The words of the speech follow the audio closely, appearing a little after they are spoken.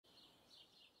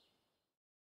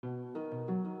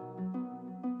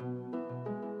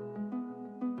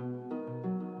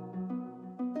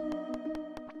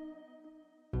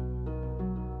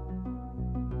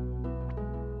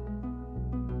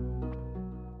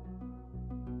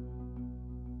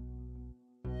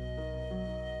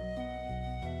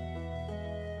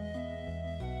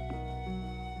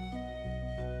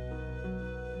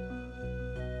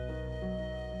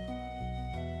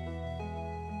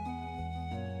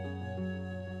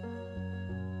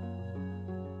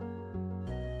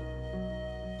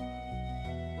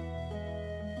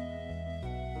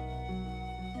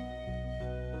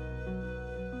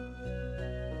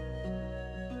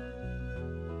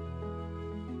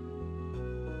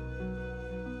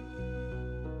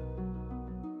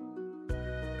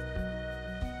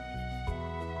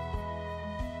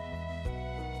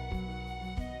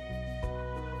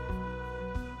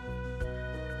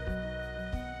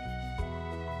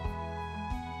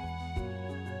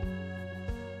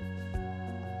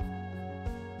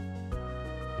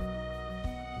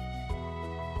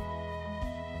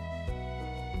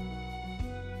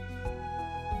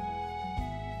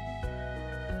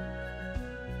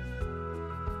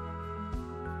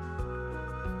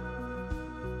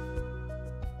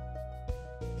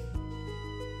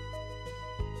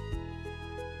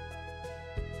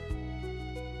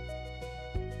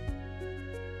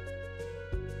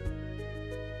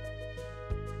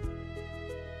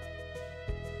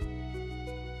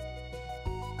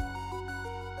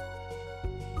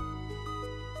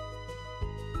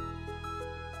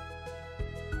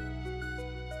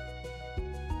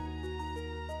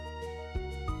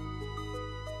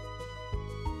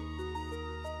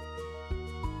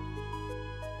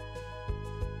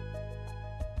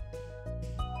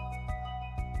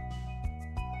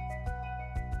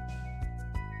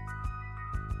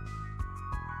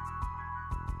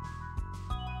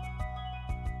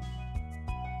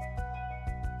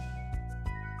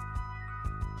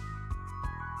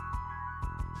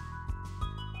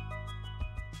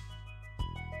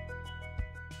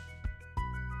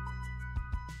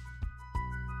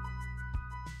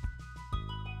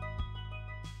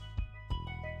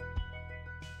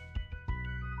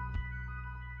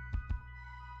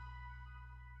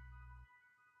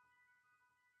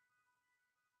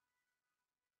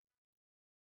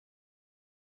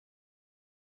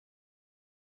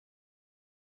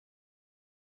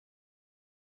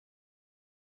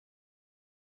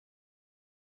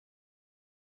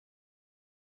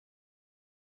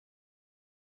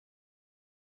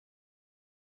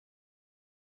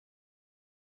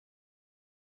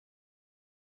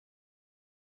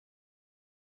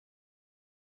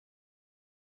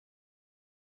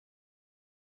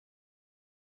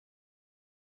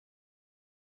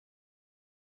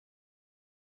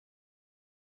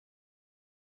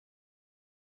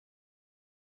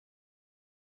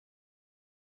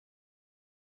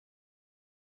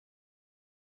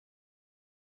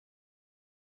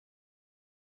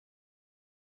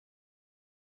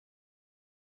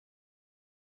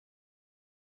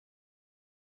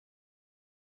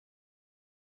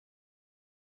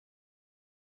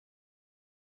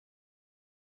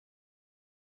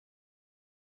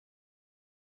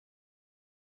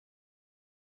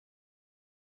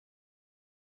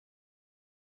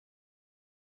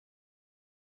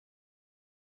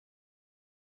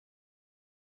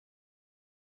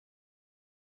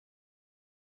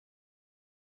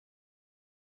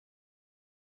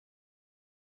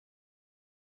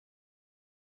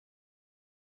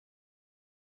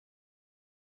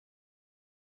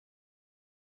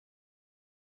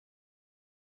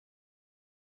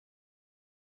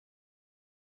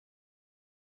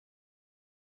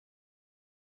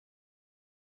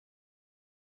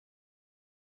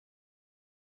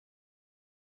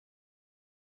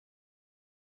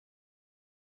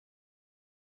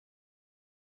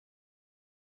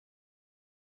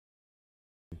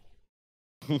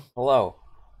Hello.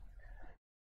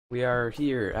 We are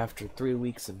here after 3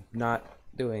 weeks of not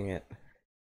doing it.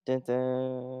 Dun,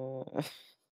 dun.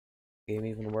 Game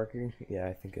even working? Yeah,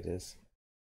 I think it is.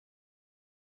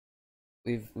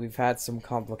 We've had some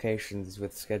complications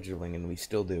with scheduling, and we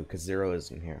still do because Zero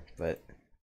isn't here. But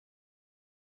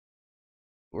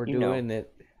we're You know. doing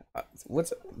it.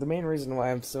 What's the main reason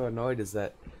why I'm so annoyed is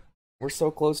that we're so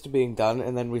close to being done,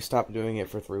 and then we stopped doing it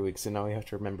for 3 weeks, and now we have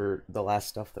to remember the last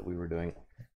stuff that we were doing.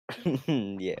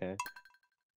 Yeah.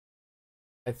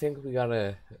 I think we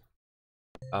gotta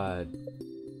uh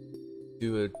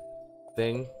do a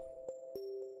thing.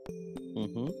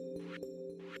 Mm-hmm.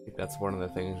 I think that's one of the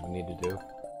things we need to do.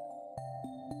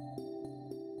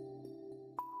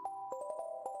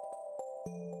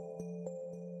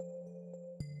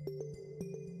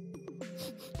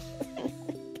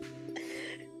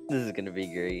 This is gonna be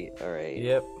great. Alright.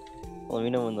 Yep. Let me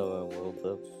know when the world's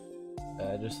up.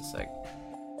 Just a sec.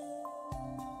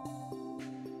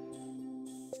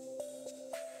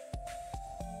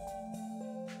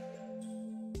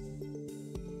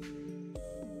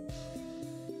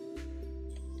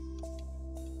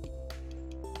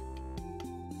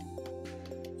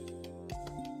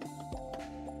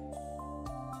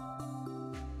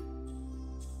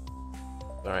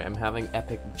 Sorry, I'm having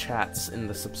epic chats in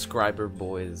the subscriber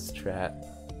boys chat.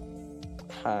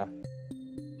 Ha.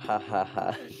 Ha ha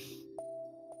ha.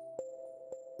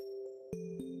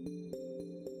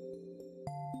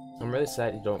 I'm really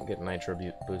sad you don't get nitro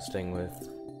boosting with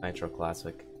Nitro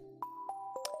Classic.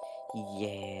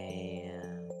 Yeah.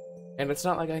 And it's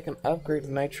not like I can upgrade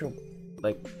to Nitro,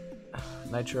 like,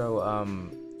 Nitro,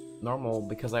 normal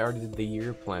because I already did the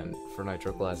year plan for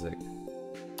Nitro Classic.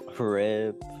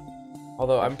 Rip.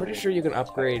 Although I'm pretty sure you can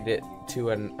upgrade it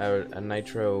to a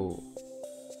Nitro,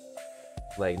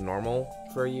 like, normal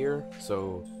for a year,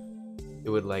 so it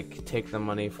would, like, take the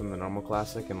money from the normal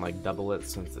Classic and, like, double it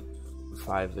since it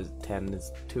 5 is 10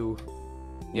 is 2.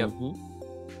 Yep.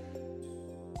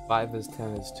 Mm-hmm. 5 is 10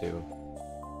 is 2.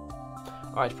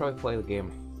 Oh, I should probably play the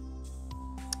game.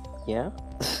 Yeah?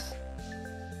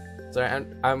 Sorry,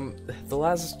 I'm the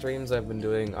last streams I've been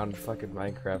doing on fucking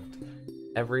Minecraft,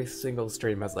 every single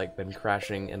stream has like been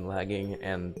crashing and lagging,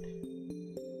 and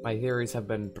my theories have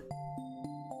been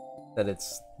that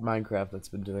it's Minecraft that's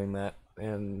been doing that,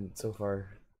 and so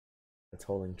far it's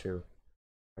holding true.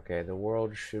 Okay, the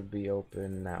world should be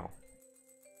open now.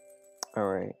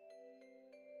 Alright.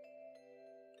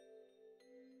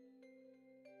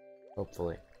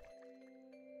 Hopefully.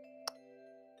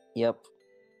 Yep.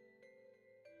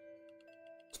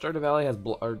 Stardew Valley has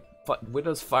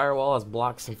Windows Firewall has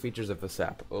blocks and features of this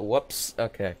app. Oh, whoops.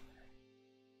 Okay.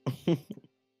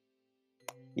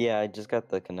 Yeah, I just got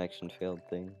the connection failed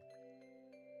thing.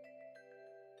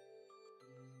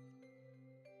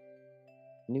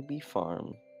 Newbie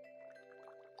farm.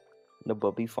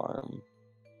 Nobubby farm.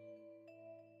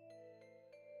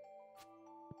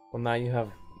 Well, now you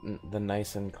have the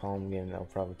nice and calm game that'll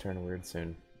probably turn weird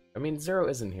soon. I mean, Zero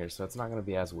isn't here, so it's not gonna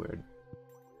be as weird.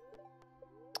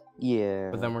 Yeah.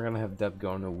 But then we're gonna have Deb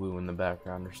going to woo in the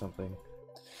background or something.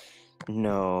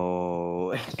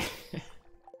 No.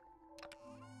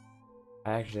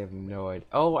 I actually have no idea.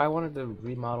 Oh, I wanted to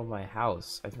remodel my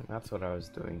house. I think that's what I was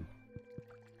doing.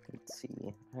 Let's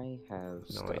see. I have No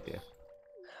stuff. idea.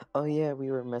 Oh yeah,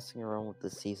 we were messing around with the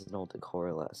seasonal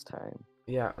decor last time.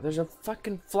 Yeah, there's a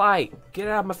fucking fly! Get it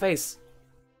out of my face!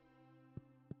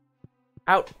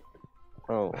 Out!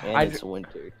 Oh, and it's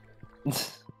winter.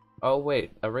 Oh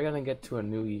wait, are we gonna get to a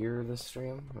new year this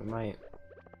stream? We might.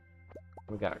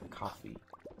 We got a coffee.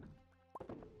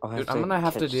 Dude, I'm gonna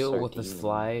have to deal with this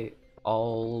fly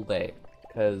all day,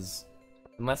 because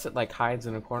unless it like hides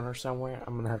in a corner somewhere,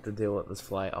 I'm gonna have to deal with this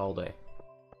fly all day.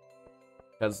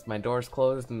 Because my door's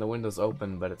closed and the window's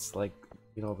open, but it's like,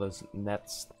 you know, those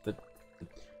nets, the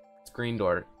screen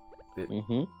door.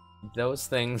 Those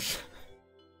things.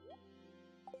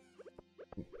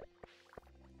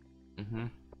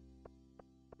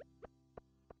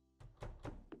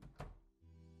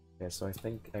 Okay, so I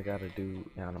think I gotta do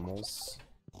animals.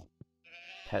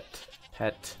 Pet.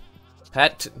 Pet.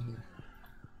 Pet!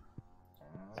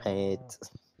 Pet.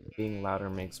 Being louder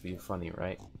makes me funny,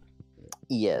 right?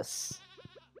 Yes.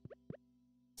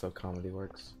 So comedy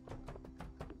works.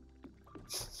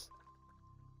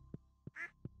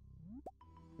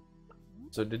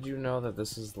 So did you know that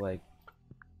this is like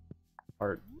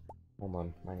art? Hold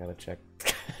on, I gotta check.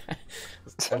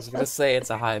 I was gonna say it's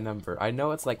a high number. I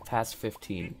know it's like past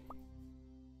 15.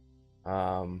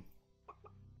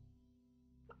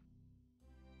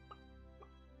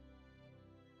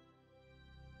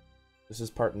 This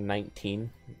is part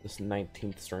 19. This is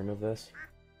 19th stream of this.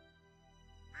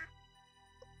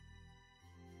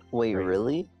 Wait, Right.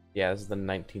 really? Yeah, this is the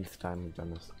 19th time we've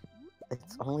done this.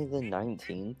 It's only the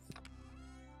 19th?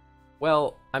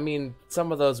 Well, I mean,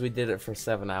 some of those we did it for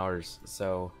 7 hours,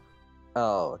 so...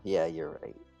 Oh, yeah, you're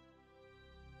right.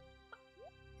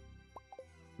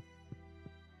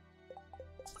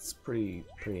 It's pretty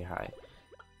high.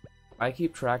 I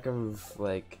keep track of,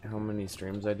 like, how many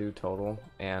streams I do total,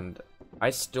 and I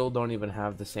still don't even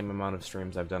have the same amount of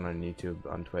streams I've done on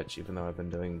YouTube, on Twitch, even though I've been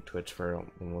doing Twitch for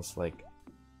almost, like,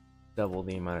 double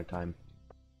the amount of time.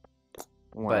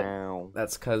 Wow. But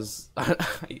that's because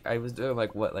I was doing,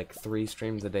 like, what, like 3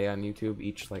 streams a day on YouTube,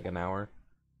 each, like, an hour.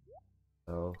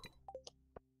 So...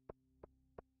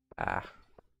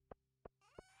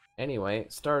 Anyway,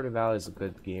 Stardew Valley is a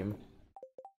good game.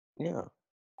 Yeah.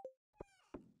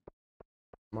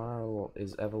 Tomorrow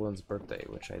is Evelyn's birthday,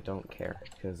 which I don't care,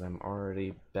 because I'm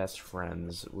already best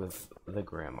friends with the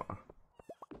grandma.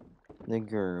 The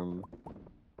germ.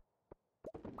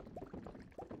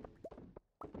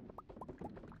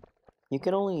 You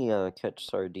can only catch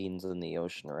sardines in the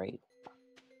ocean, right?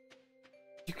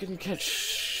 You can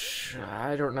catch...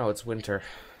 I don't know, it's winter.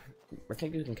 I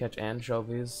think you can catch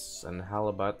anchovies and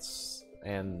halibuts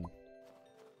and...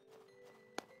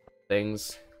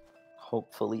 things.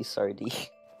 Hopefully sardine.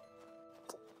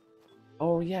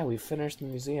 Oh yeah, we finished the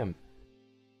museum.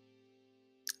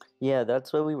 Yeah,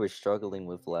 that's what we were struggling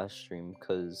with last stream,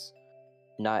 because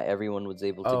not everyone was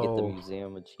able to get the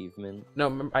museum achievement. No,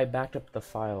 remember, I backed up the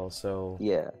file, so...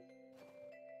 Yeah.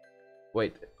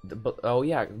 Wait, oh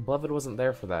yeah, Beloved wasn't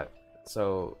there for that.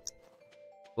 So,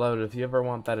 Beloved, if you ever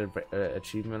want that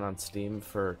achievement on Steam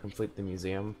for complete the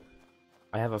museum,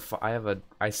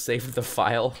 I saved the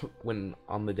file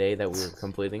on the day that we were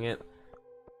completing it,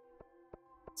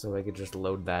 so I could just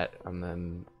load that, and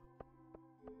then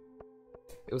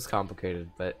it was complicated,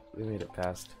 but we made it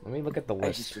past. Let me look at the list.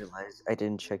 I just realized I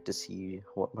didn't check to see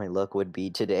what my luck would be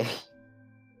today.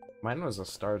 Mine was a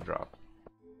star drop.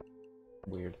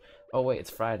 Weird. Oh wait,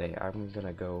 it's Friday. I'm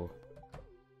gonna go.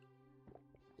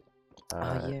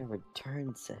 Oh yeah,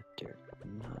 return sector.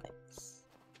 Nice.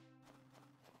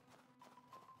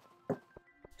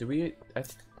 Do we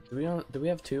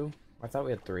have 2? I thought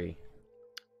we had 3.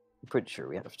 I'm pretty sure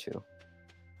we have 2.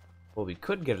 Well, we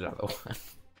could get another one,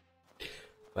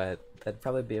 but that'd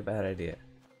probably be a bad idea.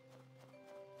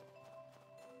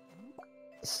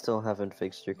 Still haven't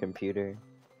fixed your computer.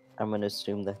 I'm gonna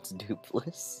assume that's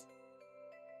Dupless.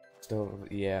 Still,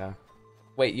 yeah.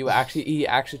 Wait, he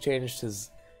actually changed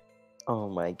his... Oh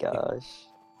my gosh.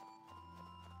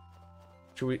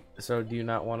 Should we... So, do you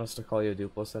not want us to call you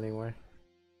Dupless anymore?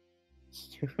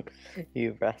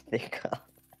 You wrapped it up.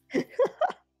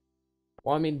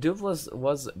 Well, I mean, Dupless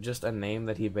was just a name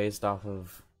that he based off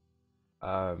of,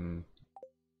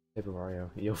 Paper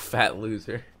Mario. You fat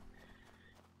loser.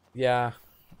 Yeah,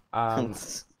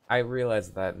 I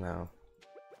realize that now,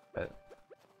 but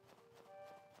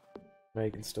no,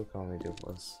 you can still call me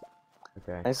Dupless.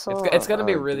 Okay. It's gonna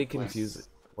be really confusing.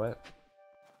 What?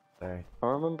 Sorry. I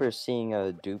remember seeing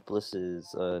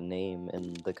Dupless's name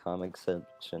in the comic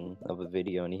section of a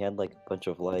video, and he had like a bunch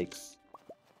of likes.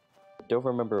 Don't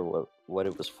remember what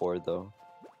it was for though.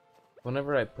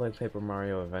 Whenever I play Paper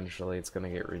Mario, eventually it's gonna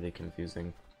get really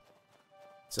confusing.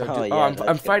 So,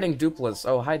 I'm fighting Dupless.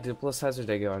 Oh, hi Dupless. How's your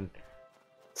day going?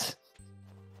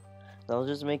 That'll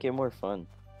just make it more fun.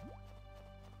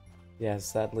 Yeah,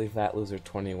 sadly, Fat Loser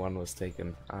 21 was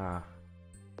taken.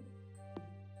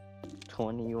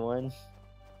 21?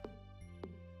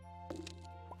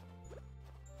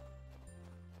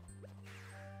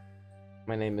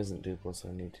 My name isn't Dupless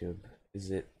on YouTube.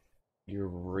 Is it your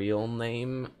real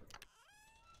name?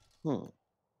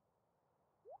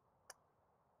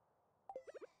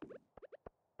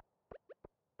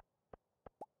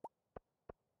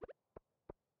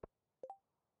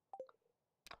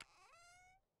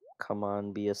 Come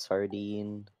on, be a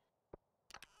sardine.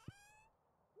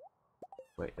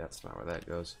 Wait, that's not where that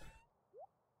goes.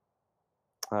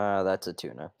 That's a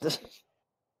tuna.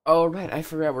 Oh, right, I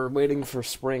forgot we're waiting for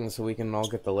spring so we can all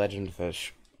get the legend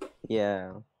fish.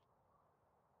 Yeah.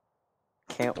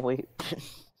 Can't wait.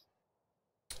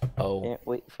 Oh. Can't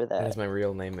wait for that. It has my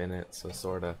real name in it, so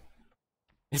sorta.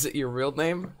 Is it your real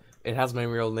name? It has my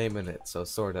real name in it, so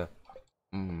sorta.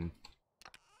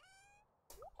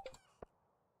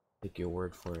 Take your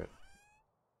word for it.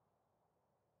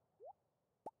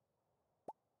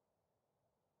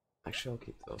 Actually, I'll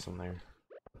keep those in there.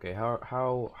 Okay, how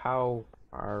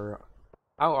are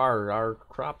our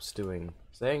crops doing?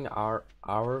 Saying our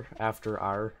after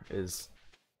our is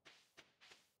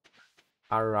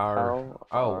they are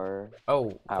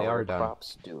done.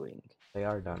 Crops doing? They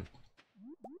are done.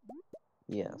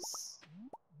 Yes.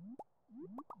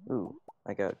 Ooh,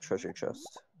 I got a treasure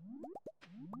chest.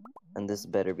 And this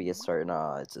better be a sardine.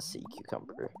 Nah, it's a sea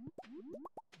cucumber.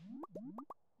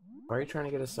 Why are you trying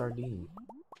to get a sardine?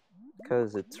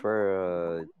 Because it's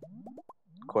for a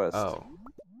quest. Oh.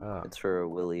 It's for a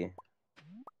Willy.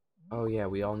 Oh yeah,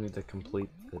 we all need to complete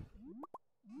the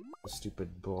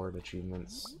stupid board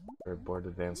achievements or board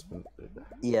advancement.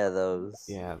 Yeah, those.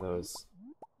 Yeah, those.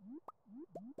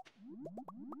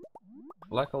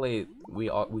 Luckily,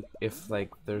 if like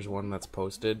there's one that's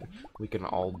posted, we can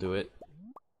all do it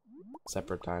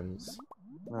separate times.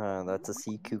 That's a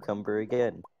sea cucumber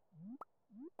again.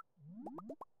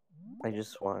 I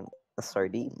just want a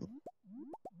sardine.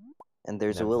 And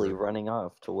there's a Willy running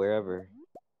off to wherever.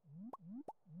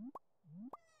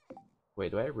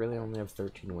 Wait, do I really only have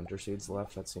 13 winter seeds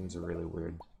left? That seems really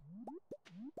weird.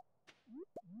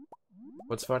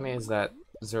 What's funny is that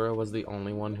Zero was the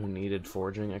only one who needed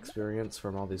foraging experience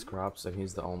from all these crops, and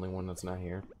he's the only one that's not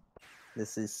here.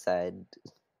 This is sad.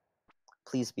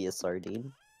 Please be a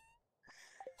sardine.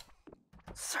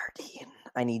 Sardine.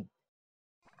 I need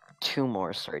 2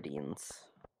 more sardines.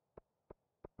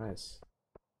 Nice.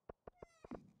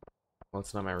 Well,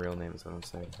 it's not my real name, is what I'm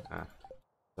saying.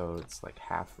 So it's like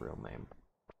half real name.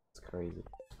 It's crazy.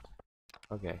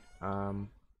 Okay,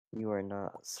 You are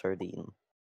not sardine.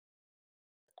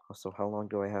 Also, how long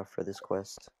do I have for this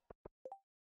quest?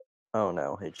 Oh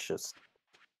no, it's just...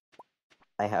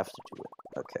 I have to do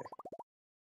it. Okay.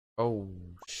 Oh,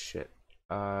 shit.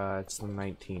 It's the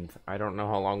 19th. I don't know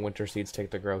how long winter seeds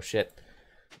take to grow. Shit.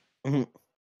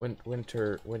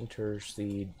 Winter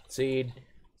seed.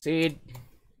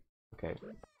 Okay.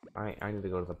 I need to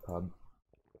go to the pub.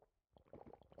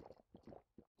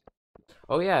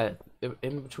 Oh yeah,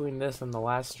 in between this and the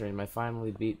last stream, I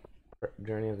finally beat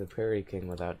Journey of the Prairie King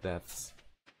without deaths.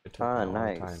 It took me a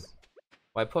long time.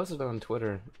 Well, I posted it on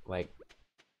Twitter like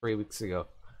 3 weeks ago,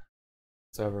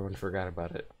 so everyone forgot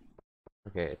about it.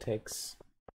 Okay, it takes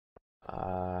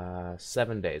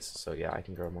 7 days, so yeah, I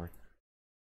can grow more.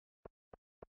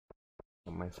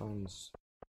 Oh, my phone's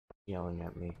yelling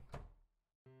at me.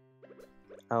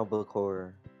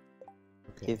 Albacore.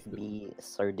 Okay. Give me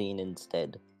sardine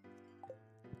instead.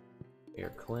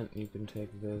 Here, Clint, you can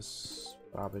take this.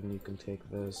 Robin, you can take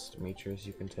this. Demetrius,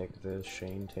 you can take this.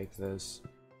 Shane, take this.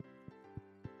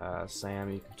 Sam,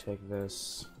 you can take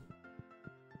this.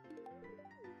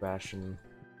 Sebastian.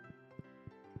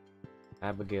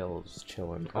 Abigail's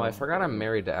chilling. Oh, I forgot I'm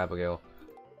married to Abigail.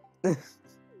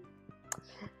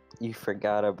 You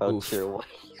forgot about your wife.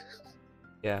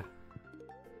 Yeah.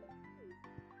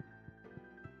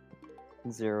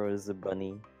 Zero is a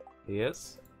bunny. He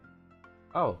is?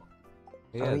 Oh.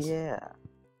 He oh is. Yeah.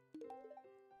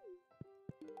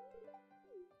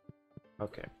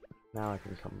 Okay. Now I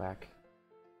can come back.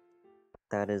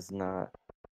 That is not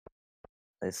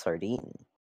a sardine.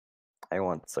 I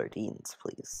want sardines,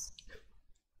 please.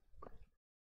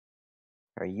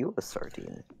 Are you a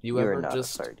sardine? You're not a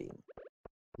sardine.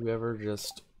 You ever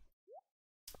just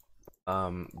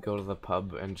go to the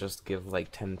pub and just give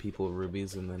like 10 people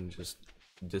rubies and then just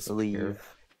disappear?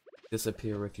 Leave.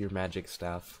 Disappear with your magic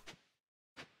staff.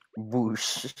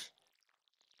 Whoosh.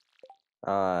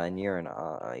 And you're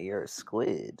a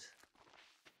squid.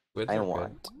 Squids I are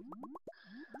want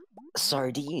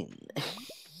sardine.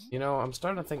 You know, I'm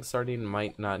starting to think sardine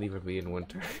might not even be in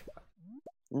winter.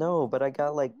 No, but I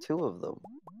got like 2 of them.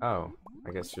 Oh,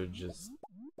 I guess you're just...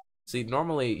 See,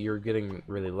 normally you're getting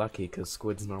really lucky because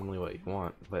squid's normally what you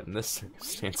want, but in this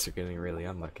circumstance you're getting really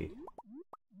unlucky.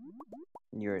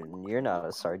 You're not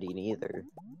a sardine either.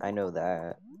 I know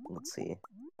that. Let's see.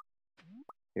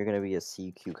 You're gonna be a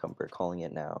sea cucumber, calling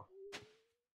it now.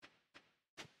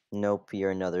 Nope,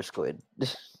 you're another squid.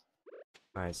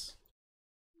 Nice.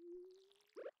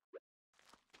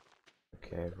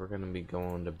 Okay, we're gonna be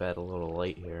going to bed a little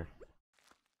late here.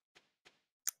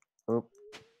 Oop.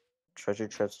 Treasure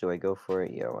chest, do I go for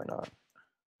it? Yeah, why not?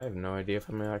 I have no idea if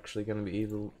I'm actually gonna be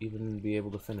even be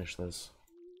able to finish this.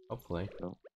 Hopefully.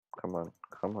 No. Come on,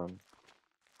 come on.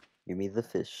 Give me the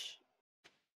fish.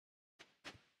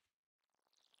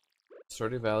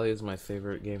 Stardew Valley is my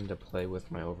favorite game to play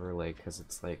with my overlay because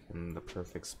it's like in the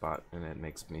perfect spot and it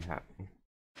makes me happy.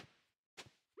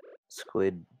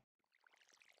 Squid.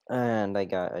 And I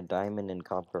got a diamond and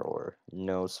copper ore.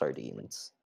 No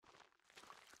sardines.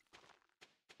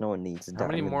 No one needs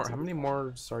diamonds. How many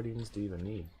more sardines do you even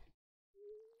need?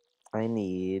 I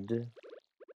need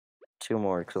 2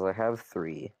 more because I have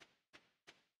 3.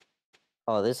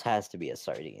 Oh, this has to be a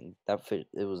sardine. That fish,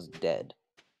 it was dead.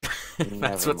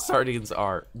 That's what sardines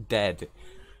are. Dead.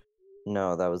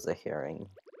 No, that was a herring.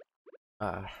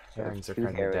 Herrings are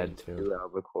kind of dead too. 2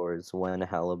 albacores, 1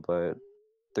 halibut,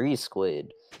 3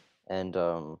 squid, and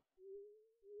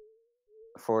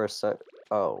for a set.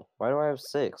 Oh, why do I have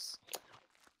 6?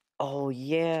 Oh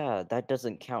yeah, that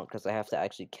doesn't count because I have to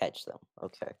actually catch them.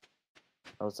 Okay.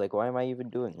 I was like, why am I even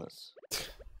doing this?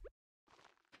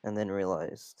 And then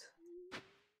realized.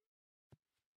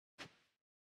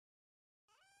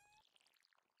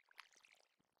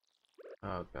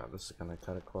 Oh god, this is gonna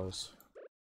cut it close.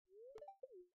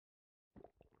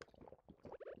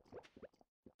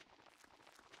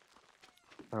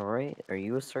 Alright, are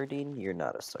you a sardine? You're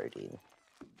not a sardine.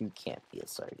 You can't be a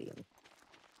sardine.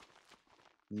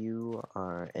 You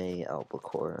are a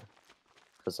albacore.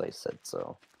 Because I said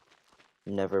so.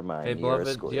 Never mind, Hey, you're a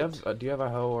beloved, squid. do you have a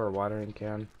hoe or a watering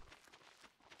can?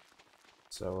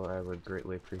 So I would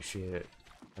greatly appreciate it.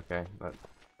 Okay,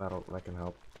 that can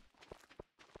help.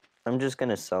 I'm just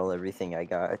gonna sell everything I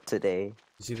got today.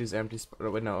 You see these empty spots?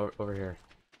 Oh, wait, no, over here.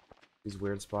 These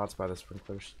weird spots by the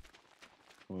sprinklers.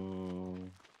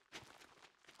 Thank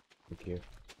you.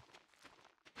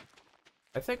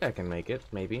 I think I can make it,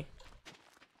 maybe.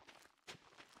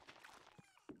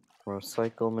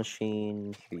 Recycle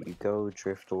machine, here you go,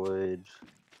 driftwood.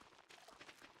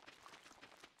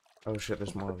 Oh shit,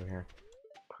 there's more over here.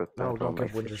 Put No, that don't on my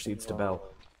give winter fishing seeds to rod.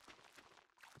 Belle.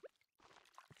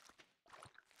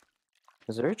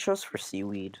 Is there a chest for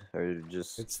seaweed, or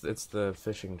just... It's the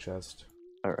fishing chest.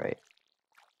 Alright.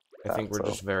 I think we're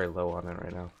just very low on it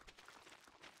right now.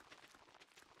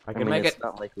 I can make it's it!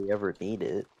 not like we ever need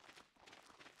it.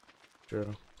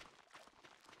 True.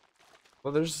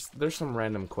 Well, there's some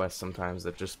random quests sometimes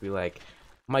that just be like,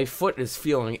 my foot is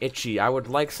feeling itchy, I would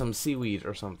like some seaweed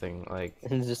or something, like...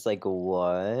 It's just like, what?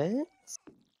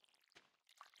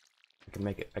 I can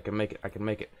make it, I can make it, I can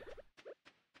make it.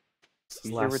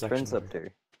 Use your return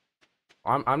scepter.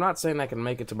 I'm not saying I can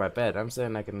make it to my bed, I'm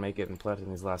saying I can make it in planting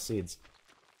these last seeds.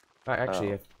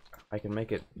 Actually, I can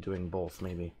make it doing both,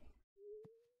 maybe.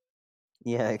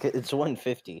 Yeah, it's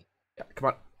 150. Yeah,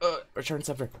 come on, return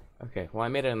scepter. Okay, well I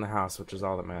made it in the house, which is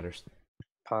all that matters.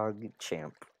 Pog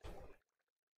champ.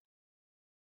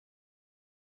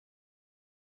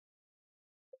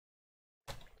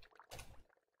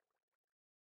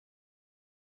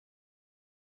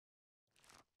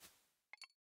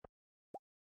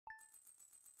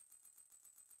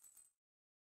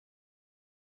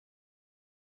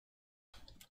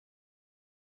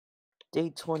 Day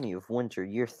 20 of winter,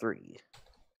 year 3.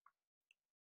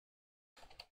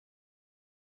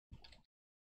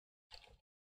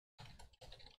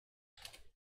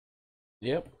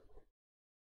 Yep.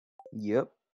 Yep.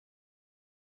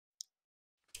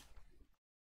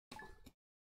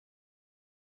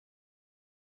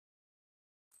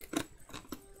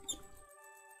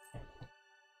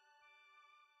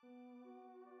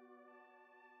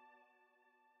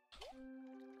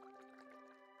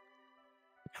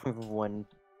 One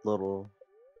little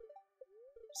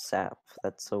sap.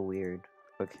 That's so weird.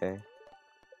 Okay.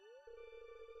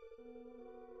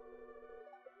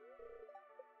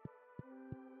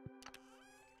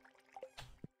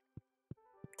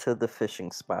 To the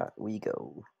fishing spot we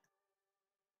go.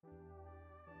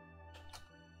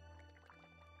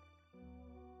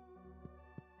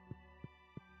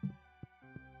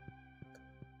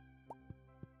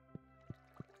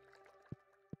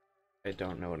 I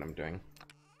don't know what I'm doing.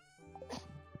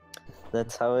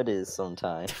 That's how it is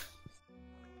sometimes.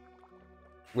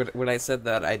 When I said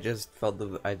that, I just thought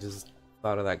of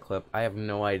that clip. I have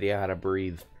no idea how to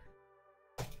breathe.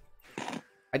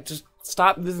 I just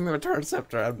stop using the return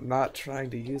scepter. I'm not trying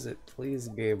to use it. Please,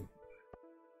 game.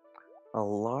 A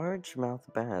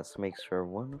largemouth bass makes for a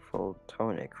wonderful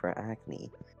tonic for acne.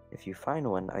 If you find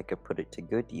one, I could put it to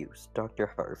good use. Dr.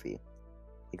 Harvey.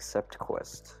 Accept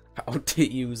quest. How to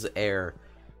use air.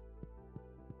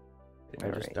 I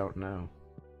just Alright. don't know.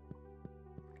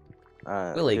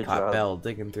 Good Willie caught job. Belle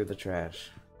digging through the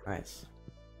trash. Nice.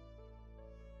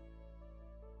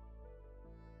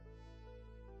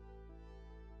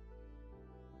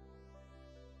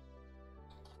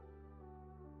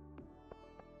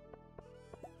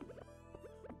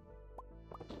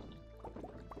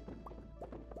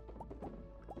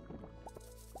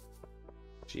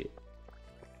 Shit.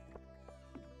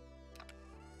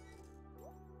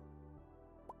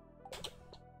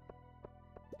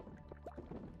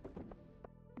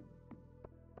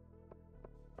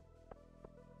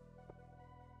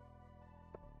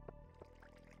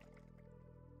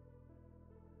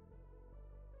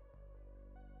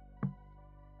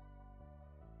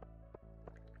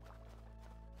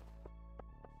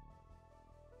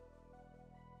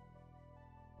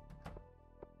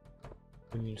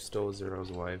 When you stole Zero's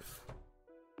wife.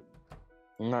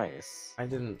 Nice. I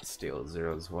didn't steal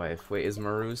Zero's wife. Wait, is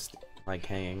Maru like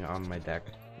hanging on my deck?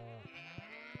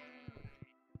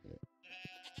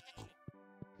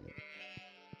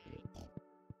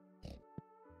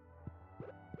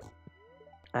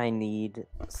 I need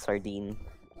sardine.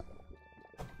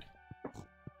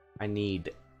 I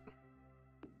need.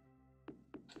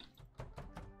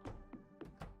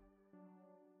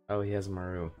 Oh, he has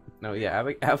Maru. No,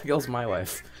 yeah, Abigail's my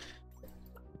wife.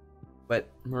 But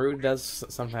Maru does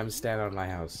sometimes stand on my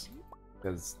house.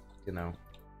 Because, you know.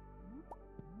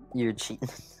 You're cheating.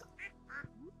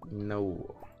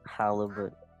 No.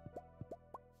 Halibut.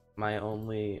 My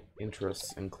only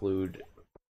interests include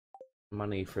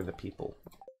money for the people.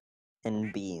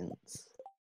 And beans.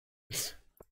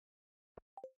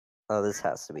 Oh, this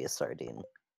has to be a sardine.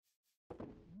 I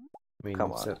mean,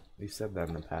 Come on. You said that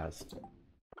in the past.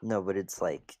 No, but it's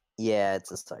like, yeah,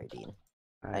 it's a sardine.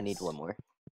 Nice. I need one more.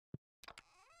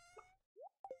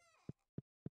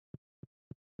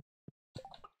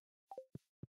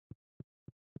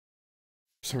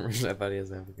 For some reason, I thought he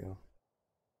has Abigail.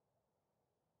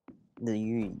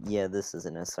 Yeah, this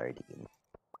isn't a sardine.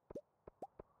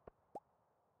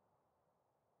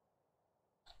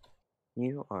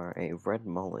 You are a red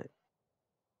mullet.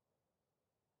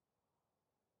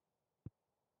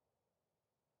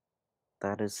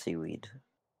 That is seaweed.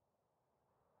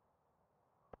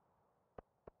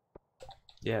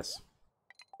 Yes.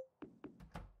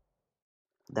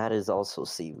 That is also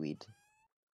seaweed.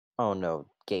 Oh no,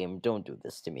 game, don't do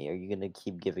this to me. Are you gonna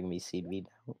keep giving me seaweed?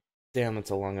 Damn,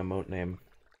 that's a long emote name.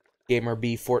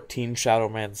 GamerB14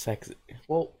 Shadowman Sexy.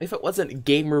 Well, if it wasn't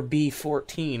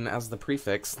GamerB14 as the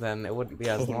prefix, then it wouldn't be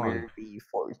as long.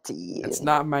 GamerB14. It's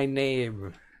not my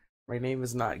name. My name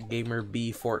is not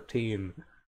GamerB14.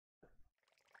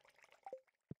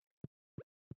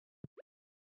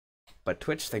 But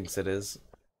Twitch thinks it is.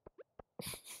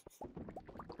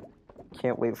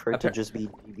 Can't wait for it to just be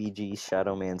GBG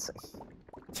Shadowman.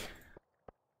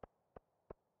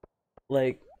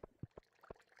 Like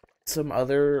some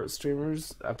other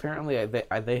streamers, apparently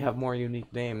they have more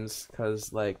unique names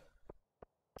because like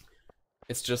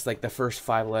it's just like the first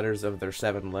 5 letters of their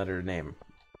 7-letter name.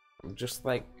 Just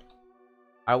like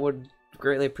I would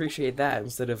greatly appreciate that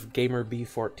instead of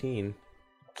GamerB14.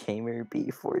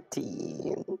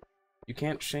 GamerB14. You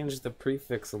can't change the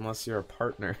prefix unless you're a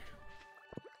partner.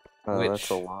 Oh, that's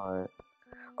a lot.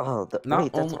 Oh,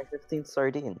 wait, that's my 15th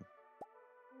sardine.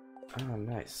 Oh,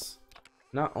 nice.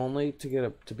 Not only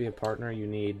to be a partner, you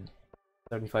need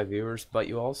 75 viewers, but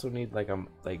you also need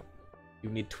you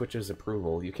need Twitch's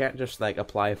approval. You can't just like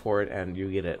apply for it and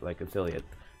you get it like affiliate.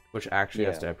 Twitch actually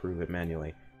has to approve it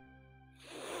manually.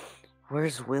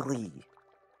 Where's Willy?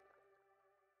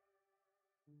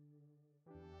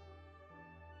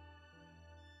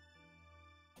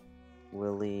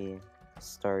 Willy,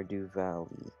 Stardew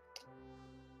Valley.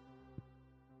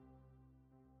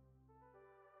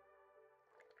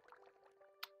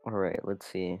 Alright, let's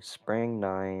see. Spring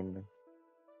 9.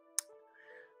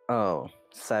 Oh,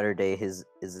 Saturday is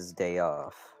his day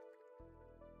off.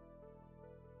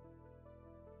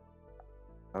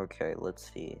 Okay, let's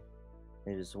see.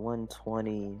 It is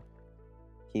 1:20.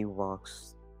 He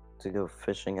walks to go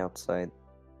fishing outside.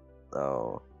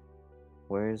 Oh.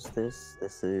 Where is this?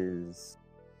 This is...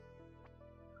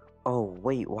 Oh,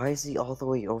 wait, why is he all the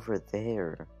way over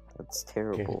there? That's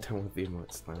terrible. Okay, done with the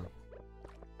emotes now.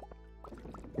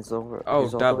 He's over. Oh,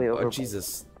 he's all the way over. Oh,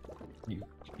 Jesus. You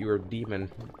were a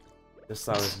demon. Just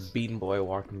saw this Bean Boy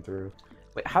walking through.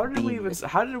 Wait, how did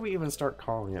we even start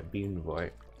calling it Bean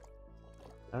Boy?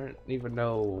 I don't even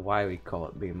know why we call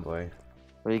it Bean Boy.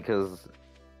 Because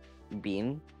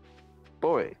Bean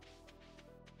Boy.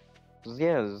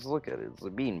 Yeah, just look at it. It's a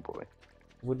Bean Boy.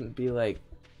 Wouldn't it be like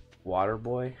Water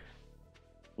Boy?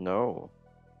 No.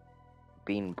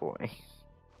 Bean Boy.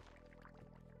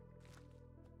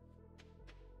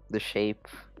 The shape.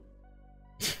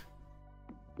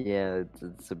 Yeah,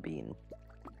 it's a bean.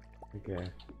 Okay.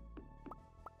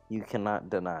 You cannot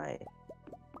deny.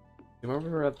 You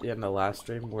remember at the end of the last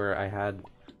stream where I had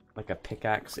like a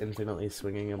pickaxe infinitely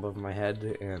swinging above my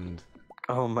head and...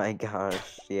 Oh my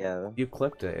gosh, yeah. You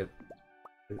clipped it.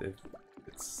 It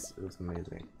was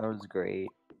amazing. That was great.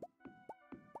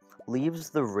 Leaves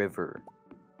the river.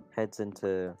 Heads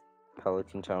into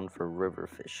Pelican Town for river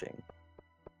fishing.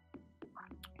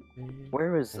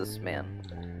 Where is this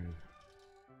man?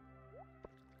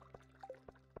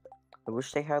 I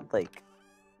wish they had, like,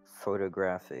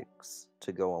 photographics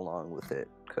to go along with it,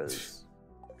 cause...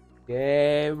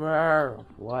 Gamer!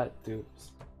 What,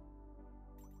 dudes?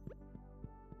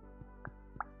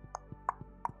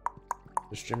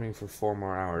 We're streaming for 4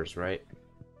 more hours, right?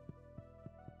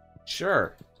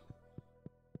 Sure.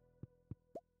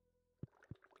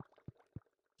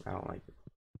 I don't like it.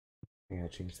 I gotta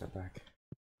change that back.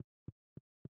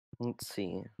 Let's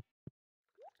see.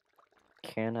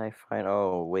 Can I find...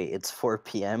 Oh, wait, it's 4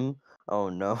 p.m.? Oh,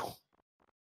 no.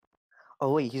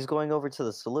 Oh, wait, he's going over to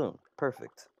the saloon.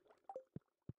 Perfect.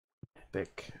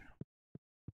 Epic.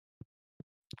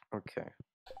 Okay.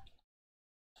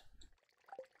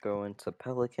 Go into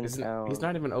Pelican Town. He's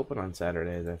not even open on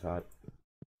Saturdays, I thought.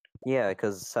 Yeah,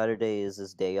 because Saturday is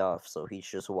his day off, so he's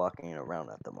just walking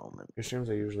around at the moment. Your streams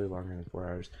are usually longer than 4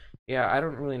 hours. Yeah, I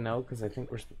don't really know because I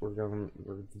think we're going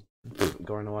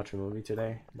to watch a movie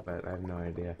today, but I have no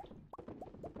idea.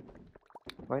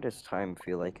 Why does time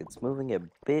feel like it's moving a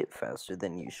bit faster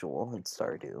than usual in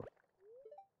Stardew?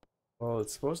 Well,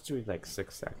 it's supposed to be like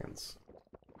 6 seconds.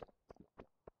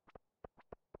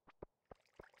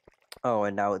 Oh,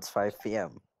 and now it's 5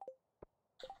 p.m.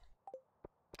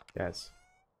 Yes.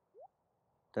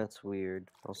 That's weird.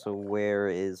 Also, where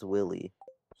is Willy?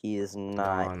 He is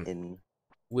not Gone. in...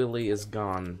 Willy is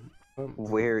gone.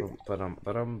 Where...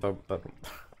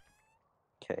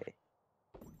 Okay.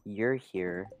 You're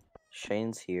here.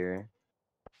 Shane's here.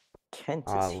 Kent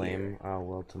is here. Lame. Oh,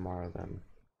 well, tomorrow then.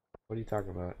 What are you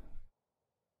talking about?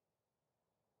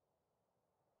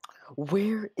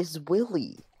 Where is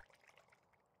Willy?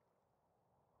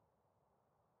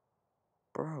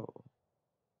 Bro.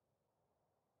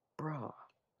 Bruh.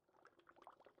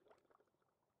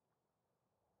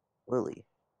 Willy.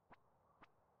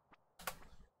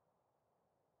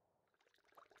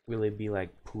 Will it be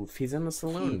like poof? He's in the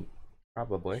saloon,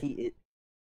 probably.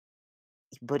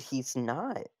 But he's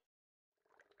not.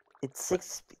 It's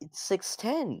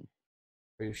 6:10.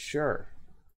 Are you sure?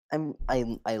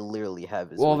 I literally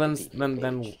have his Well, Wikipedia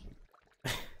then page.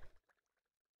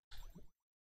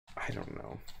 I don't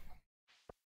know.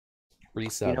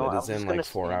 Resub, You know, it is in like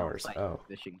 4 hours. Oh.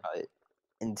 Fishing hut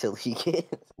until he gets...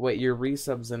 Wait, your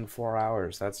resub's in 4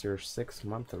 hours. That's your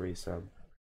 6-month resub.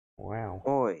 Wow.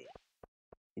 Oi.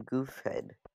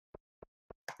 Goofhead.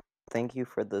 Thank you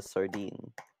for the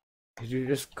sardine. Did you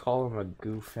just call him a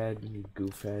goofhead, you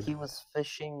goofhead? He was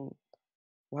fishing...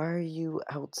 Why are you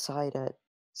outside at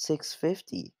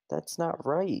 6:50? That's not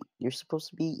right. You're supposed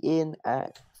to be in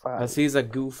at 5. Because he's a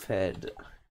goofhead.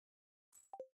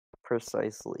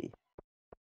 Precisely.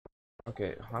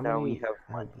 Okay, how now many... we have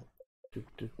money.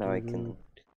 Now I can...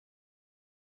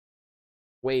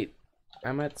 Wait,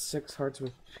 I'm at 6 hearts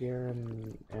with Pierre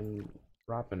and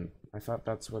Robin. I thought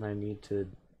that's what I need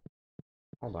to...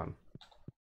 Hold on.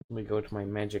 Let me go to my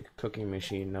magic cooking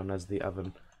machine known as the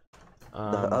oven. The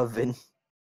oven.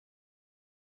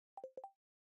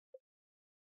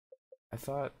 I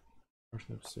thought...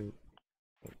 Parsnip soup.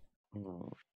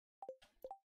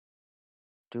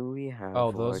 Do we have...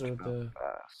 Oh, those are the...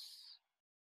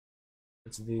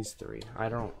 It's these 3. I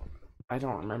don't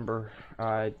remember.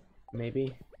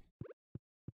 Maybe?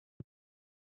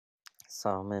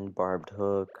 Salmon, barbed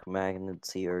hook, magnet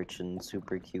sea urchin,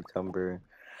 super cucumber.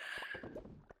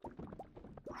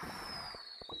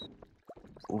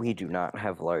 We do not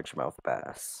have largemouth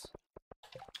bass.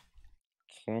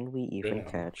 Can we even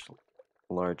catch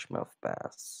largemouth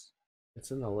bass?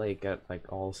 It's in the lake at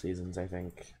like all seasons, I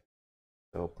think.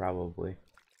 So probably.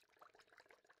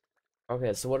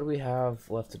 Okay, so what do we have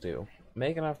left to do?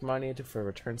 Make enough money for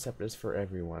return scepters for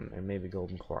everyone, and maybe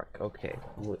golden clark. Okay,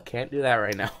 we can't do that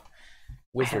right now.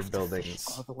 Wizard buildings.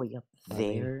 All the way up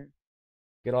there.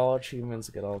 Get all achievements,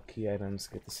 get all key items,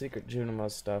 get the secret Junimo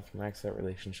stuff, max out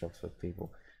relationships with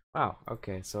people. Wow,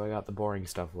 okay, so I got the boring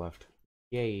stuff left.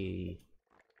 Yay.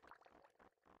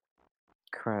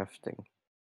 Crafting.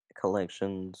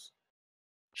 Collections.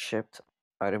 Shipped.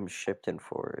 Items shipped in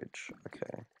forage.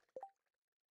 Okay.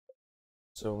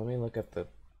 So let me look at the...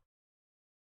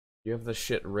 You have the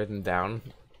shit written down?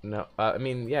 No, I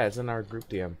mean, yeah, it's in our group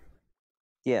DM.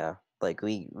 Yeah, like,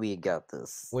 we got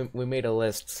this. We made a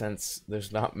list since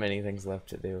there's not many things left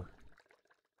to do.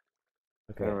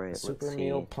 Okay, alright, super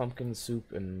meal, pumpkin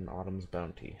soup, and autumn's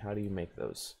bounty. How do you make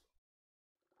those?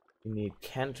 You need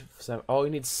Kent, oh, you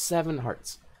need 7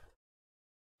 hearts.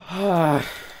 I'm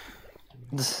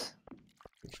just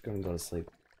gonna go to sleep.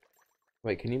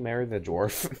 Wait, can you marry the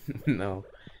dwarf? No.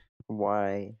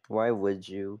 Why? Why would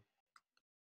you?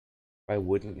 Why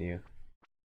wouldn't you?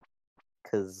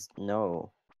 'Cause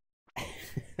no. Why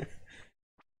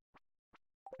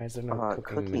is there no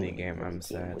cooking minigame? I'm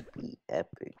sad. Would be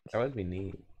epic. That would be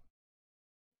neat.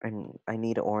 And I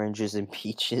need oranges and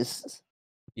peaches.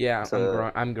 Yeah,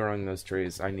 I'm growing those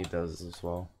trees. I need those as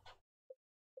well.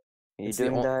 Are you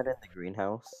doing that in the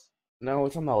greenhouse? No,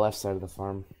 it's on the left side of the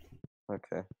farm.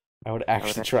 Okay. I would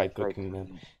actually try cooking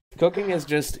them. Cooking is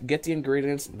just get the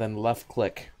ingredients, then left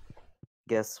click.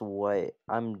 Guess what?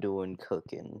 I'm doing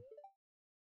cooking.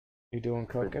 You doing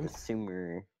cooking? For the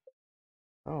sumer.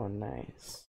 Oh,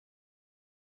 nice.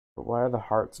 But why are the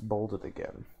hearts bolded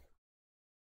again?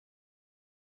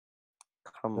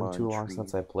 Come It's been on, too long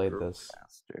since I played this.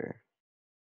 Faster.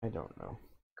 I don't know.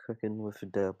 Cooking with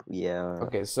Deb, yeah.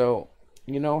 Okay, so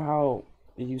you know how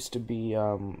it used to be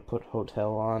put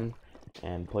hotel on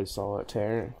and play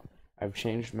solitaire? I've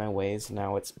changed my ways.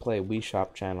 Now it's play Wii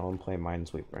Shop channel and play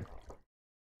Minesweeper.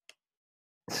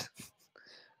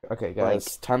 Okay,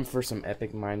 guys, time for some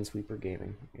epic Minesweeper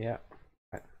gaming. Yeah.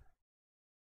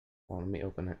 Well, let me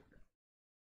open it.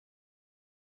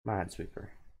 Minesweeper.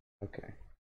 Okay.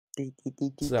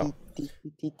 So,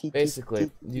 basically,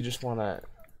 you just want to...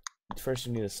 First,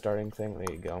 you need a starting thing.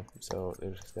 There you go. So,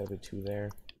 there's got to be 2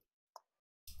 there.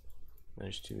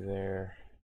 There's 2 there.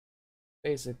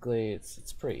 Basically, it's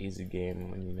a pretty easy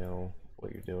game when you know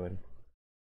what you're doing.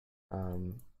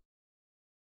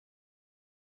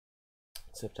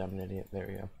 Except I'm an idiot. There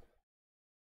we go.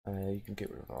 You can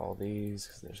get rid of all these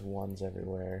because there's 1s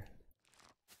everywhere.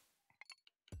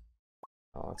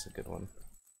 Oh, that's a good one.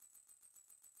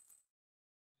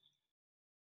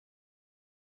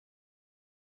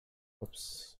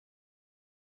 Oops.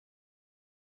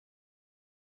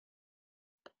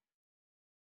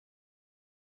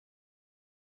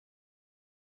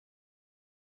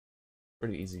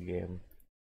 Pretty easy game.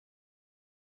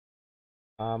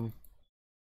 I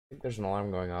think there's an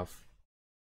alarm going off. Is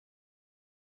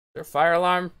there a fire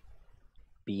alarm?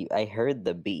 Beep. I heard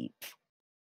the beep.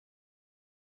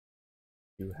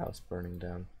 New house burning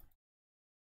down.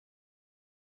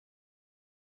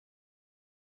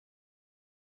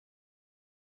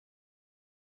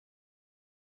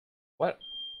 What?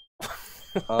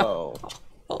 Oh.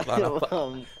 Hold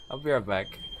on, I'll be right back.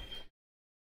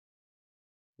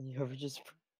 You ever just...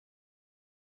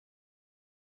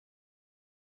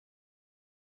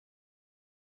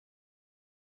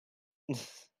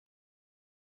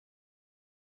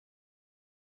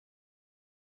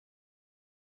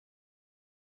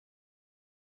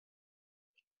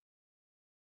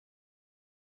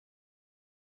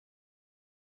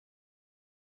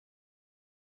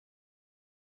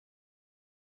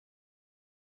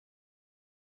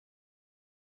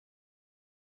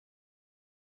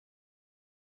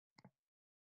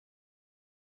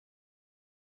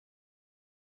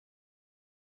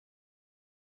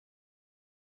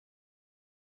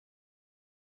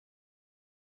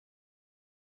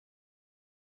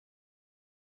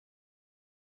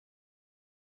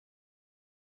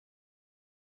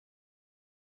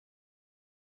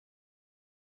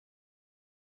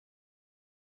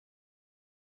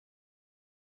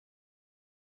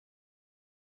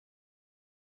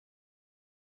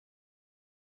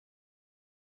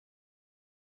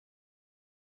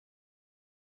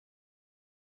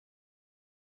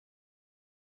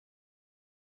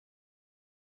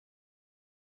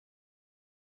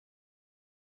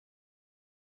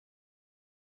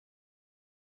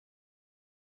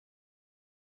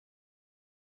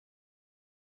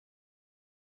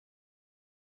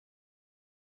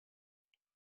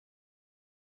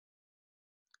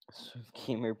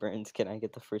 Gamer Burns, can I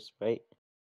get the first bite?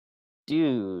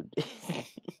 Dude.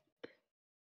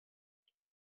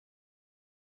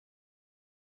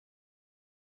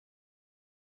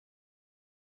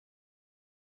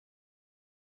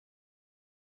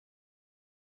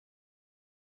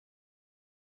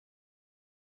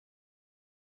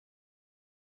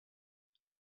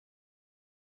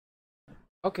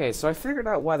 Okay, so I figured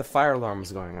out why the fire alarm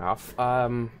was going off.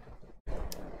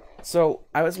 So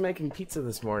I was making pizza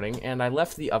this morning, and I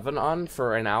left the oven on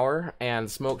for an hour, and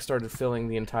smoke started filling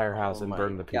the entire house and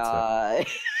burned the pizza. God.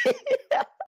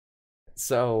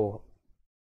 So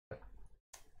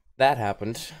that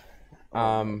happened.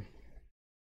 Oh,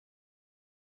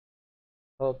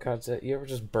 concept. You ever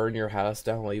just burn your house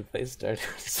down while you play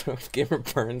Stardew? So if Gamer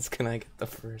burns, can I get the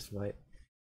first bite?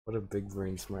 What a big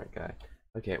brain smart guy.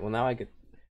 Okay, well now I get...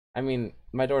 I mean,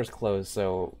 my door's closed,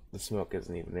 so the smoke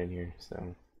isn't even in here,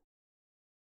 so...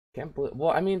 Can't believe...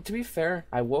 Well, I mean, to be fair,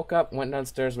 I woke up, went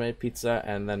downstairs, made pizza,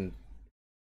 and then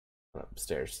went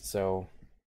upstairs, so...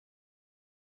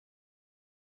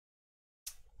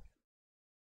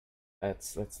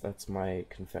 That's my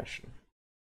confession.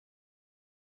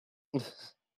 Oh,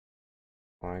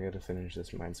 I gotta finish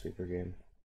this Minesweeper game.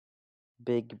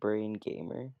 Big brain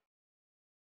gamer.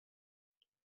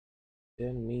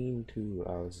 Didn't mean to.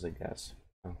 I was a guess.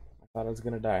 Oh, I thought I was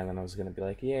gonna die, and then I was gonna be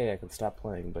like, "Yay, I can stop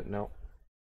playing." But no,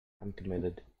 I'm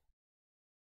committed.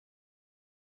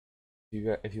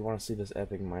 If you want to see this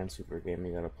epic Minesweeper game,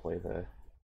 you gotta play the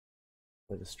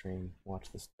Play the stream. Watch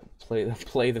this.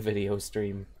 Play the video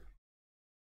stream.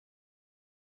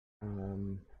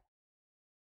 I'm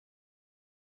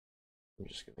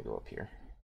just gonna go up here.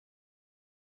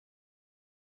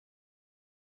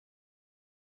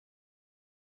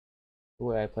 The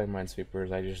way I play Minesweeper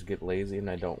is I just get lazy and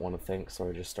I don't want to think, so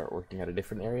I just start working at a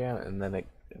different area, and then it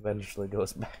eventually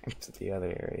goes back to the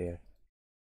other area.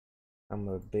 I'm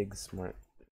a big smart.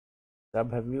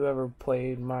 Dub, have you ever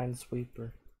played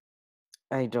Minesweeper?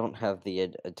 I don't have the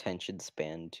attention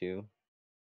span to.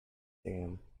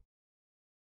 Damn.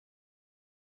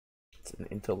 It's an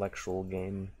intellectual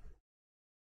game.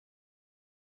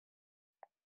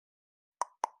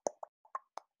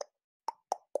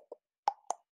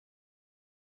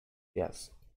 Yes.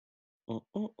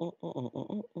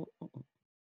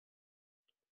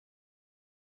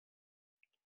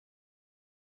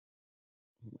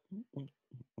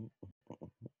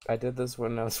 I did this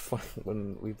when I was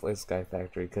when we play Sky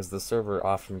Factory because the server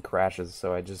often crashes,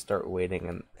 so I just start waiting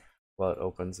and while it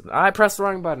opens. And I pressed the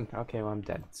wrong button. Okay, well I'm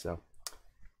dead. So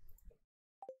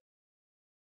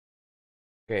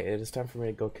okay, it is time for me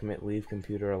to go commit leave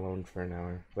computer alone for an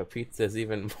hour. But pizza is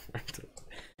even more.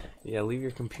 Yeah, leave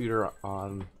your computer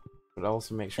on, but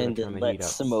also make sure to turn the heat up. Let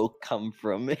smoke come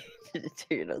from it to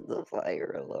turn on the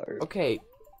fire alarm. Okay,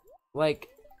 like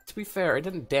to be fair, it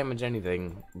didn't damage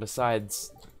anything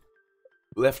besides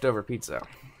leftover pizza.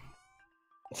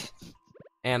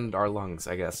 And our lungs,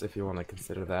 I guess, if you want to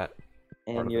consider that.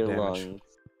 And your lungs.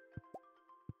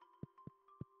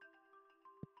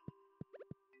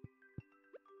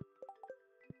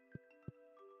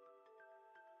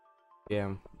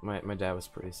 Yeah, my dad was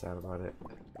pretty sad about it.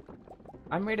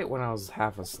 I made it when I was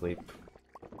half asleep.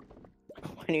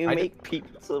 Why do you make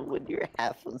pizza when you're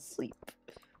half asleep?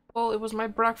 Well, it was my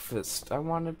breakfast. I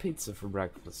wanted pizza for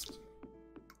breakfast.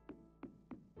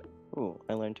 Ooh,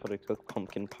 I learned how to cook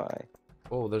pumpkin pie.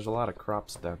 Oh, there's a lot of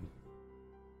crops done.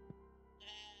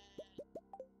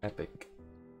 Epic.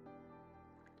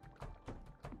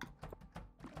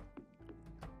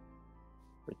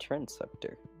 Return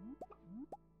scepter.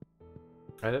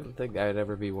 I didn't think I'd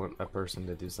ever be a person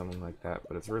to do something like that,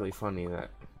 but it's really funny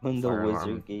that When the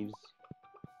wizard games.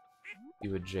 You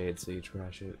would Jade, so you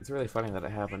trash it. It's really funny that it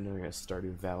happened during a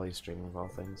Stardew Valley stream of all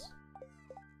things.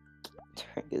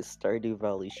 During a Stardew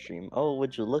Valley stream. Oh,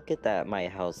 would you look at that? My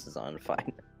house is on fire.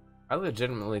 I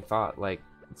legitimately thought like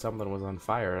something was on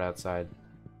fire outside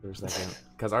for a second,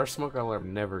 because our smoke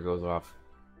alarm never goes off.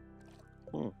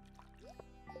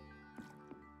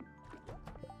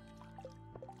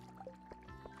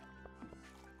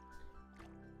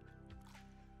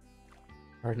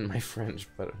 Pardon my French,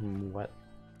 but what?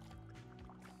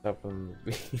 Up on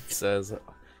the beat says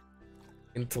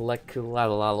intellectual la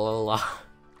la la la.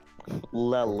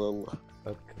 La la la.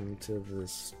 Welcome to the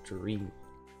stream.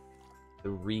 The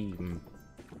ream.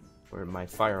 Where my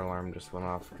fire alarm just went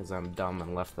off because I'm dumb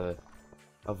and left the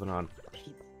oven on.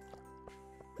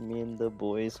 Me and the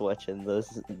boys watching the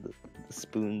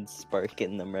spoons spark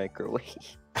in the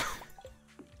microwave.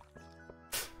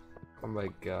 Oh my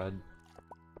god.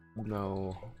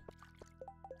 No.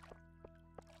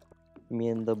 Me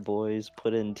and the boys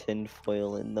put in tin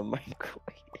foil in the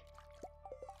microwave.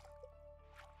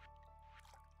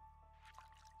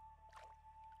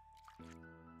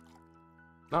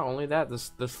 Not only that,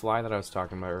 this fly that I was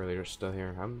talking about earlier is still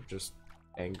here. I'm just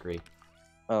angry.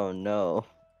 Oh no.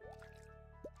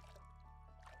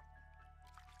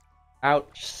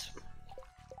 Ouch.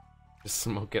 Just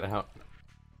smoke it out.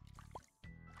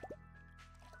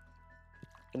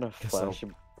 I'm gonna flash.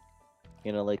 I'm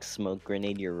gonna like smoke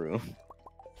grenade your room.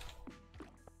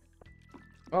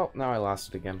 Oh, now I lost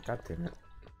it again. God damn it.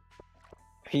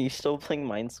 Are you still playing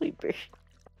Minesweeper?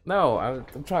 No,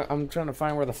 I'm trying to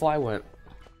find where the fly went.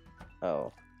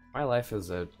 Oh. My life is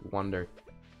a wonder.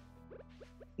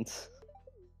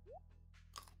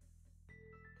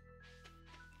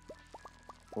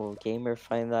 Will gamer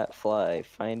find that fly?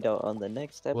 Find out on the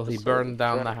next episode. Will he burn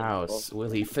down the house? Will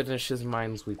he finish his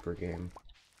Minesweeper game?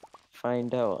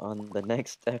 Find out on the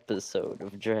next episode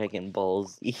of Dragon Ball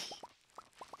Z.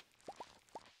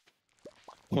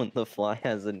 When the fly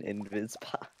has an invis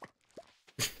pot.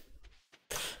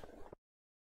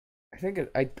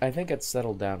 I think it's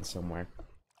settled down somewhere.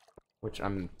 Which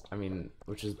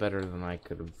which is better than I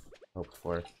could have hoped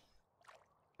for.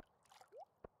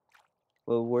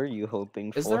 What were you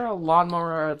hoping for? Is there a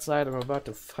lawnmower outside? I'm about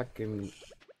to fucking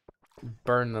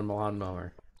burn the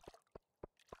lawnmower.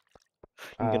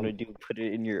 I'm gonna put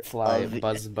it in your fly oven.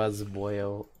 buzz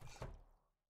boyo.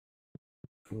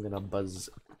 I'm gonna buzz.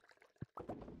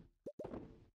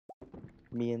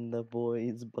 Me and the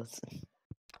boys buzzing.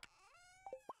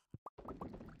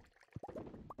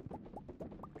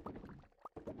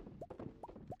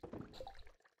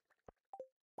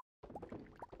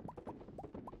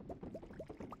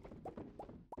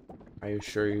 I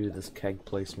assure you this keg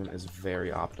placement is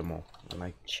very optimal. And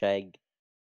I Chegg.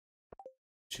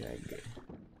 Chegg.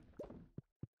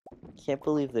 Can't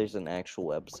believe there's an actual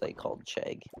website called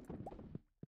Chegg.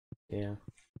 Yeah.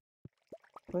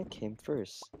 What came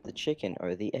first, the chicken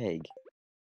or the egg?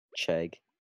 Chegg.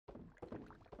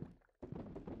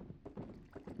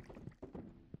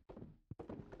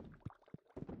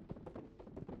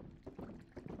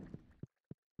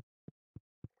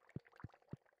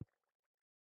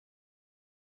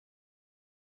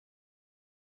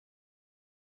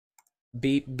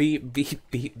 Beep, beep, beep,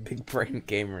 beep, big brain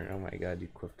gamer. Oh my god, you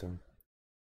clipped him.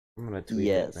 I'm gonna tweet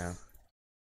it now.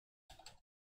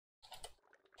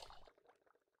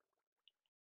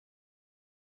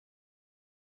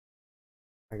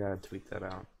 I gotta tweet that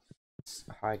out. It's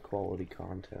high quality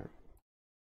content.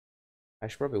 I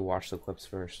should probably watch the clips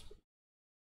first.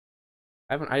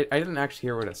 I didn't actually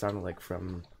hear what it sounded like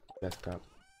from desktop.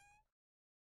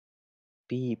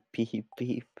 Beep, beep,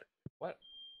 beep. What?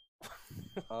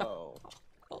 Oh.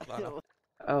 Hold on.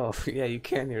 Oh, yeah, you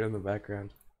can hear it in the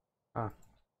background. Huh.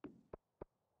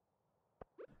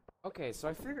 Okay, so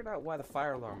I figured out why the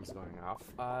fire alarm is going off.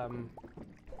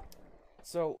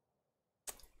 So...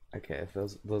 Okay,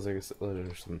 those are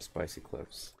some spicy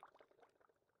clips.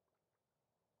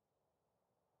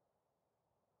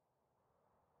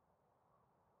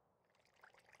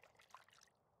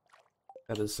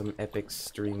 That is some epic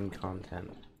stream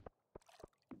content.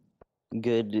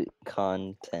 Good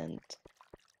content.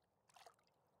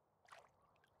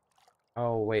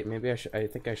 Oh wait, maybe I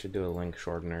think I should do a link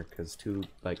shortener, because two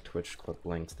like Twitch clip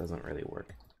links doesn't really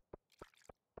work.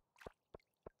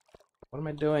 What am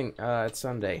I doing? It's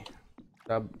Sunday.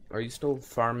 Are you still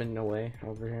farming away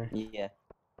over here? Yeah.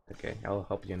 Okay, I'll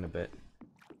help you in a bit.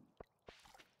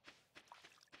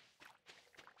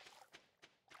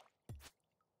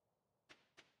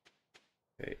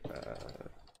 Okay,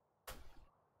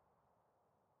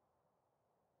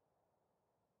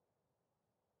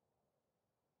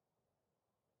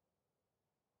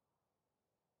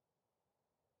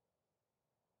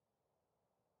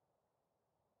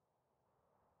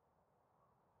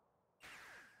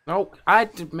 oh, I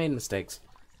made mistakes.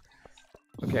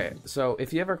 Okay, so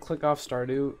if you ever click off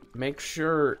Stardew, make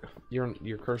sure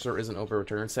your cursor isn't over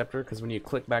return scepter, because when you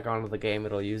click back onto the game,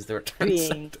 it'll use the return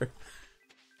scepter.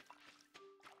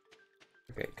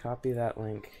 Okay, copy that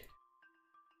link.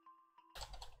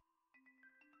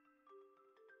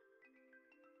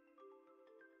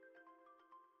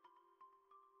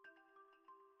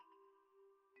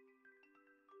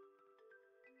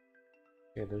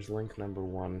 Okay, there's link number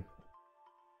 1.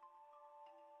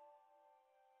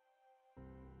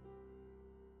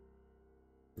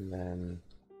 And then,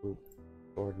 oop,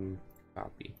 Gordon,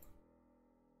 copy.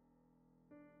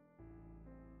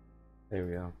 There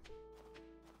we go.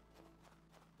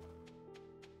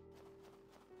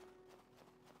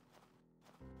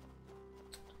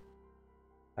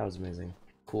 That was amazing.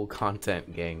 Cool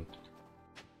content, gang.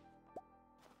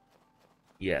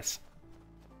 Yes.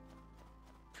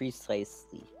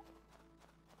 Precisely.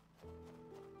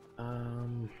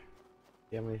 Do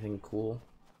you have anything cool?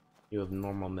 You have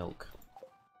normal milk.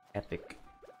 Epic.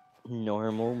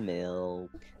 Normal milk.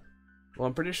 Well,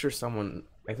 I'm pretty sure someone...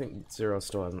 I think Zero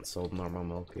still hasn't sold normal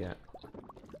milk yet.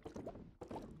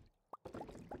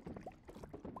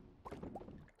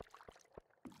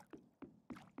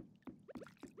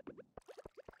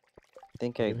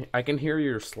 I can hear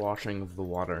your sloshing of the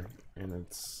water, and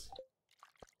it's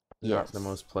not the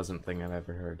most pleasant thing I've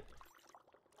ever heard.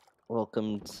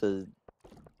 Welcome to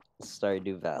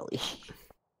Stardew Valley.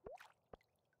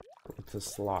 To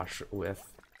slosh with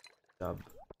dub.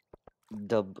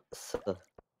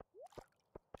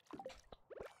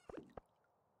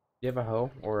 You have a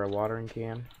hoe or a watering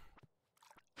can?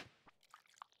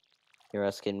 You're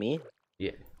asking me?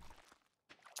 Yeah.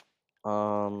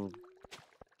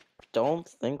 Don't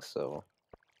think so.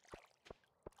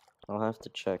 I'll have to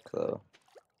check though.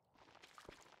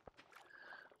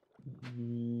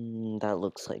 That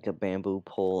looks like a bamboo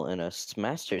pole and a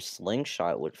master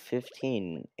slingshot with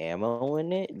 15 ammo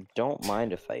in it. Don't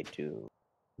mind if I do.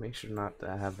 Make sure not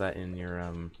to have that in your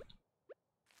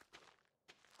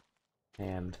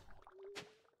hand.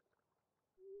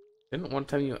 Didn't one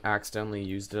time you accidentally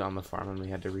used it on the farm and we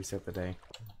had to reset the day?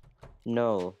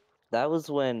 No, that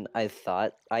was when I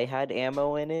thought I had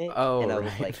ammo in it, and I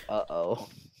was like, uh-oh.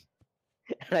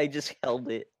 And I just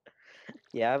held it.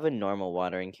 Yeah, I have a normal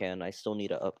watering can. I still need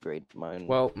to upgrade mine.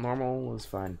 Well, normal was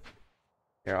fine.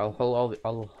 Here, I'll hoe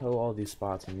all these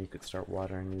spots, and you could start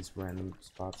watering these random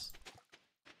spots.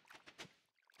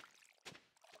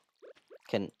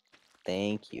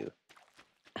 Thank you.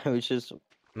 I was just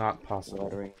Not possible.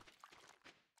 Watering.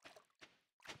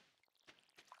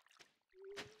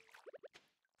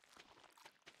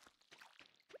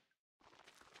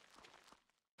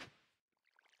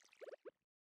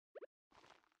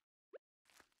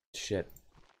 Shit.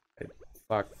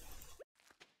 Fuck.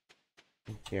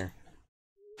 Here.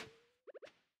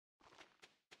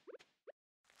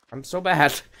 I'm so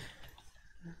bad.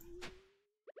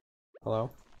 Hello?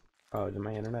 Oh, did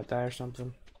my internet die or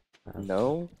something?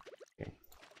 No. Okay.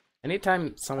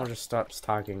 Anytime someone just stops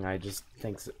talking, I just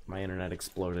think my internet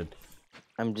exploded.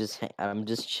 I'm just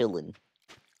chilling.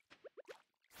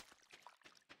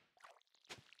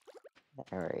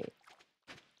 All right.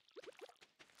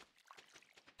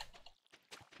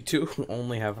 You two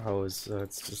only have hose, so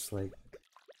it's just like.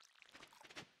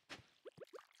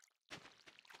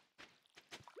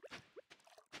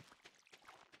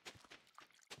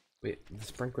 Wait, the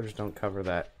sprinklers don't cover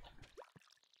that.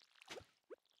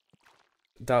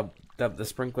 Dub, the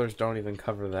sprinklers don't even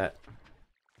cover that.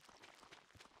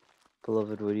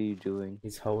 Beloved, what are you doing?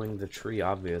 He's hoeing the tree,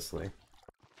 obviously.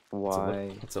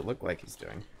 Why? What's it look like he's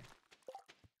doing?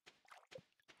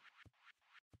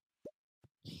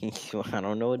 I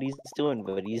don't know what he's doing,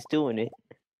 but he's doing it.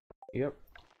 Yep.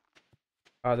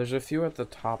 There's a few at the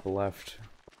top left.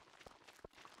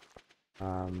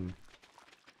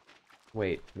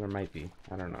 Wait, there might be.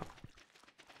 I don't know.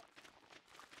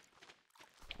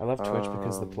 I love Twitch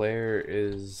because the player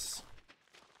is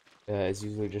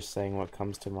usually just saying what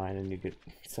comes to mind, and you get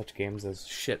such games as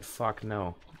shit, fuck,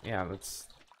 no. Yeah, that's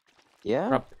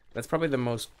that's probably the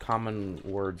most common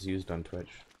words used on Twitch.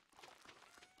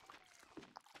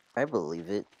 I believe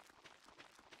it.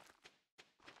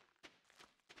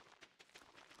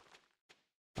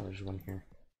 Oh, there's one here.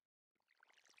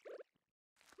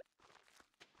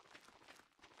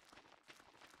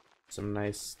 Some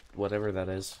nice whatever that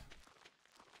is.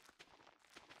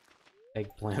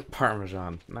 Eggplant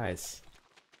parmesan. Nice.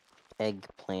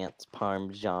 Eggplant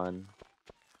parmesan.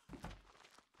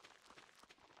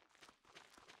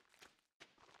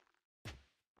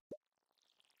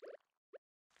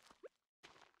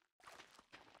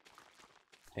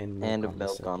 And And a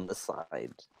milk on the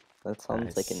side. That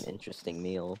sounds like an Nice. interesting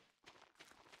meal.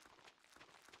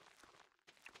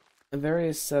 A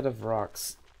various set of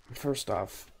rocks. First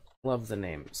off, love the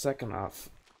name. Second off,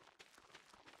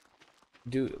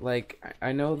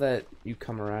 I know that you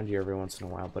come around here every once in a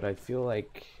while, but I feel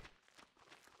like,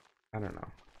 I don't know.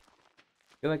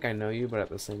 I feel like I know you, but at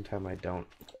the same time I don't.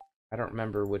 I don't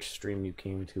remember which stream you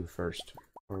came to first,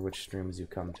 or which streams you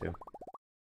come to.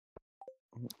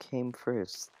 What came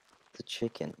first? The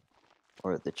chicken.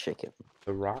 Or the chicken.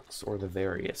 The rocks or the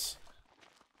various?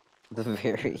 The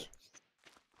very.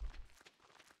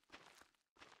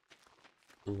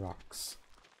 Rocks.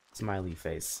 Smiley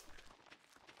face.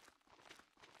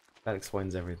 That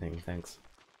explains everything, thanks.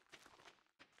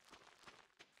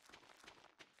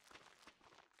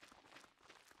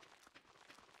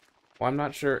 Well, I'm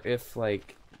not sure if,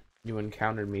 like, you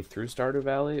encountered me through Stardew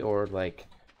Valley, or, like,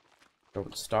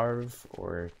 Don't Starve,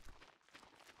 or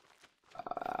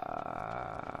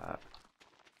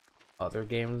other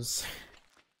games.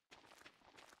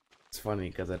 It's funny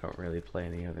because I don't really play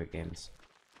any other games.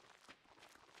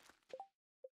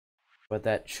 But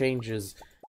that changes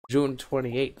June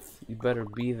 28th. You better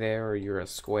be there or you're a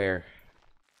square.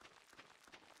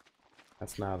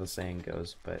 That's not how the saying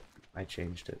goes, but I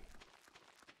changed it.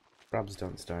 Probs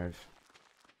don't starve.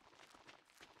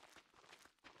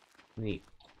 Neat.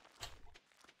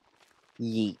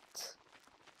 Yeet.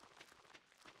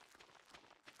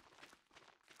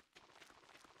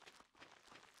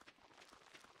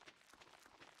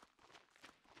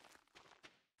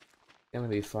 It's gonna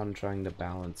be fun trying to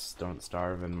balance Don't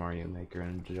Starve and Mario Maker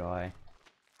in July.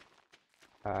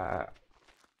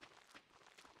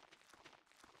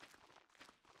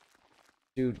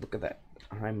 Dude, look at that.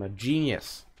 I'm a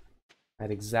genius. I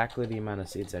had exactly the amount of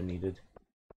seeds I needed.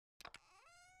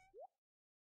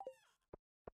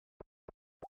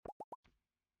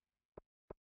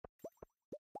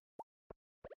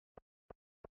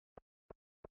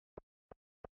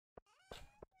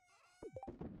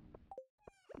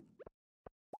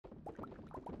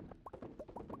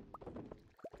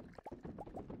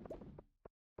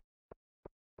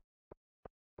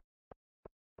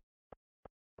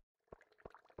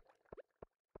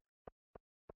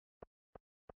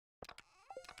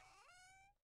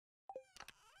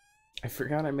 I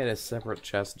forgot I made a separate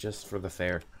chest just for the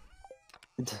fair.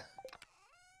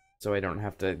 So I don't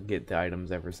have to get the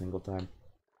items every single time.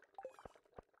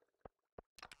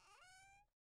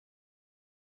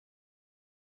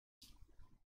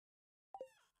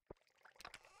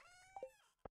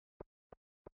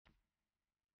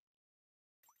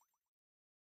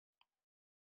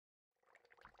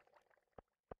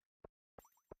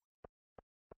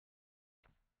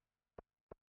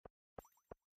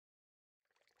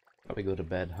 Probably go to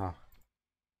bed, huh?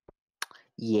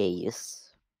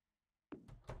 Yes.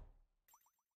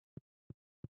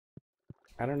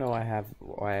 I don't know why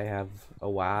I have a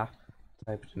wah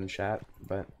typed in chat,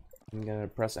 but I'm gonna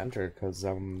press enter because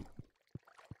I'm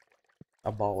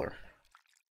a baller.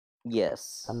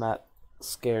 Yes. I'm not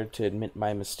scared to admit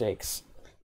my mistakes.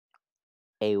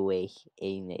 Away,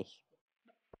 nay.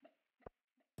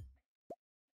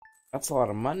 That's a lot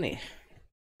of money.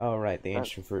 Oh right, the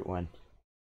ancient fruit one.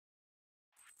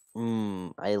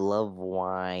 I love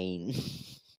wine.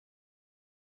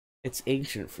 It's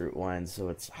ancient fruit wine, so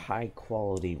it's high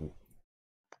quality.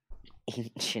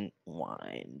 Ancient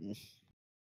wine.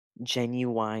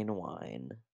 Genuine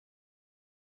wine.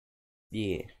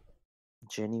 Yeah.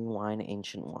 Genuine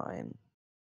ancient wine.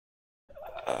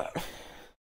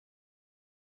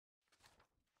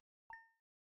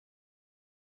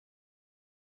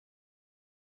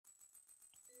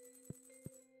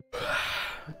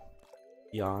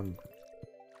 Yawn.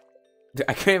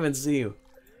 I can't even see you.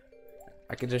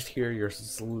 I can just hear your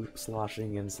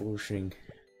sloshing and slooshing.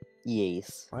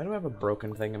 Yes. Why do I have a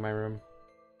broken thing in my room?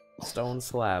 Stone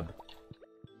slab.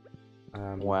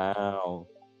 Wow.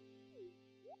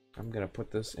 I'm gonna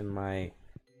put this in my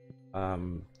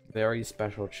very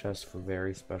special chest for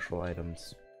very special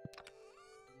items.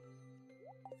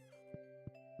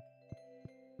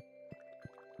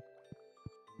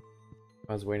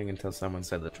 I was waiting until someone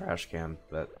said the trash can,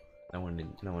 but no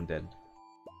one did.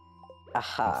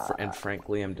 Aha. And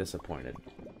frankly, I'm disappointed.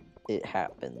 It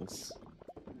happens.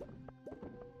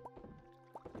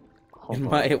 And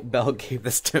my Belle gave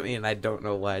this to me, and I don't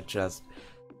know why chest.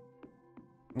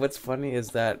 What's funny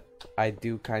is that I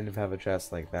do kind of have a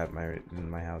chest like that in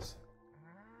my house.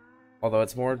 Although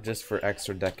it's more just for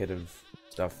extra decorative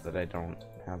stuff that I don't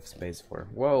have space for.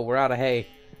 Whoa, we're out of hay.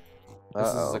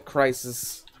 This is a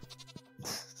crisis.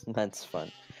 That's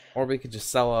fun. Or we could just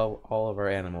sell all of our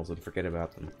animals and forget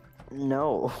about them.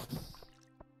 No.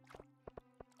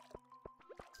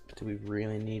 Do we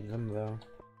really need them, though?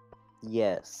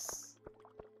 Yes.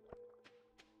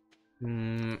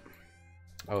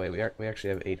 Oh wait, we actually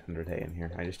have 800 hay in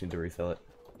here. I just need to refill it.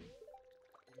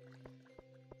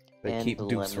 But keep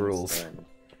Duke's rules.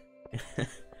 We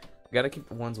gotta keep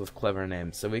the ones with clever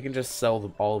names, so we can just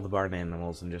sell all of the barn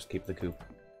animals and just keep the coop.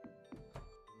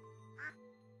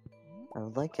 I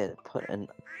would like to put an...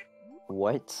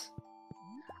 What?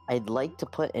 I'd like to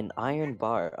put an iron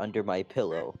bar under my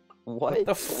pillow. What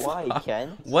the fuck? Why,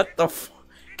 Ken? What the f...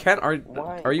 Ken, are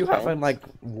you having, like,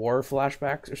 war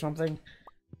flashbacks or something?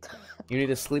 You need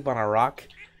to sleep on a rock?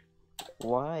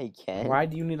 Why, Ken? Why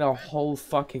do you need a whole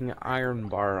fucking iron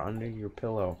bar under your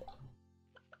pillow?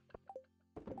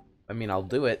 I mean, I'll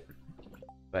do it,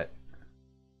 but...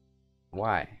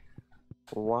 Why?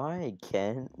 Why,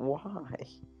 Ken? Why?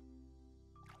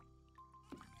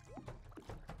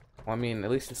 Well, I mean, at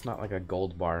least it's not like a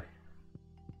gold bar.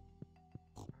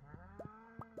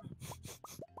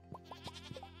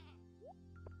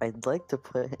 I'd like to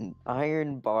put an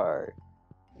iron bar.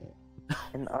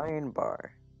 An iron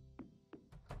bar.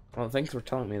 Well, thanks for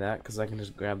telling me that, because I can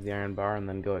just grab the iron bar and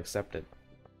then go accept it.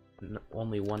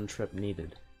 Only one trip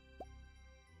needed.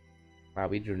 Wow,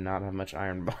 we do not have much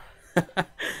iron bar.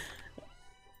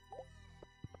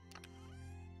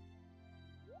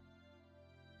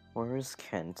 Where is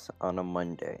Kent on a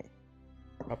Monday?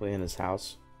 Probably in his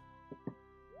house.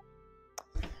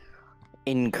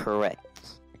 Incorrect.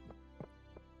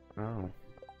 Oh.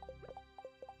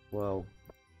 Well,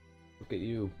 look at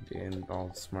you being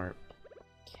all smart.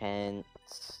 Kent,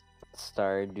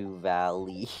 Stardew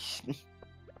Valley.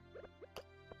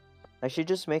 I should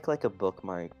just make like a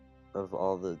bookmark of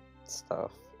all the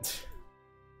stuff.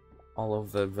 All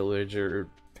of the villager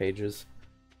pages.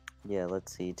 Yeah,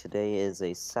 let's see. Today is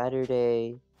a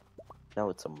Saturday.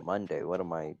 No, it's a Monday. What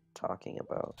am I talking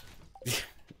about?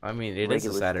 I mean, it is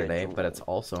a Saturday, but it's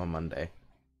also a Monday.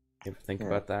 You ever think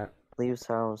about that? Leaves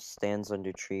house stands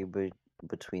under tree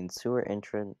between sewer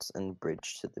entrance and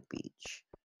bridge to the beach.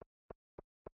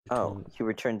 Oh, he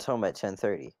returns home at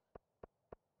 10:30.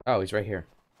 Oh, he's right here.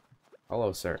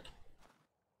 Hello, sir.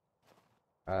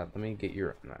 Let me get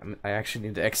your... I actually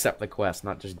need to accept the quest,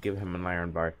 not just give him an iron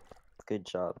bar. Good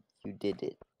job. You did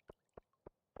it.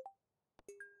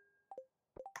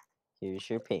 Here's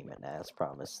your payment, as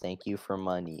promised. Thank you for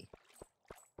money.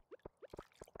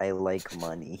 I like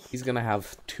money. He's gonna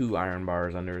have 2 iron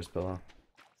bars under his pillow.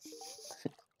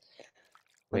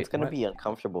 Wait, it's gonna be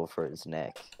uncomfortable for his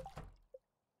neck.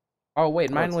 Oh, wait,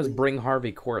 mine was bring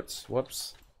Harvey quartz.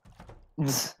 Whoops.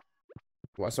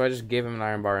 Well, so I just gave him an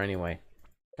iron bar anyway.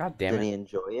 God damn it. Did he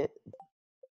enjoy it?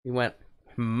 He went,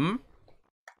 hmm?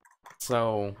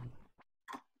 So...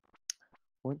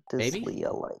 What does Maybe?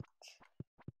 Leah like?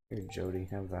 Here, Jody,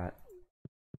 have that.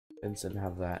 Vincent,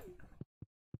 have that.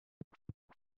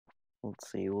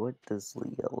 Let's see, what does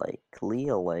Leah like?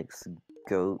 Leah likes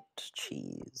goat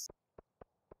cheese.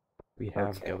 We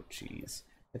have goat cheese.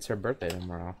 It's her birthday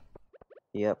tomorrow.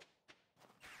 Yep.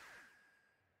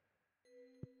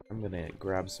 I'm gonna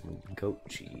grab some goat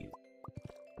cheese.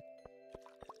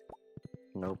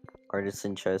 Nope.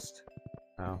 Artisan chest.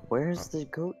 Oh. Where's the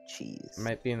goat cheese? It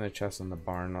might be in the chest in the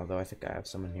barn, although I think I have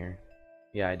some in here.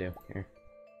 Yeah, I do. Here.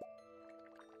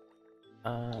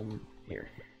 Here.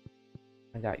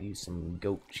 I got you some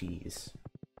goat cheese.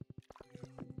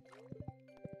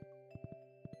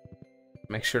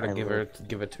 Make sure to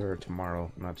give it to her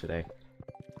tomorrow, not today.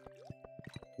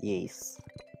 Yes.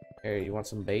 Here, you want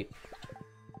some bait?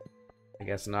 I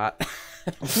guess not.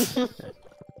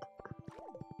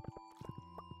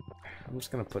 I'm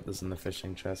just gonna put this in the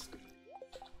fishing chest.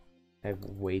 I have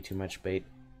way too much bait.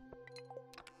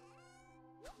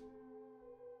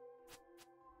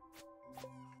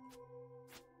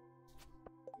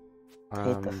 I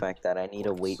hate the fact that I need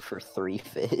to wait for 3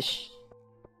 fish.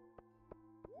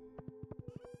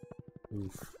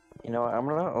 Oof. You know, I'm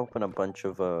gonna open a bunch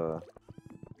of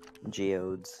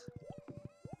geodes.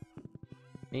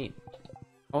 Neat.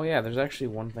 Oh yeah, there's actually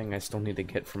one thing I still need to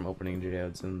get from opening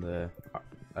geodes in the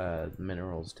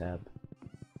minerals tab.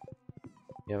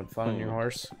 You having fun on your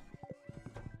horse?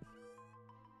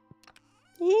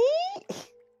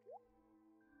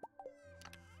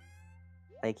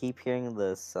 I keep hearing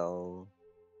the cell.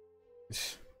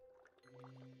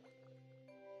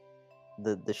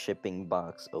 the shipping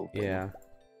box open. Yeah.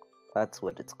 That's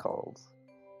what it's called.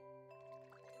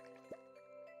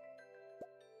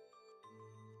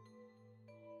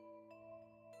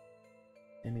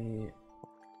 Any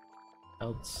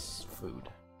else food?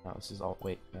 No, this is all.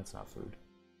 Wait, that's not food.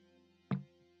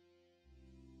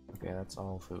 Okay, that's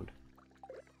all food.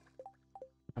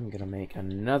 I'm gonna make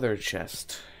another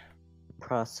chest.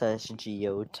 Process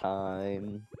geo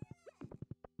time.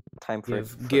 Time for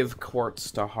give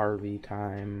quartz to Harvey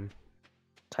time.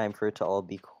 Time for it to all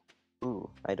be. Ooh,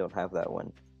 I don't have that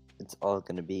one. It's all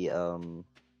gonna be Ooh,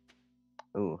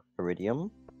 iridium.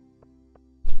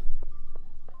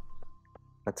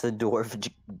 That's a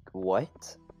dwarf. What?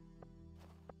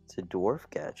 It's a dwarf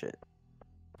gadget.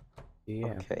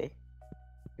 Yeah. Okay.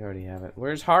 You already have it.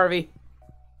 Where's Harvey?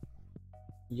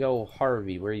 Yo,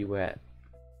 Harvey, where you at?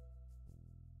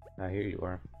 Ah, here you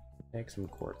are. Take some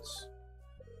quartz.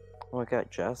 Oh, I got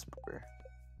Jasper.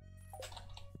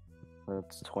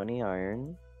 That's 20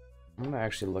 iron. I'm gonna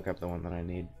actually look up the one that I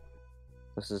need.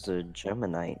 This is a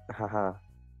Geminite. Haha.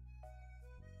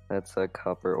 That's a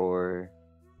copper ore.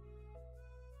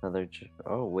 Another.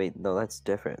 Oh, wait. No, that's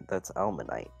different. That's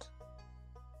almanite.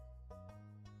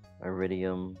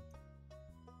 Iridium.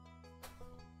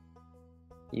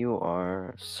 You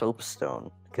are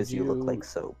soapstone because you look like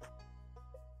soap.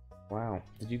 Wow.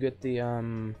 Did you get the let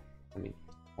me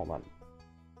hold on.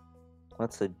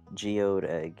 That's a geode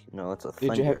egg. No, that's a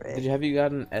thunder egg. Did you have you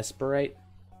got an esperite?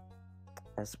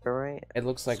 Esperite? It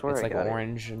looks like it's like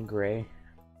orange and gray.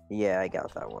 Yeah, I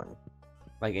got that one.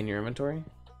 Like in your inventory?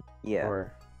 Yeah.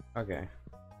 Or okay.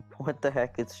 What the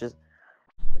heck? It's just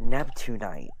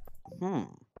Neptunite.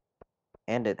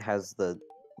 And it has the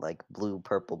like blue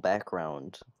purple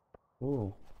background.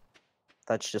 Ooh.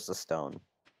 That's just a stone.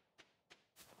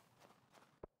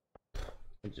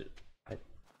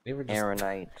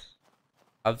 Aeronite.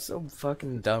 I'm so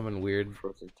fucking dumb and weird.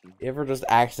 You ever just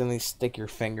accidentally stick your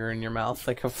finger in your mouth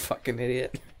like a fucking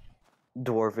idiot?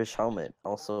 Dwarvish helmet.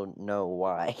 Also, no,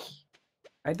 why?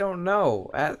 I don't know.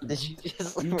 Did you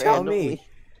just you tell me.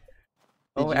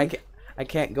 Oh, I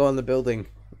can't go in the building.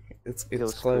 It's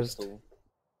closed. Crystal.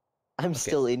 I'm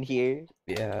still in here.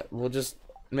 Yeah, we'll just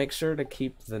make sure to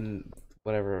keep the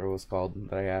whatever it was called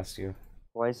that I asked you.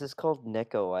 Why is this called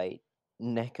Necoite?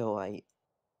 Necoite.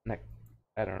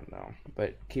 I don't know,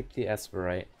 but keep the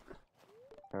esperite.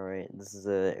 Alright, this is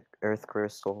a earth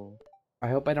crystal. I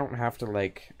hope I don't have to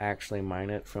like actually mine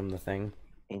it from the thing.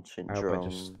 Ancient drone. drone. I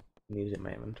just need it in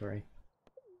my inventory.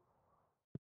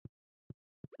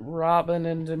 Robin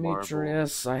and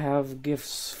Demetrius, I have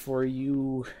gifts for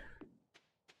you.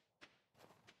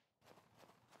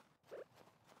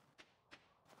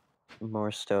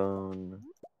 More stone.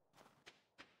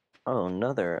 Oh,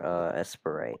 another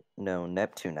esperite. No,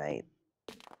 Neptunite.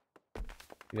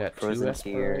 You got frozen 2 esperite?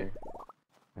 Here.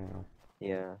 Oh.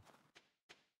 Yeah.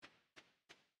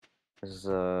 There's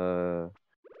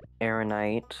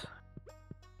Aeronite.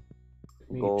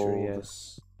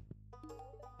 Demetrius.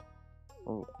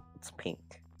 Gold. Oh, it's pink.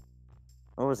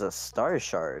 Oh, it's a star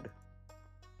shard.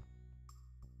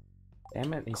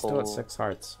 Damn it, he's still at 6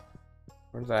 hearts.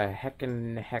 Where the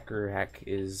heckin' heck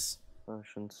is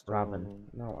Robin?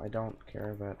 No, I don't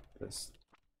care about this.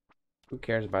 Who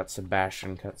cares about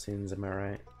Sebastian cutscenes, am I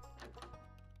right?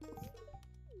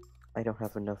 I don't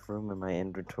have enough room in my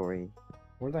inventory.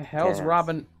 Where the hell's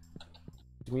Robin?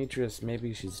 Demetrius,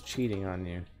 maybe she's cheating on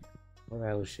you. Where the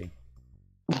hell is she?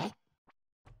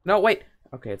 No, wait!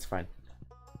 Okay, it's fine.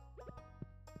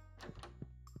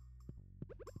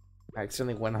 I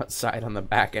accidentally went outside on the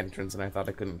back entrance and I thought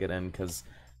I couldn't get in because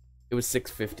it was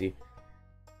 6:50.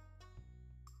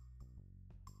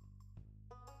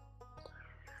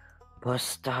 Bus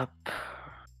stop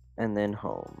and then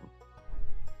home.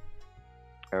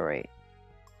 Alright.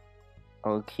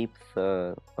 I'll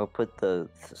put the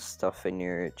stuff in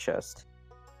your chest.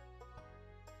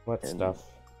 What stuff?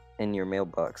 In your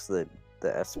mailbox, the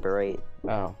Esperite.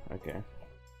 Oh, okay.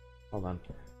 Hold on.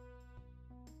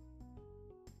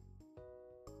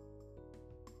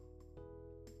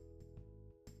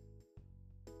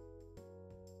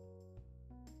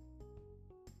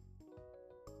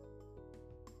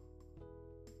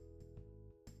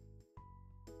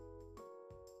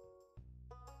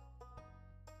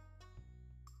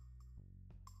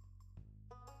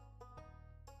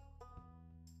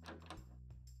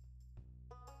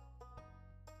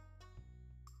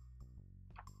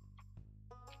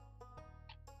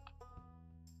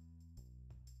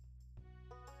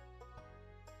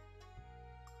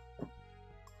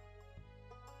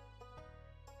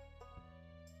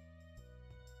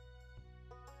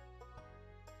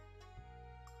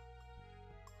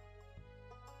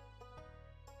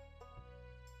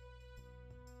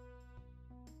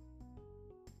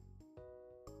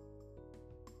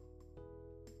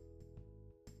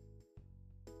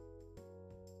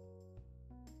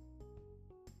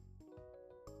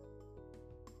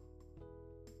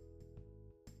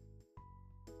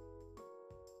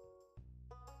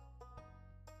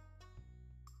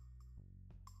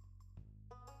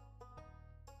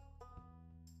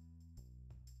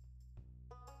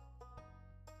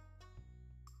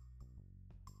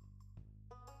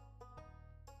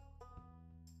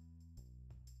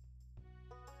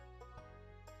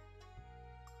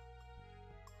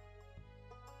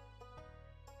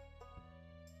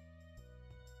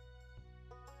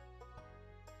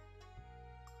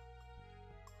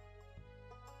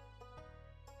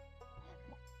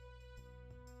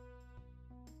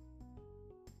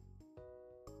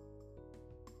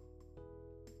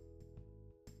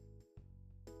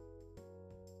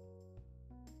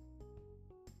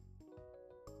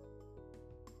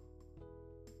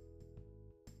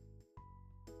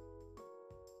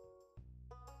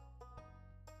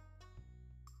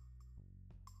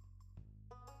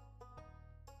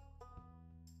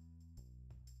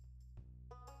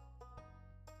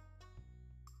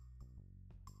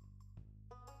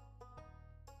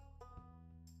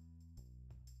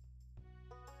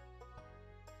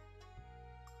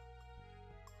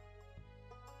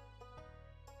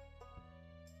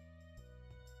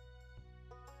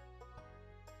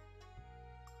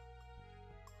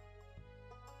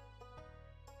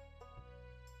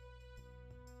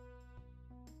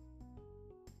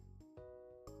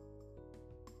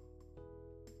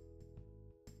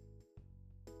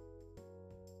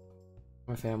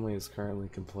 My family is currently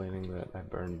complaining that I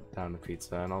burned down a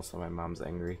pizza, and also my mom's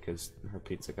angry because her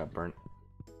pizza got burnt.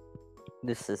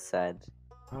 This is sad.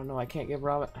 Oh no, I can't give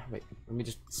Robin. Wait, let me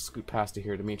just scoot past you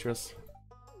here, Demetrius.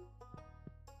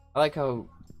 I like how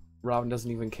Robin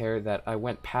doesn't even care that I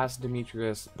went past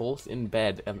Demetrius both in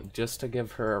bed and just to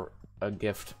give her a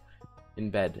gift in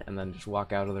bed and then just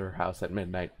walk out of their house at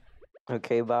midnight.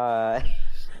 Okay, bye.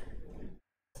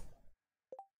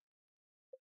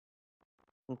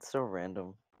 It's so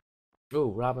random. Oh,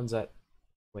 Robin's at...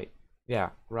 Wait.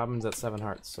 Yeah, Robin's at 7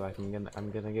 hearts, so I'm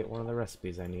gonna get one of the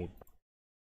recipes I need.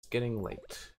 It's getting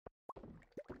late.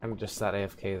 I'm just sat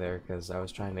AFK there because I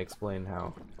was trying to explain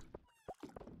how...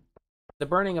 The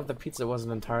burning of the pizza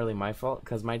wasn't entirely my fault,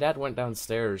 because my dad went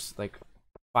downstairs, like,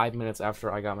 5 minutes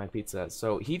after I got my pizza,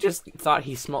 so he just thought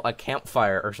he smelled a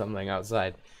campfire or something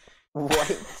outside. What?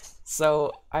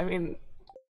 So, I mean,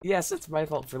 yes, it's my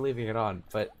fault for leaving it on,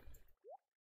 but...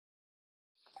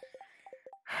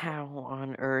 How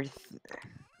on earth?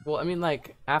 Well, I mean,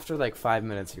 like, after, like, 5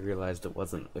 minutes, he realized it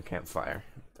wasn't a campfire,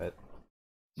 but...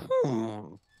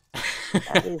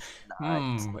 That is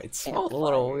not it smelled a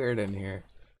little weird in here.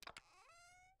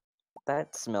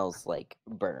 That smells like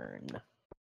burn.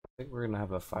 I think we're gonna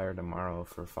have a fire tomorrow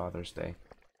for Father's Day.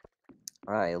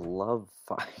 I love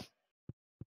fire.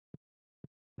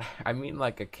 I mean,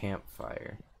 like a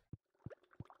campfire.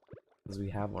 Because we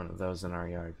have one of those in our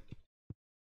yard.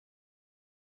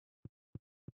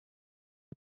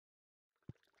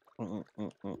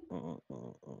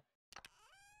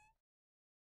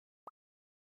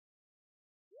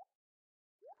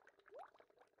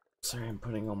 Sorry, I'm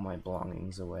putting all my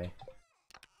belongings away.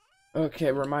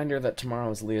 Okay, reminder that tomorrow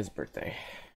is Leah's birthday.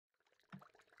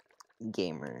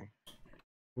 Gamer.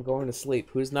 I'm going to sleep.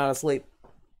 Who's not asleep?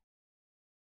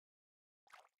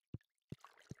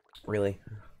 Really?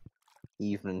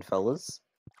 Evening, fellas.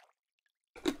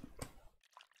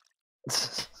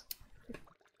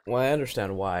 Well, I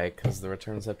understand why, because the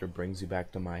return scepter brings you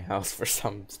back to my house for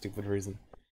some stupid reason.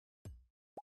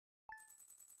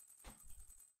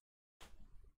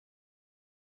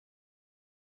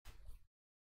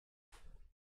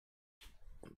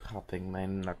 Popping my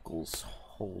knuckles.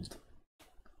 Hold.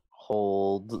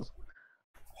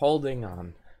 Holding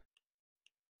on.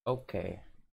 Okay.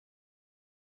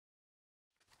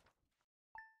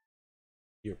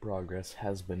 Your progress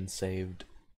has been saved.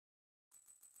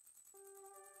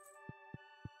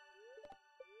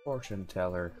 Fortune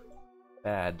teller.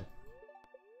 Bad.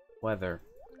 Weather.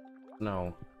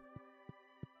 No.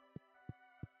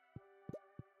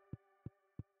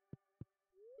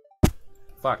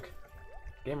 Fuck.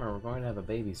 Gamer, we're going to have a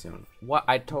baby soon. What?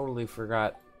 I totally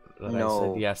forgot that I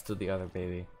said yes to the other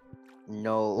baby.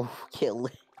 No, kill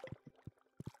it.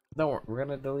 No, we're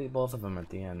gonna delete both of them at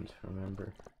the end,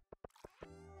 remember?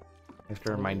 I have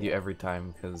to remind you every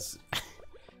time, because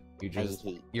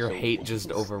your hate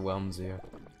just overwhelms you.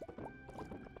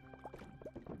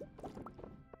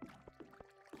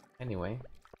 Anyway,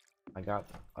 I got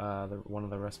one of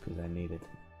the recipes I needed.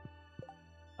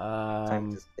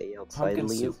 Time to stay outside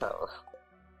Leah's house.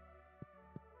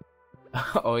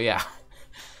 Oh yeah.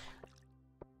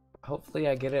 Hopefully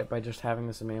I get it by just having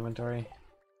this in my inventory.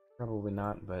 Probably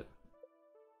not, but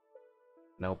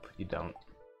nope, you don't.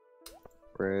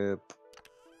 RIP.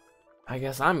 I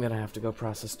guess I'm gonna have to go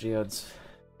process geodes.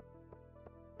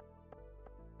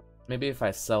 Maybe if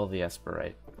I sell the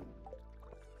Esperite.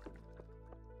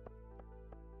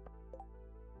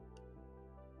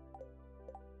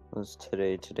 What's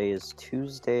today? Today is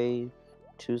Tuesday.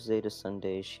 Tuesday to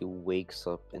Sunday, she wakes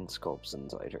up and sculpts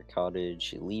inside her cottage.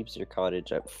 She leaves her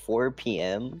cottage at 4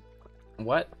 p.m.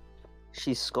 What?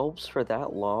 She sculpts for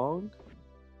that long?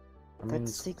 I mean,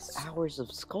 that's 6 hours of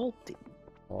sculpting.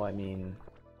 Well, I mean,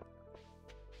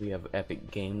 we have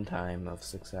epic game time of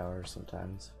 6 hours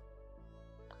sometimes.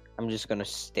 I'm just gonna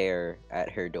stare at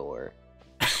her door.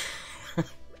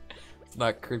 It's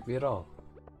not creepy at all.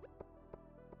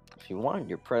 If you want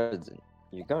your present,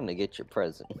 you're gonna get your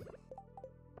present.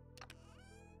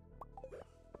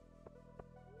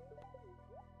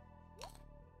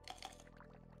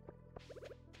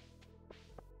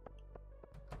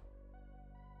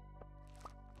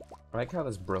 I like how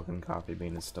this broken coffee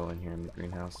bean is still in here in the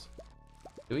greenhouse.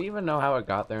 Do we even know how it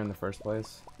got there in the first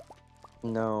place?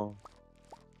 No.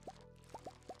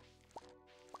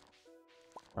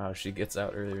 Wow, she gets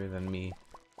out earlier than me.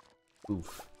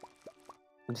 Oof.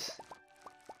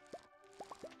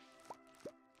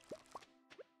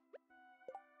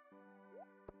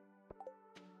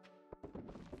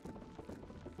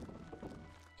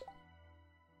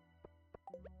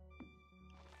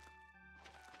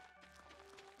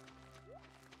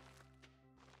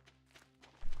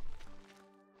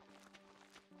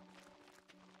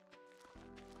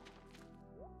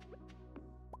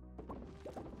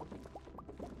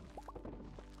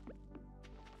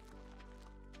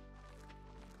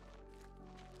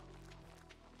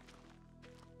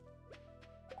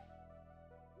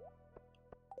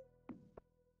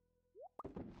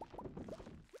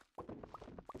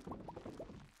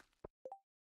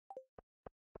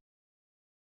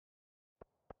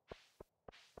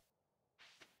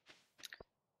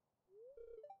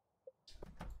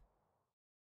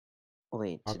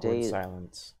 Wait, Awkward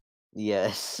silence.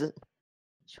 Yes.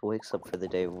 She wakes up for the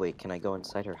day. Wait, can I go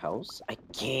inside her house? I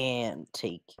can't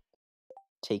take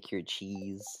your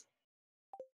cheese.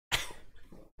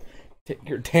 Take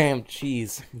your damn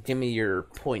cheese. Give me your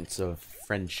points of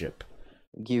friendship.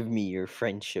 Give me your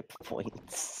friendship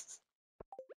points.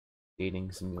 Dating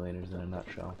simulators in a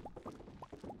nutshell.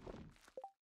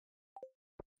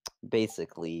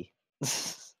 Basically.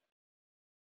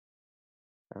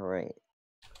 Alright.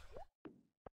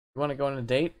 You want to go on a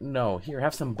date? No. Here,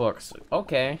 have some books.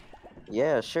 Okay.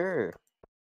 Yeah, sure.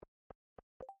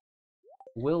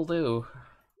 Will do.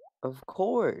 Of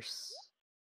course.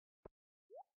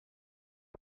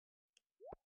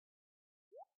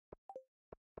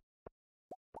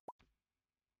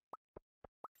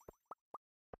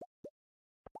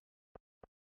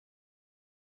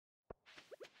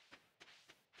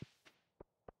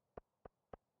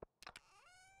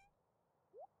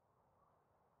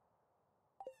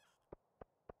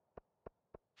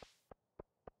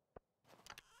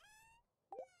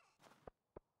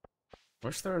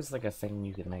 Wish there was like a thing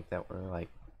you could make that were like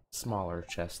smaller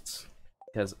chests.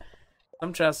 Because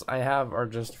some chests I have are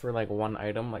just for like one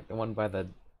item, like the one by the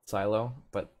silo,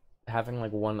 but having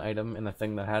like one item in a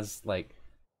thing that has like,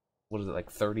 what is it,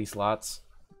 like 30 slots?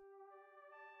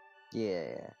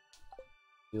 Yeah.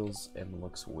 Feels and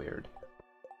looks weird.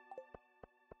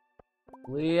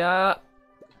 Leah!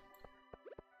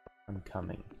 I'm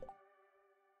coming.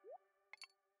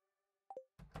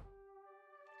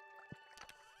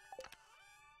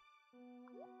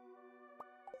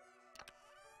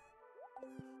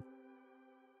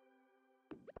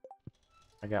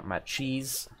 I got my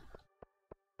cheese.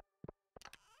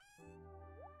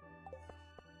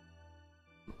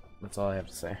 That's all I have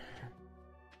to say.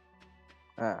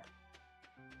 Ah.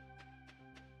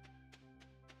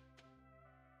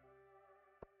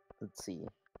 Let's see.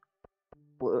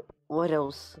 What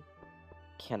else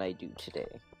can I do today?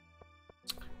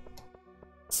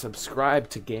 Subscribe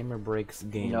to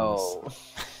EvanBreaksGames. No.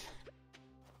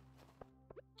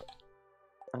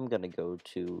 I'm gonna go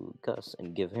to Gus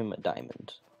and give him a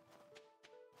diamond.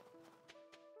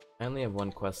 I only have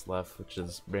one quest left, which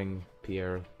is bring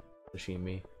Pierre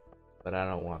sashimi, but I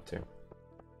don't want to.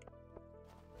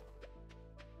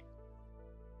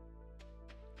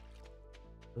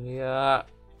 Yeah.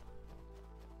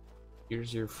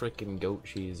 Here's your freaking goat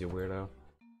cheese, you weirdo.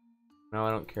 No, I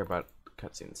don't care about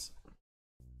cutscenes.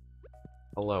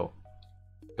 Hello.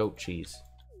 Goat cheese.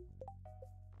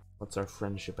 What's our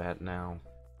friendship at now?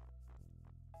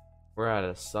 We're at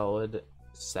a solid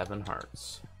 7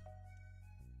 hearts.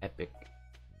 Epic.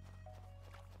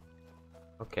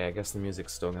 Okay, I guess the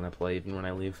music's still gonna play even when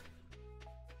I leave.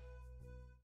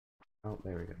 Oh,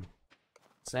 there we go.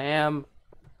 Sam!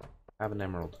 Have an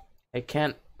emerald. Hey,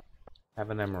 Kent! Have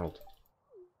an emerald.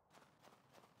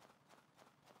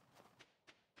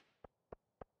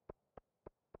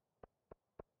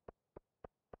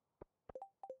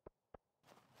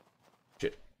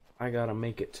 Shit. I gotta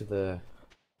make it to the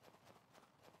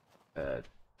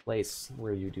place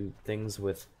where you do things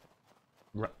with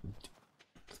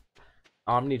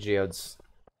Omni Geodes.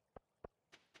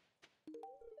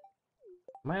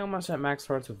 Am I almost at max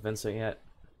hearts with Vincent yet?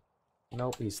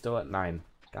 Nope, he's still at 9.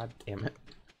 God damn it.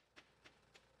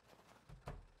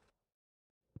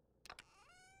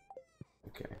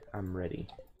 Okay, I'm ready.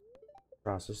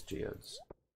 Process geodes.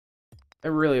 I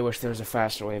really wish there was a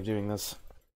faster way of doing this.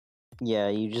 Yeah,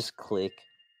 you just click,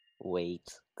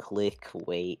 wait, click,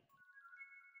 wait.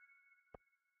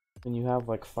 And you have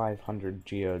like 500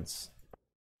 geodes.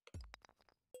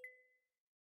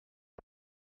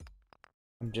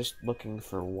 I'm just looking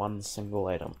for one single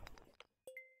item.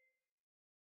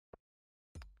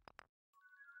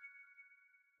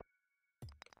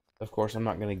 Of course, I'm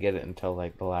not gonna get it until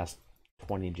like the last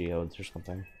 20 geodes or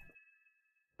something.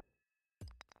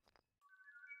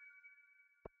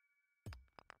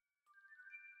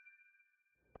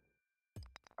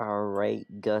 Alright,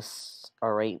 Gus.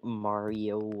 Alright,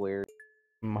 Mario, where...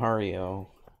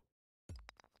 Mario.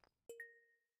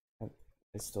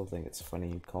 I still think it's funny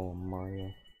you call him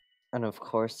Mario. And of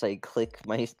course I click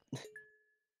my...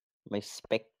 my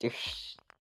specter.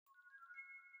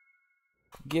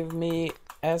 Give me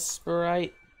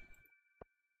Esperite.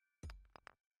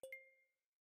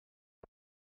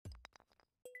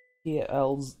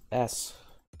 P-L-S.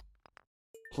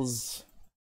 Please.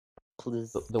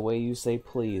 Please. The way you say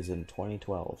please in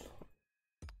 2012.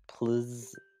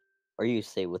 Please. Or you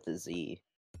say with a Z.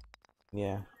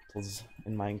 Yeah, please.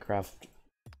 In Minecraft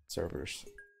servers.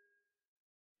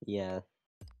 Yeah.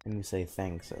 And you say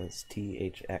thanks as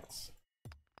THX.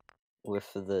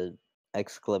 With the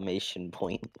exclamation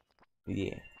point.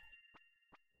 Yeah.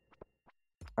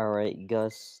 Alright,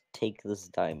 Gus, take this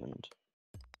diamond.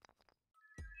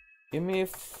 Give me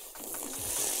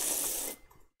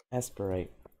Esperite.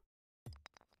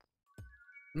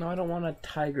 No, I don't want a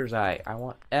tiger's eye. I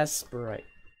want Esperite.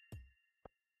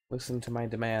 Listen to my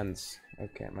demands.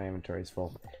 Okay, my inventory's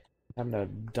full. Time to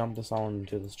dump this all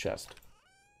into this chest.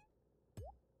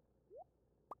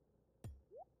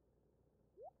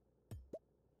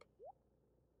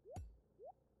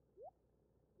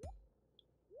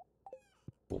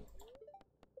 Cool.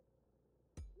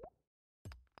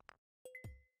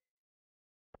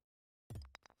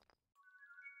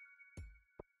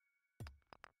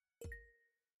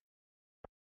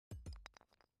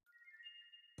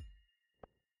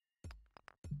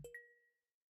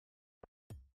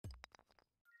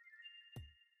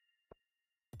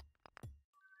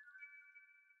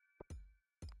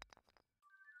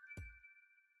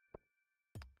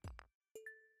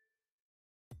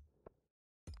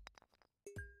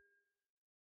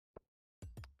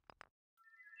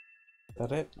 Is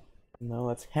that it? No,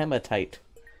 that's hematite.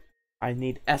 I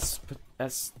need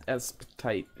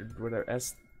espatite,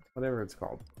 whatever it's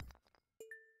called.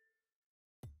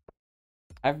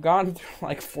 I've gone through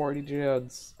like 40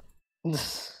 geodes.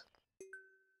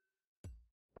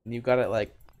 You got it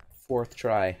like 4th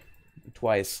try,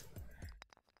 twice.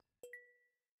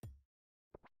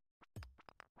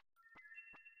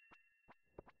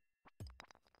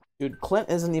 Dude, Clint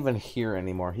isn't even here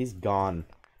anymore. He's gone.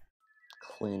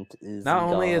 Clint is Not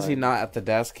gone. only is he not at the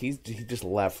desk, he just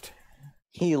left.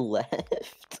 He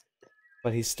left?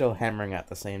 But he's still hammering at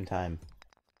the same time.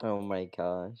 Oh my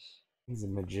gosh. He's a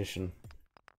magician.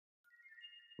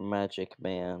 Magic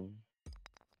man.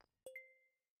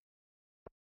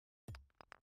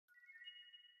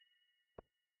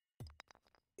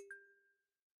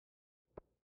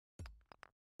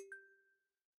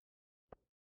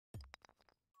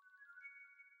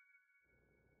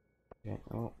 Okay,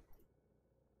 oh.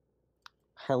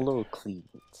 Hello, Clint.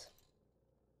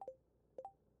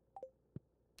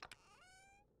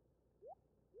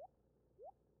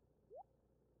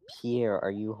 Pierre, are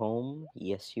you home?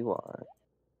 Yes, you are.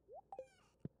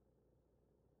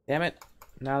 Damn it.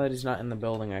 Now that he's not in the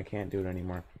building, I can't do it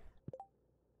anymore.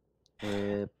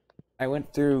 Rip. I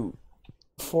went through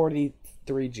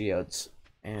 43 geodes.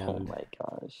 And... Oh my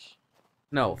gosh.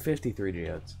 No, 53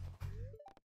 geodes.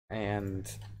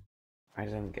 And I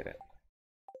didn't get it.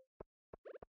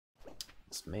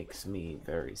 This makes me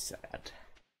very sad.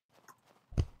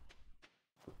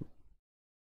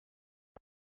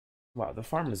 Wow, the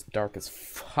farm is dark as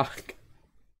fuck.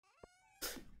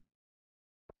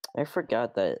 I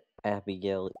forgot that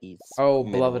Abigail eats Oh,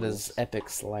 minerals. beloved is epic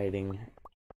sliding.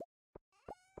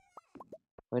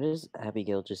 Why does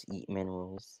Abigail just eat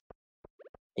minerals?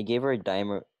 I gave her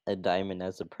a diamond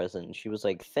as a present. She was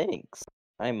like, "Thanks.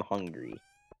 I'm hungry."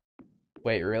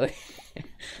 Wait, really?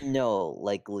 No,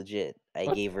 like legit. I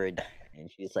gave her a diamond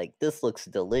and she's like, "This looks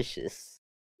delicious."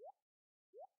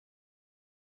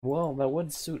 Well, that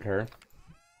would suit her.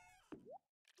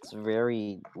 It's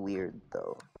very weird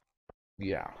though.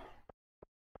 Yeah.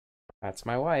 That's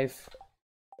my wife.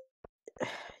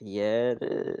 Yeah, it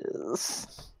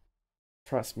is.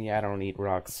 Trust me, I don't eat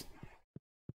rocks.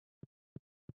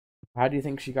 How do you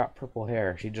think she got purple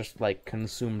hair? She just, like,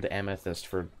 consumed amethyst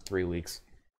for 3 weeks.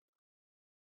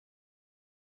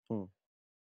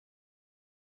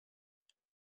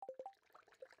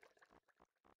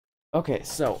 Okay,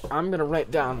 so I'm gonna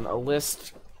write down a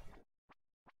list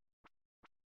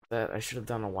that I should have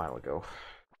done a while ago.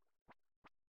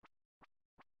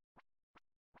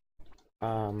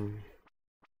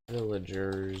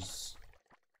 Villagers.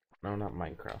 No, not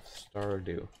Minecraft.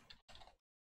 Stardew.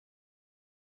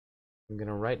 I'm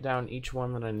gonna write down each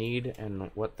one that I need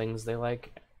and what things they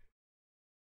like.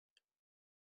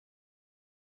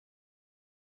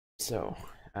 So,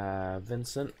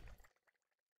 Vincent.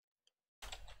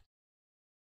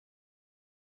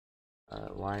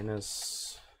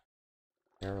 Linus.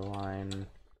 Caroline.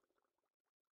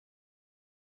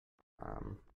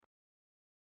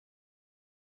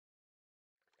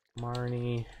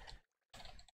 Marnie.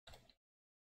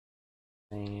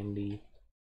 Sandy.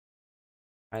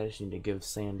 I just need to give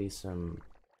Sandy some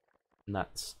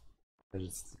nuts.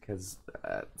 Because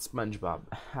SpongeBob.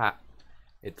 Ha!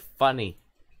 It's funny.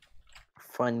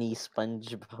 Funny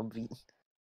SpongeBob.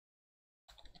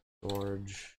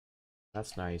 George.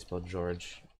 That's not how you spell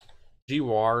George.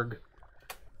 G-Warg.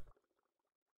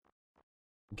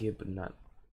 Gibnut.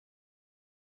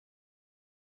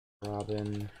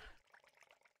 Robin.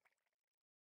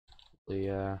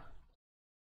 Leah.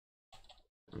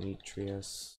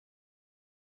 Demetrius.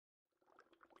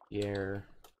 Pierre.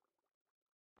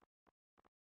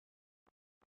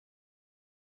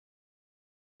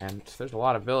 And there's a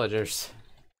lot of villagers.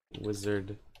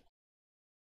 Wizard.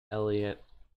 Elliot.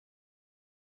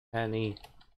 Penny.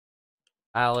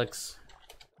 Alex.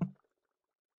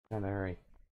 Kinda hurry.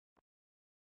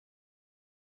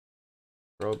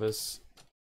 Robus.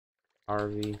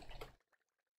 Harvey.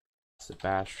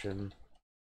 Sebastian.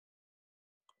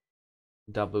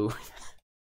 Dabu.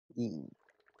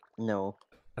 No.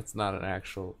 That's not an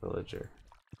actual villager,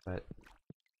 but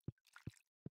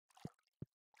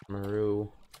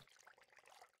Maru.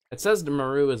 It says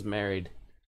Maru is married,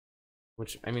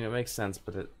 which, I mean, it makes sense,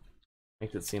 but it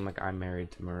makes it seem like I'm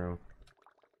married to Maru.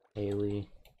 Haley.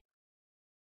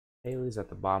 Haley's at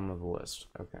the bottom of the list.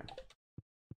 Okay.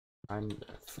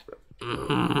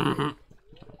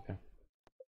 Okay.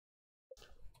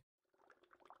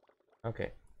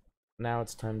 Okay. Now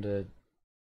it's time to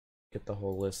get the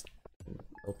whole list and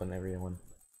open everyone.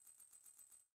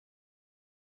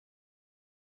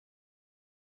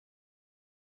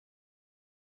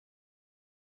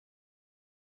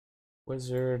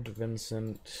 Wizard,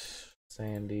 Vincent,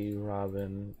 Sandy,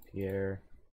 Robin, Pierre,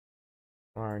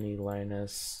 Arnie,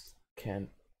 Linus, Kent,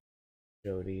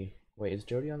 Jody. Wait, is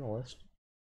Jody on the list?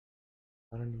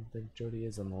 I don't even think Jody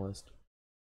is on the list.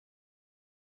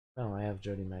 No, I have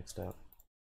Jody maxed out.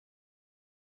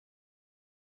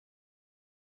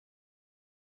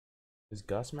 Is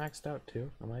Gus maxed out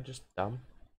too? Am I just dumb?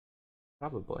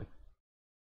 Probably.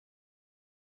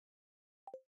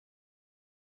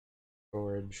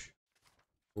 George,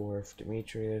 Dwarf,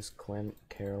 Demetrius, Clint,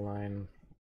 Caroline.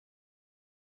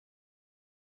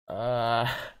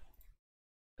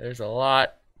 There's a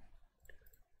lot.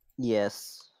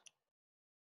 Yes.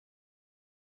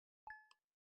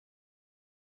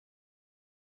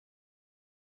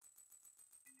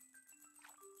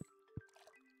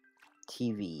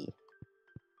 TV.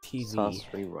 Sauce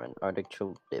rerun.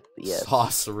 Artichoke dip. Yes.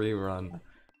 Sauce rerun.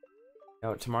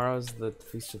 Oh, tomorrow's the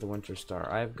Feast of the Winter Star.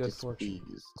 I have good fortune.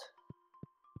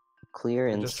 Clear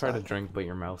and just try to drink, but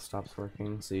your mouth stops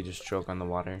working, so you just choke on the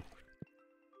water.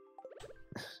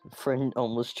 Friend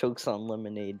almost chokes on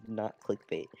lemonade, not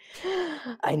clickbait.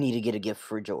 I need to get a gift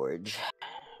for George.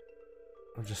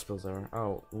 It just spills over.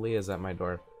 Oh, Leah's at my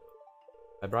door.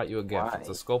 I brought you a gift. Why? It's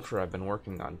a sculpture I've been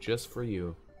working on just for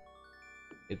you.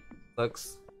 It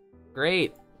looks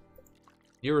great.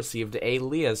 You received a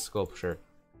Leah sculpture.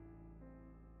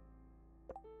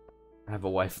 I have a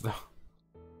wife though.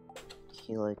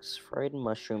 He likes fried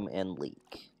mushroom and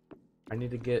leek. I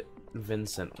need to get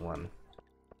Vincent one.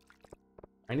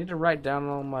 I need to write down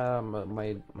all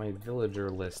my villager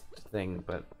list thing,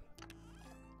 but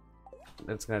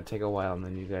it's gonna take a while, and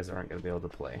then you guys aren't gonna be able to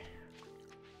play.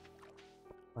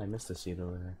 Oh, I missed a seed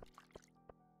over there.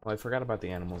 Oh, I forgot about the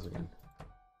animals again.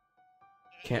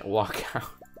 Can't walk out.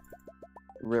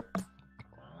 Rip.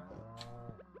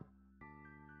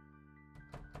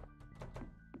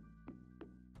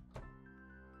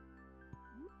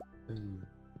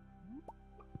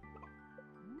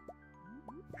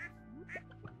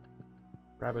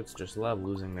 Rabbits just love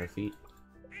losing their feet.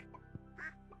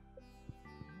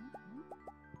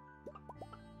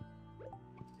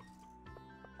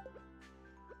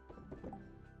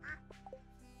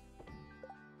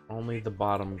 Only the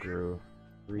bottom grew.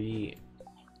 3.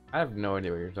 I have no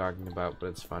idea what you're talking about, but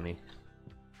it's funny.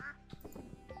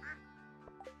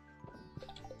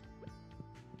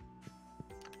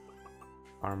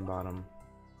 Arm bottom.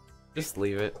 Just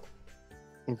leave it.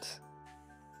 You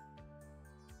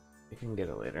can get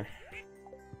it later.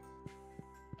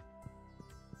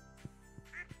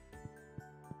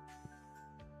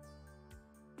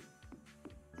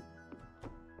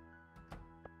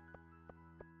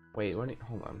 Wait,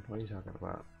 hold on. What are you talking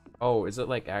about? Oh, is it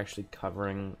like actually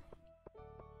covering?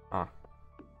 Huh.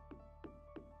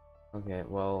 Okay,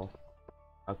 well,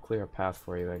 I'll clear a path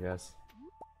for you, I guess.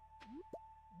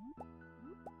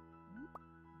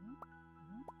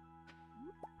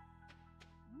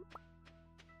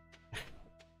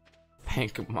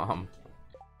 Thank mom.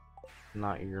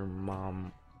 Not your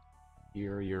mom.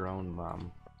 You're your own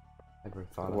mom. Ever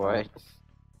thought about what?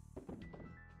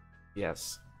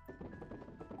 Yes.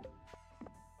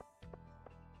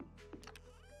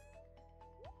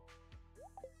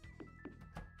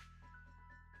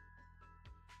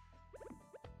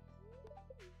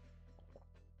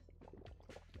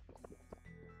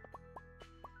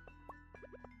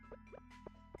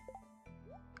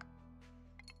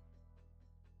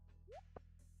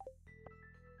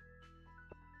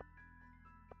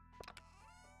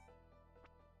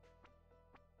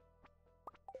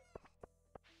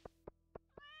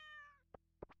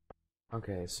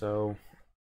 Okay, so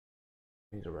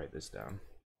I need to write this down.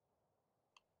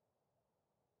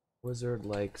 Wizard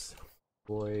likes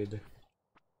void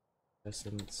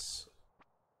essence.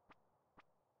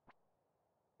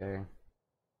 Okay.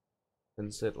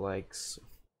 Vincent likes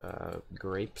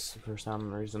grapes for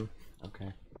some reason.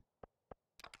 Okay.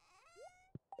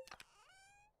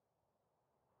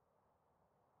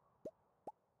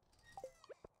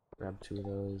 Grab 2 of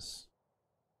those.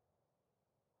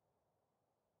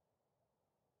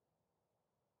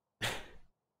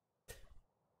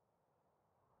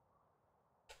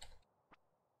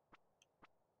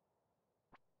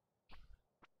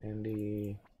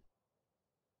 Andy.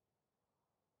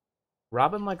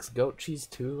 Robin likes goat cheese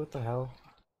too? What the hell?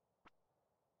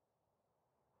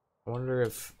 I wonder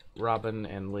if Robin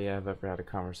and Leah have ever had a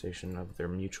conversation of their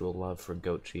mutual love for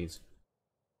goat cheese.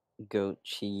 Goat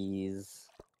cheese.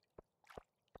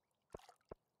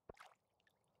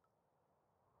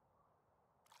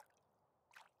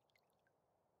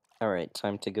 Alright,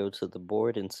 time to go to the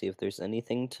board and see if there's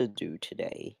anything to do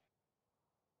today.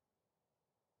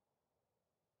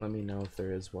 Let me know if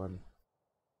there is one.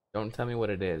 Don't tell me what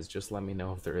it is. Just let me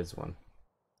know if there is one.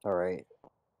 Alright.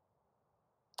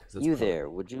 You there,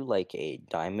 would you like a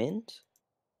diamond?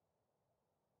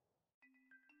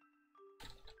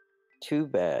 Too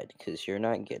bad, because you're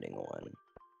not getting one.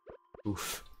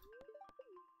 Oof.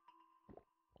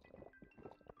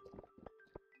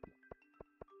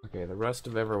 Okay, the rest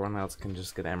of everyone else can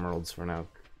just get emeralds for now.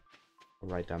 I'll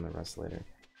write down the rest later.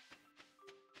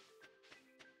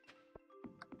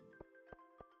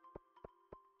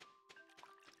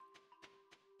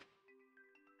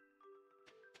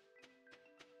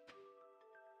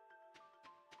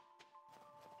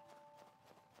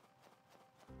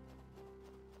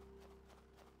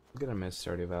 I'm gonna miss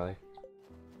Stardew Valley.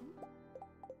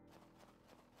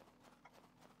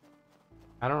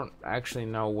 I don't actually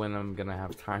know when I'm gonna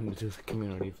have time to do the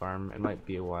community farm. It might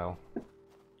be a while.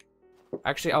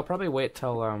 Actually, I'll probably wait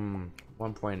till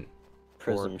 1.4.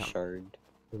 Prism shard.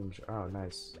 Oh,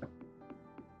 nice.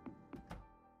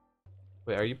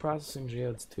 Wait, are you processing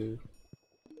geodes too?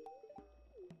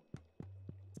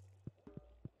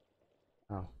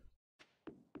 Oh.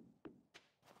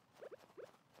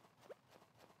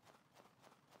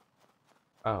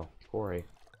 Oh, quarry.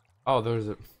 Oh, there's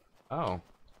a... Oh.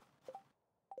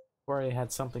 Quarry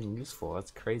had something useful.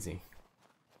 That's crazy.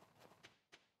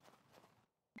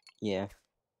 Yeah.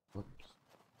 Oops.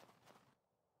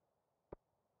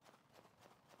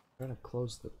 I'm trying to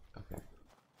close the... Okay.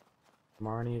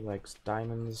 Marnie likes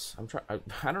diamonds.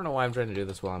 I don't know why I'm trying to do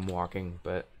this while I'm walking,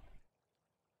 but...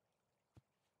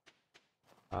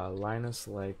 Linus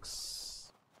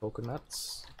likes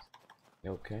coconuts.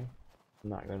 Okay. I'm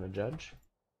not gonna judge.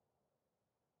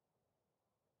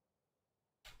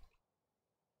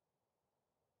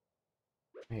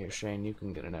 Hey, Shane, you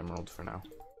can get an emerald for now.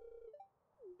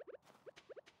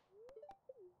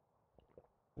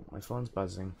 Oh, my phone's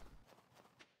buzzing.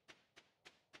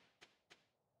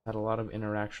 Had a lot of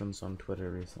interactions on Twitter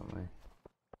recently.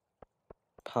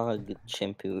 Pog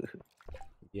Chimpu.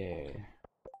 Yay.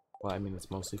 Well, I mean, it's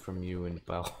mostly from you and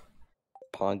Bell.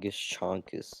 Pogus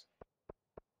Chonkus.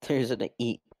 There's an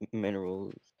eat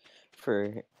minerals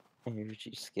for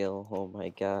energy skill. Oh my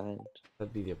god.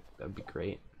 That'd be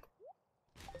great.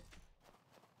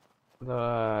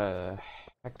 The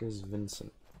heck is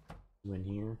Vincent? You in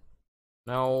here?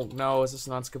 No, no, is this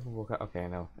an unskippable cut? Okay,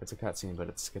 no, it's a cutscene, but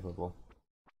it's skippable.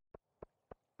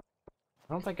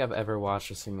 I don't think I've ever watched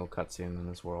a single cutscene in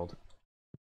this world.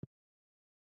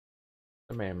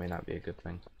 That may or may not be a good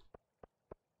thing.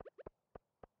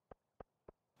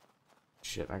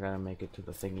 Shit, I gotta make it to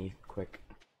the thingy quick.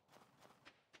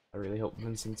 I really hope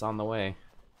Vincent's on the way.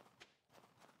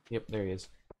 Yep, there he is.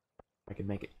 I can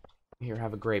make it. Here,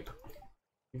 have a grape.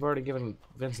 You've already given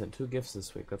Vincent 2 gifts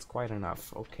this week. That's quite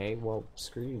enough. Okay, well,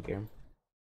 screw you, game.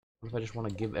 What if I just want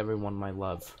to give everyone my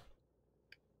love?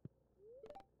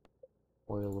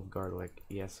 Oil of garlic.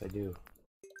 Yes, I do.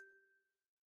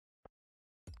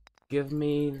 Give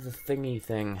me the thingy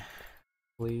thing,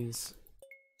 please.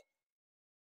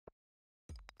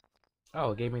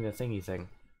 Oh, it gave me the thingy thing.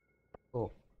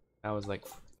 Cool. That was like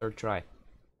 3rd try.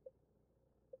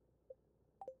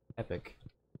 Epic.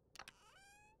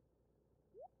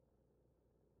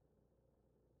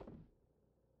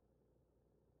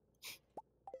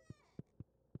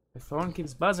 The phone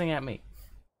keeps buzzing at me.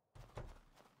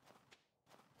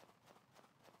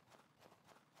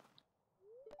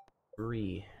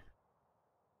 Three.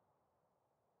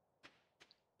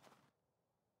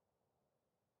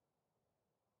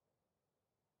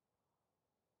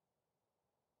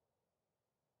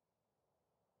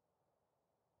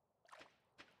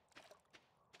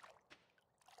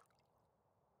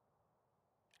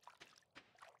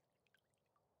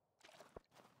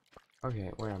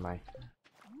 Okay, where am I?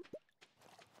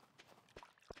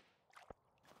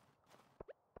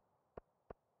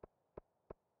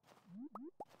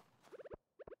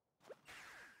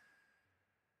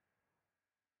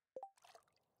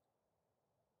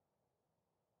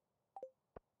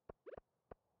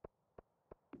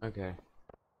 Okay.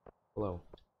 Hello.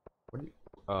 What are you...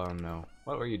 Oh no.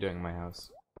 What were you doing in my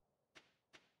house?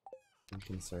 I'm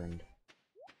concerned.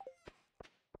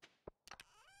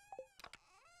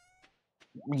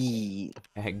 Yee.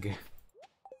 Egg.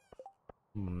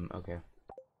 Okay.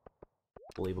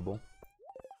 Believable.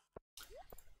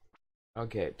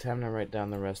 Okay, time to write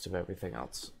down the rest of everything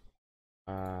else.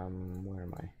 Where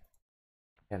am I?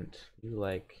 Kent, you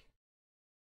like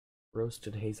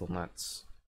roasted hazelnuts.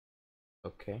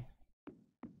 Okay.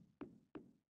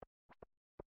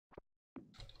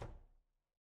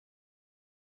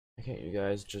 Okay, you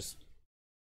guys just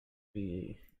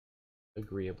be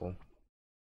agreeable.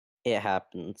 It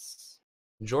happens.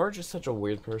 George is such a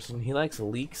weird person. He likes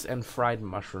leeks and fried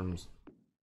mushrooms.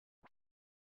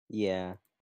 Yeah.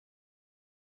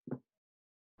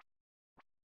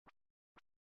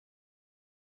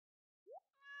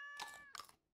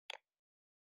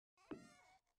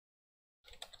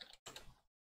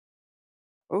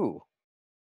 Ooh.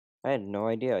 I had no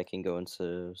idea I can go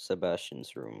into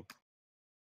Sebastian's room.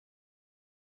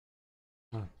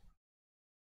 Huh.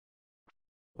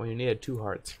 Well, you needed 2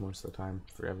 hearts most of the time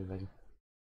for everything.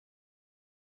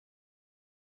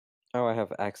 Oh, I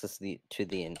have access to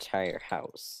the entire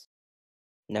house.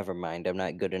 Never mind, I'm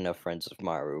not good enough friends with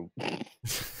Maru.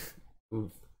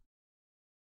 Oof.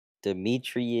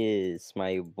 Demetrius,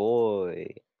 my boy.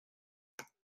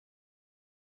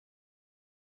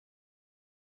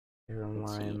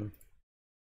 Let's see. Caroline.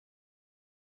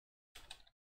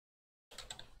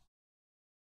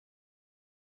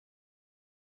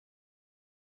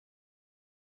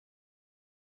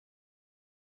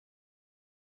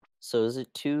 So is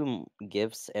it 2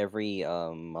 gifts every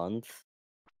month?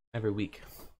 Every week.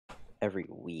 Every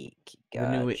week. The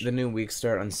Gotcha. new week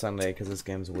start on Sunday because this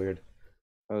game's weird.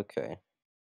 Okay.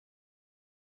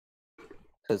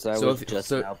 Because I So was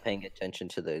just now paying attention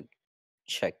to the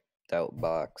checked out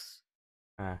box.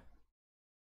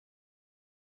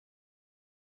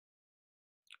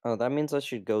 Oh, that means I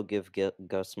should go give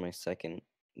Gus my second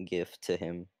gift to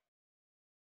him.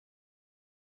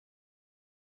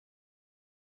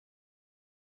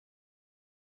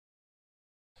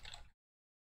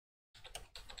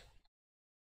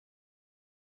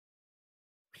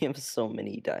 We have so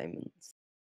many diamonds.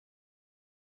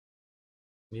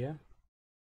 Yeah.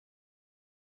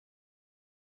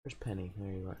 Where's Penny?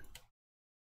 There you are.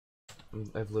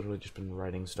 I've literally just been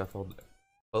writing stuff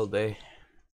all day.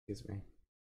 Excuse me.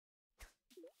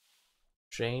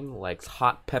 Shane likes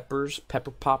hot peppers, pepper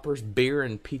poppers, beer,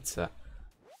 and pizza.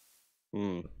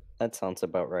 That sounds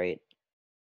about right.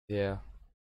 Yeah.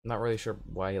 I'm not really sure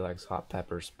why he likes hot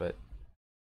peppers, but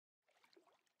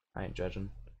I ain't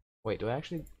judging. Wait, do I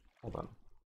actually... Hold on.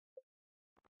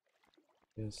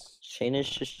 Yes. Shane is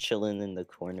just chilling in the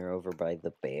corner over by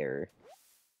the bear.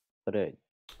 What a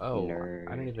nerd.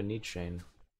 I don't even need Shane.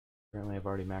 Apparently I've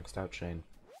already maxed out Shane.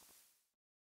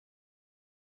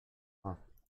 Huh.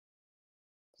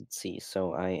 Let's see,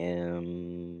 so I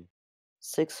am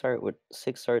 6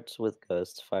 hearts with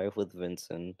Gus, 5 with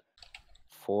Vincent,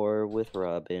 4 with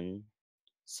Robin,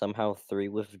 somehow 3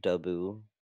 with Dabu.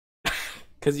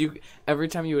 Cause every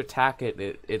time you attack it,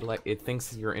 it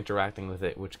thinks you're interacting with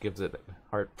it, which gives it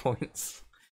heart points.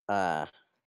 Ah,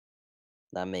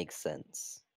 that makes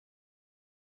sense.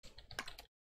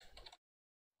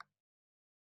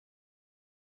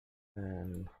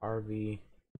 And Harvey,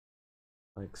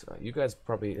 like, so you guys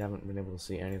probably haven't been able to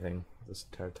see anything this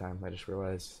entire time. I just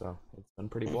realized, so it's been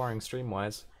pretty boring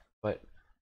stream-wise. But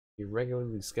your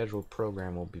regularly scheduled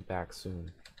program will be back soon.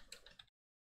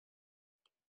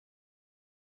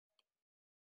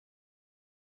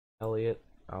 Elliot,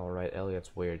 all right,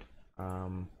 Elliot's weird.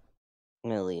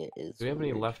 Elliot is Do we have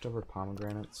any weird. leftover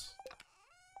pomegranates?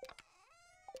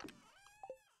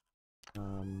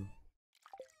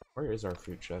 Where is our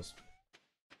fruit chest?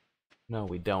 No,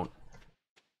 we don't.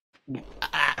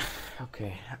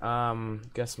 Okay,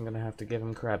 guess I'm gonna have to give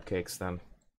him crab cakes then.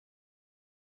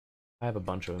 I have a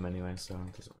bunch of them anyway, so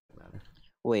it doesn't really matter.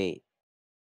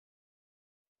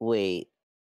 Wait.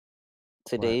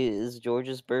 Today is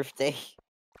George's birthday.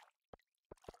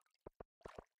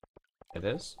 It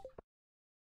is?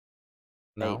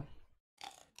 No?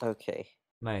 Okay.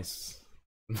 Nice.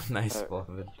 Nice,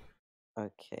 beloved.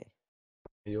 Okay.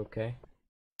 Are you okay?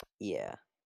 Yeah.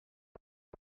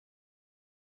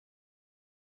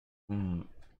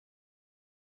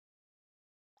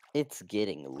 It's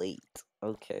getting late.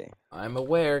 Okay. I'm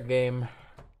aware, game.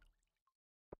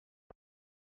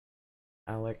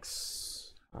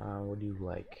 Alex, what do you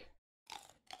like?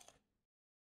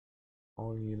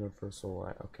 All universal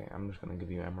light. Okay, I'm just gonna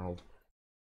give you emerald.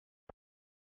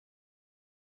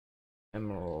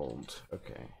 Emerald.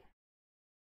 Okay.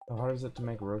 How hard is it to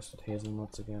make roasted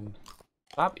hazelnuts again?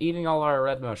 Stop eating all our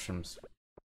red mushrooms.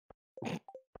 The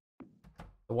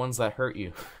ones that hurt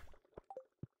you.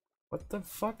 What the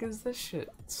fuck is this shit?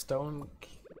 Stone...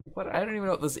 What? I don't even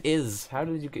know what this is. How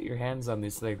did you get your hands on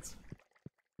these things?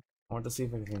 I want to see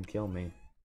if it can kill me.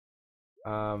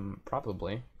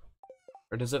 Probably.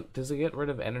 Or does it get rid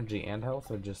of energy and health,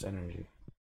 or just energy?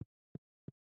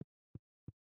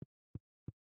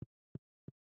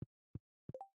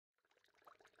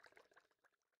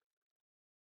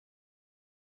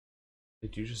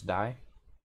 Did you just die?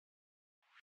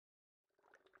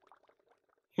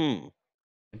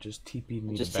 It just TP'd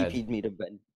me to bed. TP'd me to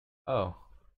bed. Oh.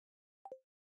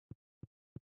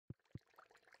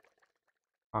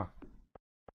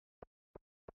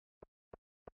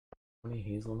 How many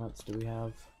hazelnuts do we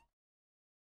have?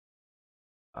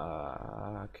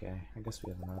 Okay. I guess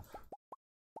we have enough.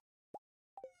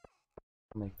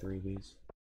 I'll make 3 of these.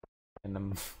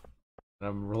 And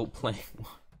I'm role-playing.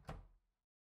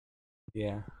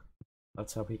 Yeah.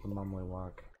 That's how people normally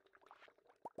walk.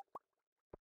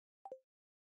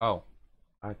 Oh.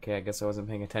 Okay, I guess I wasn't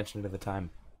paying attention to the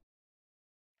time.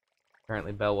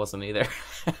 Apparently Belle wasn't either.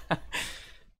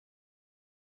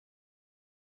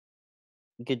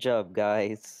 Good job,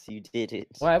 guys. You did it.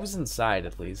 Well, I was inside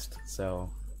at least, so...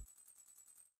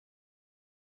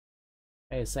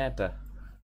 Hey, Santa.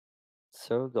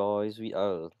 So guys,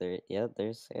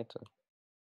 there's Santa.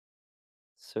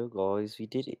 So guys, we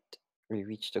did it. We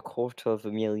reached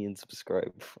 250,000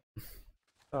 subscribers.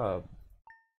 Tub.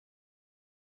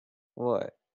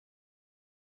 What?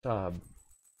 Tub.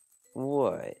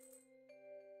 What?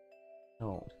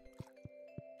 No.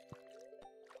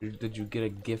 Did you get a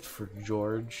gift for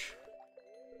George?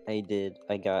 I did.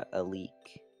 I got a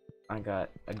leek. I got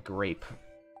a grape.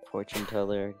 Fortune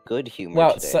teller. Good humor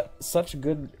Wow, today. such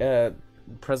good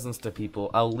presents to people.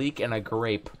 A leek and a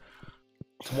grape.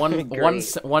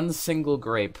 One single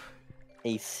grape.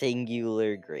 A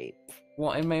singular grape.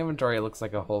 Well, in my inventory, it looks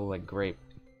like a whole like grape,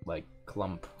 like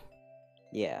clump.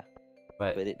 Yeah.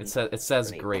 But it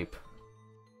says grape.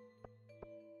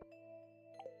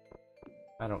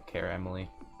 I don't care, Emily.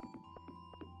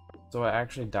 So I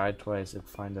actually died twice. It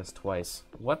find us twice.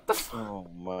 What the f- Oh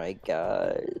my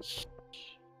gosh.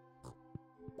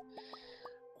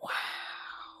 Wow.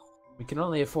 We can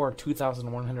only afford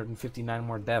 2,159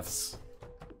 more deaths.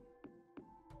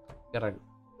 Gotta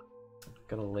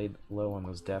lay low on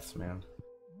those deaths, man.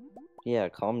 Yeah,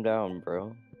 calm down,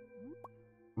 bro.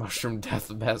 Mushroom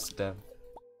death, best death.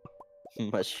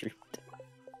 Mushroom.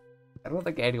 I don't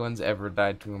think anyone's ever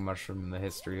died to a mushroom in the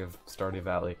history of Stardew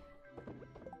Valley.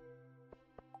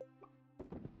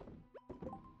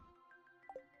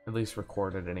 At least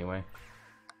recorded, anyway.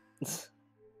 It's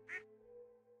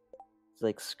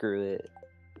like, screw it.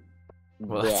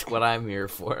 Well, that's what I'm here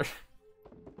for.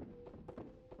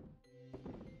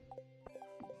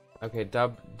 Okay,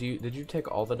 Dub, did you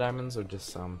take all the diamonds or just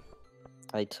some?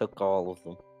 I took all of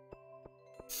them.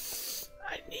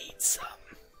 I need some.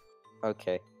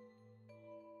 Okay.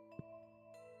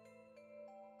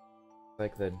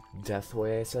 Like the death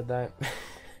way I said that?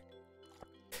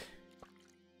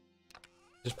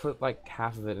 Just put like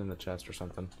half of it in the chest or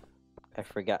something. I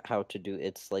forgot how to do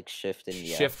it's like shift and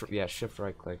shift. Yeah, shift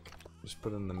right click. Just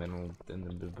put it in the middle, in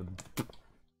the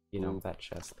you know, that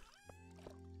chest.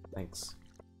 Thanks.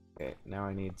 Okay, now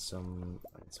I need some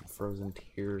frozen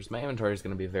tears. My inventory is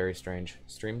gonna be very strange.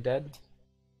 Stream dead?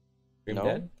 Stream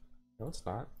dead? No, it's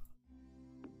not.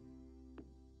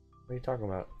 What are you talking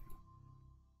about?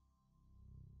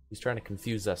 He's trying to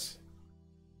confuse us.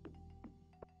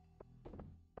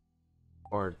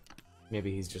 Or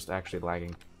maybe he's just actually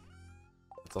lagging.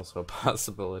 It's also a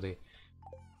possibility.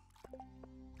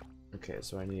 Okay,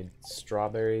 so I need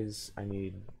strawberries, I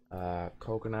need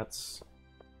coconuts.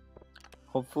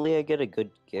 Hopefully I get a good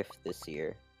gift this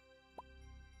year.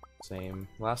 Same.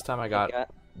 Last time I got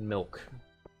milk.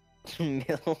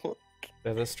 Milk?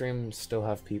 Does this stream still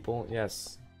have people?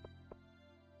 Yes.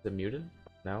 Is it muted?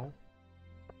 No?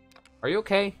 Are you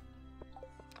okay?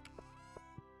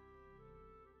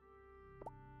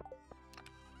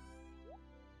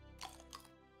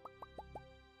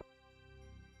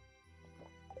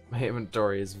 My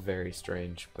inventory is very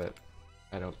strange, but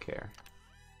I don't care.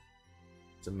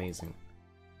 It's amazing.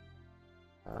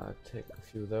 Take a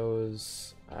few of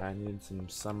those. I need some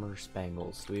summer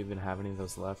spangles. Do we even have any of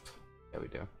those left? Yeah, we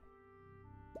do.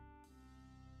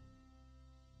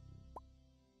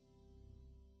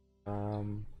 I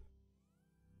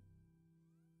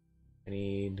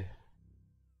need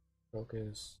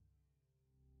focus.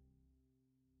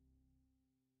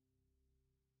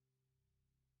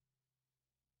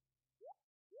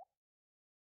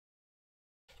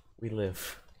 We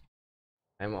live.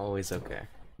 I'm always okay.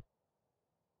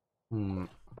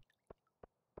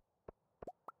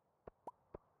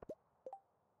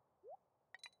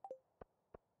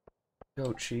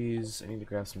 Goat cheese. I need to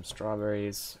grab some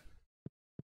strawberries.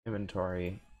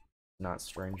 Inventory. Not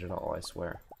strange at all, I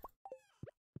swear.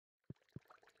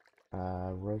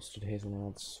 Roasted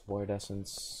hazelnuts, void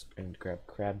essence, and grab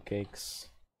crab cakes.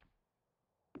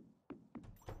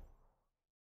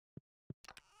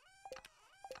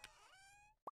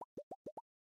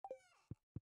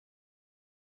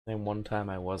 And one time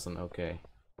I wasn't okay.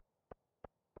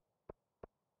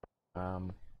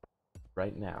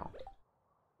 Right now.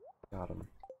 Got him.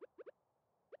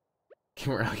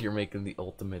 We're out here making the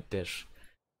ultimate dish.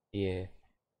 Yeah.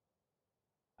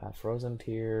 Frozen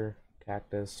tear,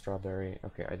 cactus, strawberry.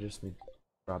 Okay, I just need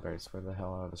strawberries. Where the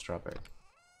hell are the strawberries?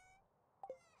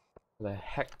 Where the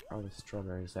heck are the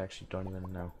strawberries? I actually don't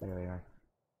even know. There they are.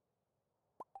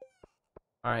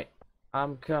 Alright,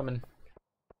 I'm coming.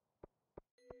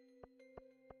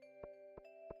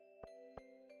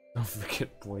 Don't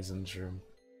forget poison's room.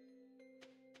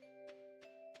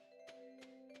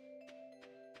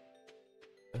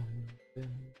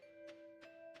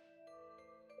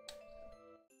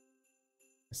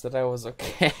 I said I was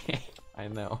okay. I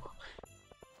know.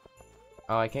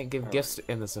 Oh, I can't give gifts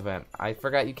in this event. I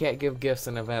forgot you can't give gifts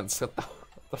in events. What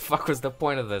the fuck was the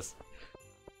point of this?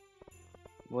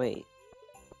 Wait.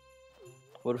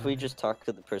 What if we just talk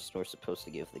to the person we're supposed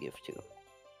to give the gift to?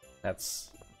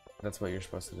 That's what you're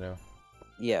supposed to do.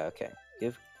 Yeah, okay.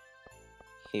 Give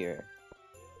here.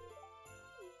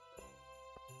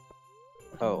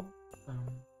 Oh.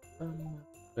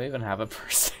 Do I even have a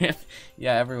person?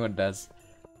 Yeah, everyone does.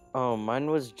 Oh, mine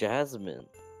was Jasmine.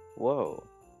 Whoa.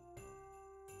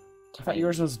 I thought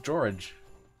yours was George.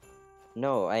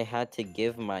 No, I had to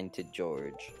give mine to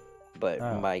George, but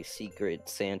my secret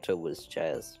Santa was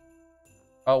Jazz.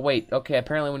 Oh wait, okay.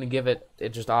 Apparently, when you give it, it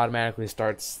just automatically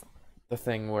starts the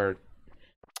thing where.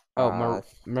 Oh,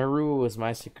 Maru was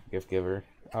my secret gift giver.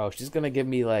 Oh, she's gonna give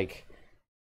me like.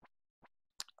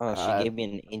 Oh, she gave me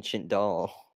an ancient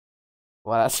doll.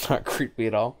 Well, that's not creepy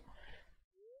at all.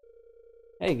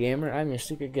 Hey gamer, I'm your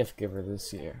secret gift giver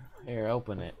this year. Here,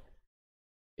 open it.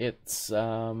 It's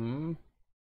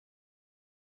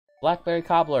Blackberry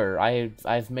Cobbler.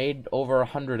 I've made over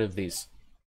 100 of these.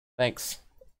 Thanks.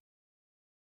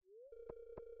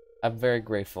 I'm very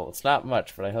grateful. It's not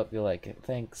much, but I hope you like it.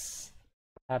 Thanks.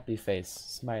 Happy face.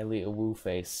 Smiley woo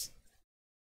face.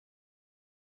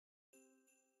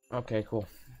 Okay, cool.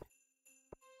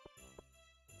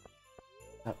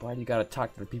 Why do you gotta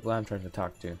talk to the people I'm trying to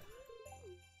talk to?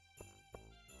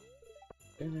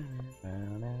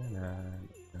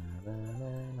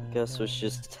 Gus was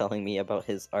just telling me about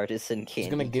his artisan candy.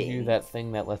 He's gonna give you that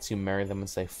thing that lets you marry them and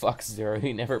say, fuck Zero,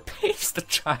 he never pays the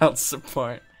child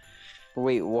support.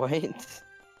 Wait, what?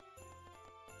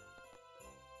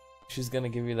 She's gonna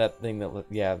give you that thing that,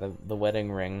 yeah, the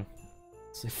wedding ring.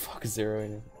 Say, fuck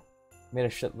Zero. Made a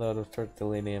shitload of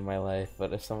tortellini in my life,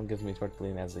 but if someone gives me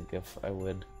tortellini as a gift, I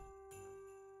would.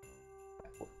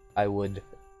 I would.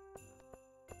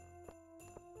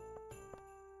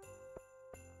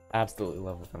 Absolutely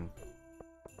love them.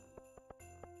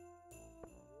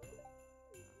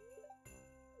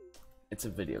 It's a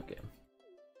video game.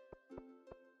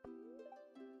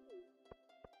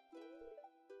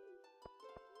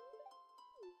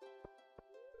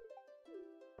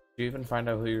 Did you even find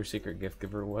out who your secret gift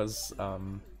giver was?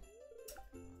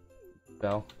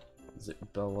 Belle? Is it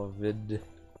Bellavid?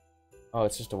 Oh,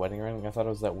 it's just a wedding ring? I thought it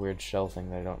was that weird shell thing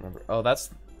that I don't remember. Oh, that's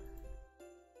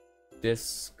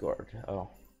Discord. Oh.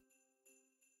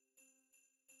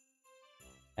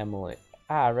 Emily.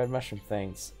 Ah, red mushroom,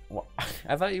 thanks. Well,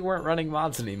 I thought you weren't running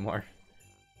mods anymore.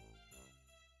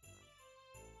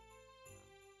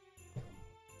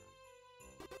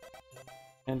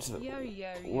 And so,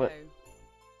 what?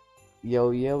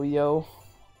 Yo.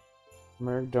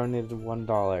 Merg donated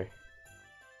 $1.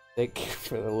 Thank you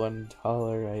for the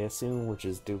 $1, I assume, which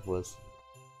is Dupless.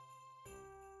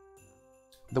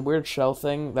 The weird shell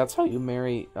thing, that's how you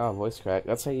marry... Oh, voice crack.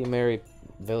 That's how you marry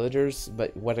villagers,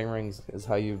 but wedding rings is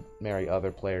how you marry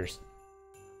other players.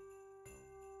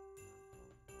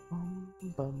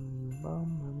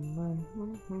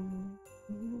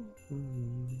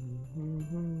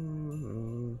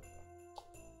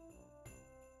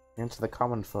 And to the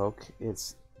common folk,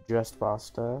 it's just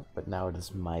pasta, but now it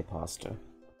is my pasta.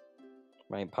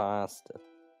 My pasta.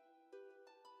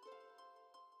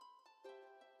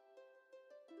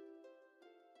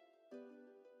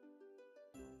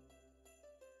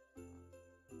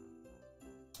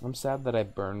 I'm sad that I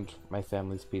burned my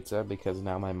family's pizza because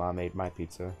now my mom ate my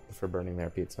pizza for burning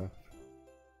their pizza.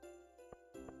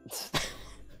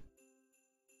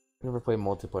 Never played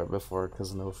multiplayer before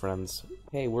because no friends.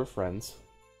 Hey, we're friends.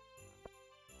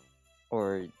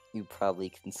 Or you probably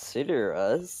consider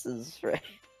us as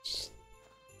friends.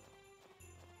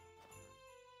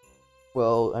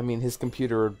 Well, I mean, his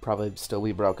computer would probably still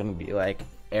be broken and be like,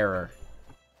 error.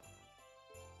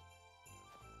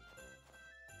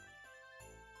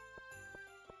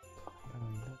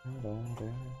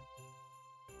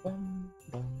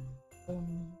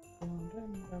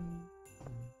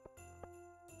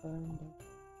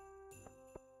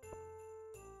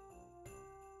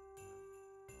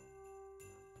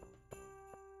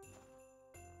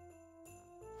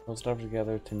 Don't starve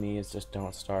together to me is just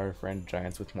don't starve, friend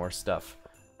giants with more stuff.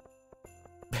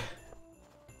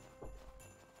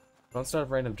 Don't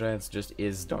Starve Reign of Giants just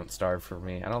is Don't Starve for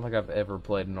me. I don't think I've ever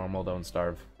played normal Don't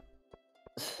Starve.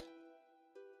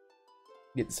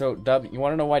 So, Dub, you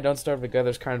want to know why Don't Starve Together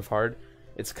is kind of hard?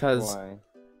 It's because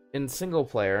in single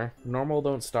player, normal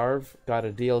Don't Starve got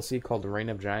a DLC called Reign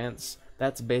of Giants.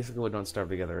 That's basically what Don't Starve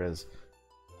Together is.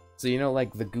 So you know,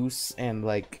 like the goose and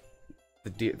like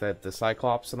the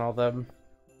Cyclops and all them,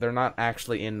 they're not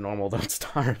actually in normal Don't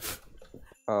Starve.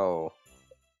 Oh.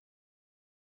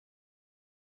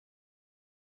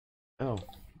 Oh,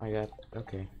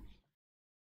 okay.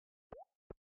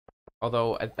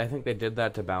 Although, I think they did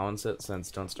that to balance it,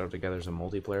 since Don't Starve Together is a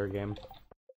multiplayer game.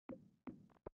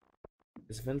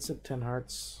 Is Vincent 10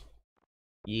 hearts?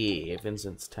 Yeah,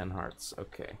 Vincent's 10 hearts.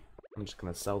 Okay. I'm just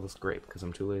gonna sell this grape, because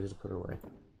I'm too lazy to put it away.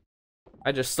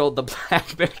 I just sold the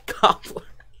Blackberry Cobbler!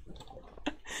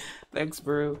 Thanks,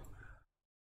 Brew.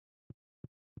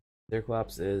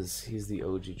 Cyclops he's the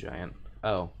OG giant.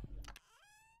 Oh.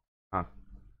 Huh.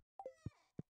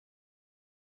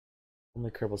 Only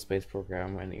Kerbal Space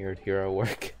Program and Eared Hero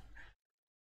work.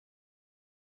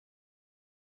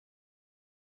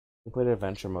 We played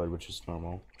Adventure Mode, which is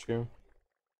normal. True.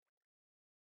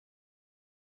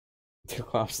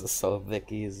 Cyclops is so thick,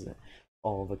 he's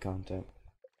all the content.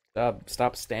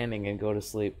 Stop standing and go to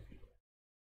sleep.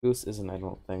 Goose isn't, I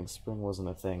don't think. Spring wasn't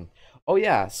a thing. Oh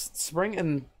yeah, spring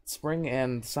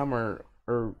and summer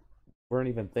weren't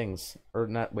even things. Or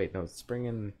not, wait, no, spring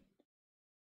and...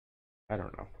 I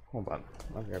don't know. Hold on.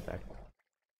 I'll be right back.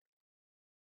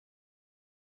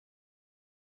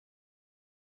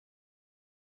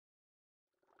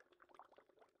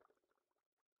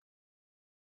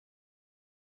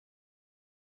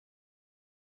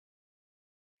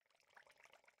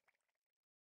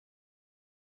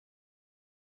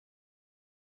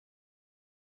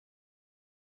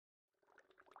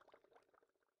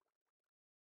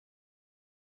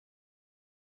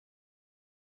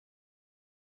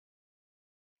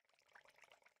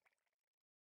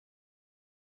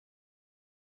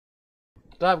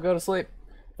 Stop, go to sleep.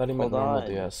 I thought he meant normal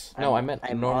DS. No, I meant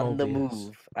normal DS. I'm on the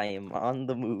move. I am on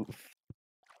the move.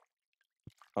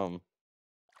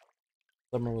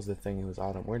 Summer was the thing, it was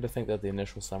autumn. Weird to think that the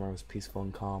initial summer was peaceful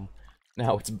and calm.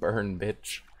 Now it's burn,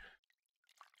 bitch.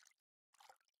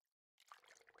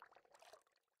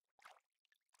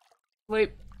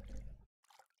 Sleep.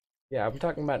 Yeah, I'm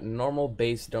talking about normal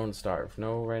base Don't Starve.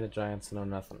 No Reign of Giants, no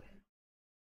nothing.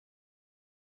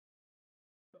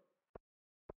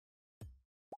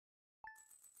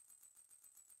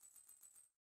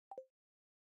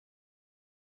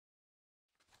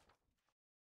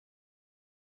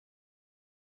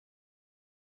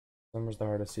 Summer's the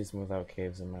hardest season without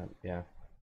caves and that. Yeah,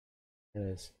 it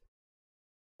is.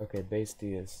 Okay, base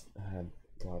D is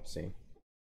top C.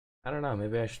 I don't know,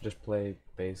 maybe I should just play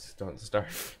base Don't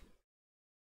Starve.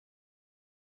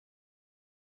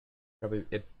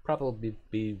 It'd probably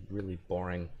be really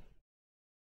boring.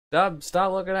 Dub,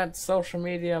 stop looking at social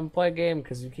media and play a game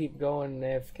because you keep going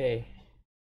AFK.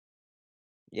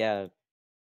 Yeah.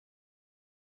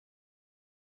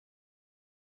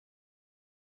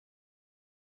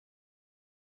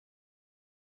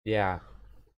 Yeah.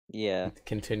 Yeah. It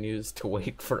continues to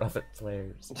wait for other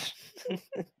players.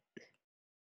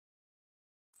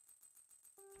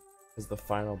 Because the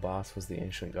final boss was the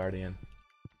Ancient Guardian.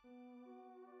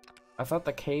 I thought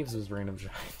the caves was Reign of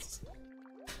Giants.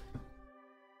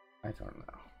 I don't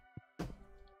know.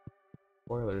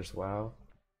 Spoilers, wow.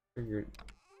 Figured.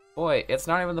 Boy, it's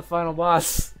not even the final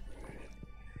boss!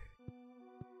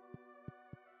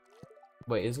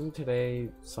 Wait, isn't today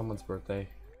someone's birthday?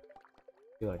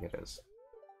 I feel like it is.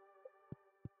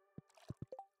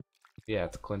 Yeah,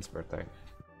 it's Clint's birthday.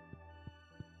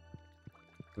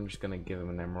 I'm just gonna give him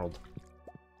an emerald.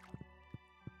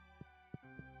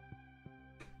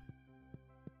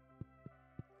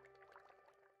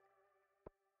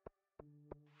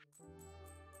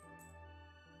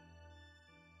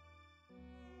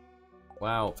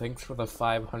 Wow, thanks for the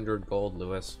 500 gold,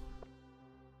 Lewis.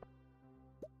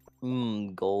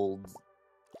 Gold.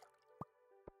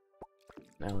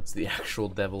 Now it's the actual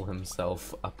devil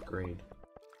himself upgrade.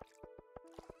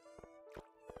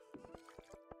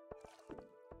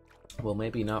 Well,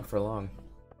 maybe not for long.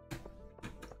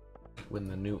 When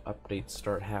the new updates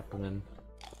start happening.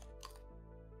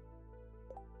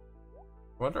 I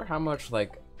wonder how much,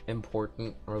 like,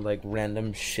 important or, like,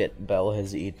 random shit Bell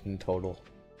has eaten total.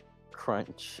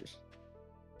 Crunch.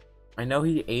 I know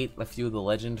he ate a few of the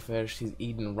legend fish. He's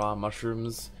eaten raw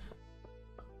mushrooms.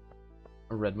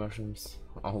 Or red mushrooms.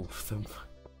 All of them.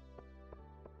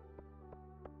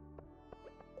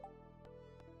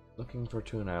 Looking for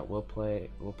tuna. We'll pay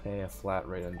a flat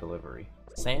rate on delivery.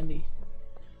 Sandy?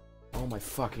 Oh my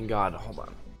fucking god, hold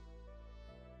on.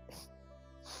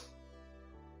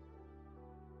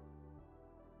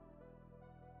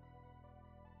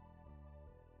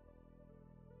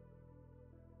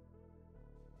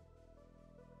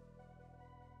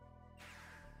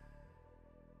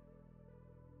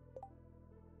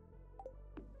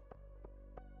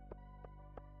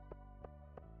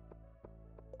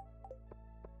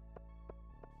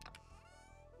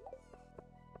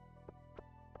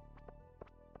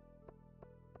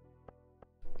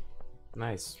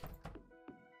 Nice.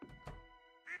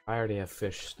 I already have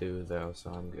fish stew though, so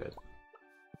I'm good.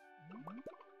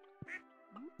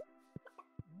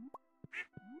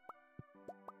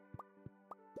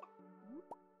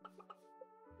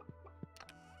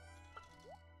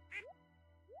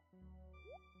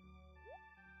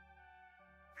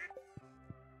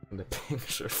 And the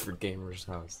picture for Gamer's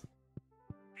house.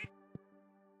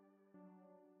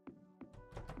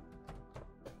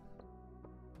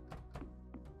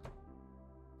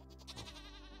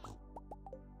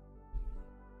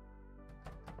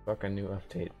 Fuck, a new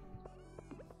update.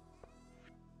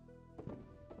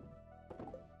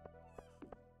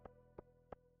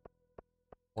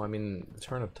 Well, I mean, the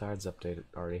Turn of Tides update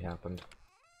already happened.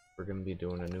 We're gonna be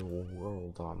doing a new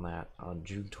world on that on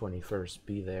June 21st.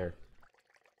 Be there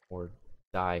or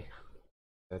die.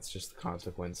 That's just the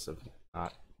consequence of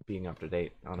not being up to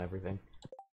date on everything.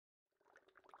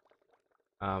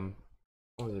 What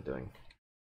was it doing?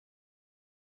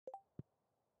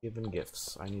 Given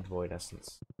gifts. I need Void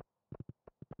Essence.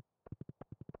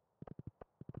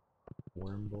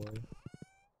 Worm boy.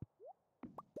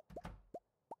 I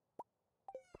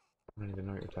don't even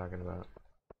know what you're talking about.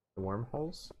 The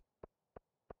wormholes?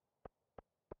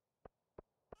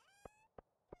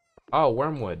 Oh,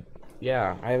 Wormwood.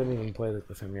 Yeah, I haven't even played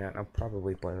with him yet. I'll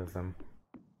probably play with him.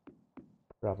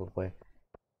 Probably.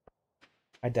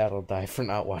 I doubt I'll die for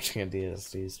not watching a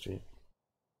DSD stream.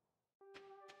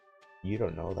 You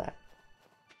don't know that.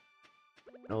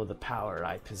 Know the power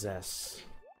I possess.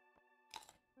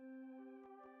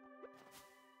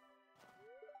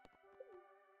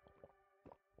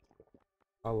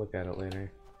 I'll look at it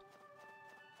later.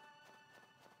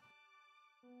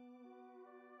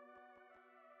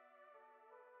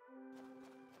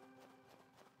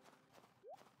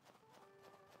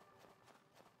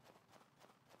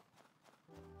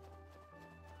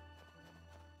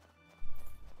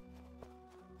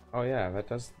 Oh yeah, that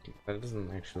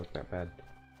doesn't actually look that bad.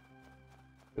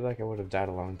 I feel like I would have died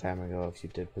a long time ago if you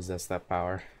did possess that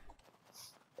power.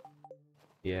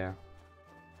 Yeah.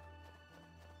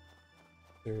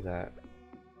 Through that.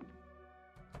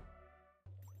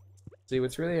 See,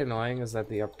 what's really annoying is that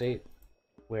the update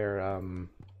where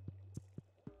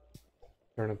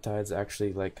Turn of Tides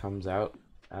actually like comes out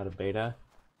of beta,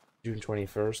 June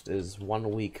 21st, is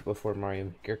 1 week before Mario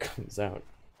Maker comes out.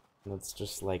 And it's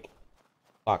just like,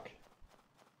 fuck.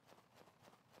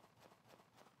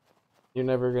 You're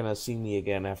never gonna see me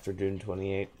again after June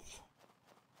 28th.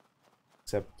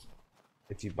 Except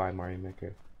if you buy Mario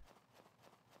Maker.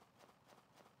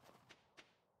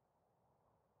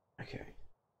 Okay.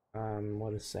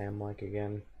 What is Sam like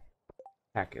again?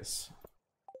 Cactus.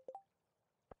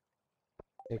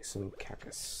 Take some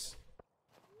cactus.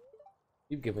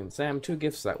 You've given Sam 2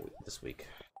 gifts this week.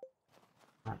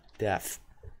 Not death.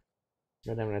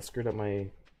 God damn it, I screwed up my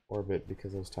orbit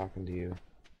because I was talking to you.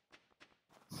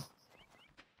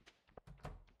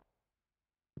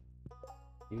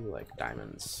 You like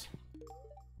diamonds.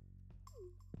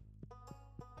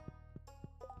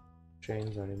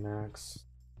 Chains already max.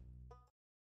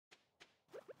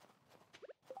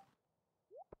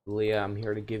 Leah, I'm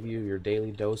here to give you your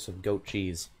daily dose of goat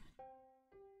cheese.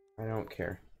 I don't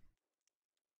care.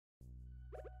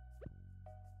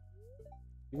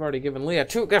 You've already given Leah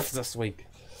 2 gifts this week.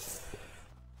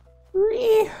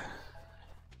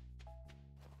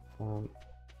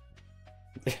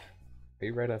 Are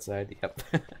you right outside? Yep.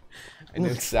 I knew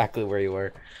exactly where you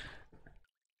were.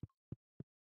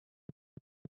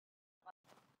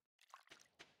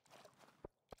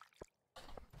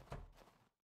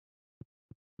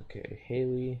 Okay,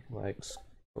 Haley likes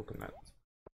coconut.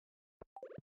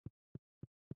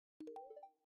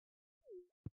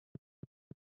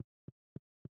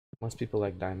 Most people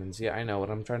like diamonds. Yeah, I know,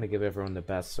 but I'm trying to give everyone the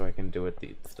best so I can do it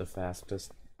the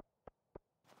fastest.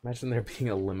 Imagine there being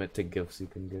a limit to gifts you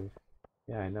can give.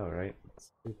 Yeah, I know, right?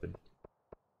 It's stupid.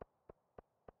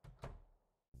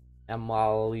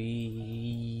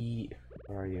 Emily,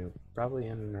 where are you? Probably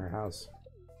in her house.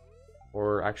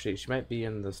 Or actually, she might be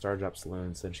in the Star Drop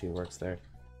Saloon since she works there.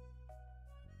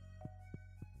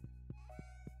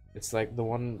 It's like the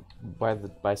one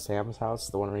by Sam's house,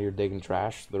 the one where you're digging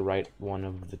trash, the right one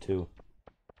of the two.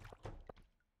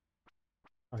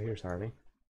 Oh, here's Harvey.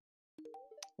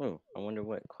 Oh, I wonder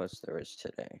what quest there is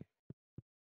today.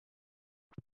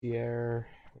 Pierre,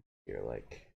 you're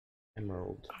like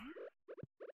Emerald.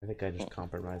 I think I just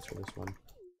compromised for this one.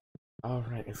 Oh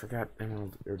right, I forgot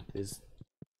Emerald is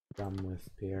done with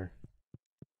Pierre.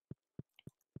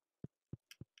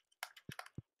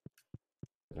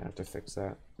 I have to fix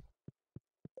that.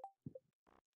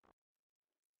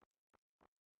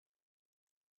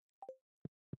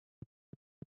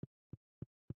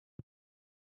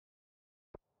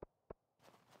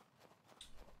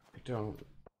 I don't.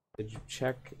 Did you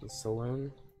check the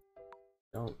saloon?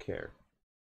 Don't care.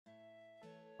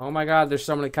 Oh my god, there's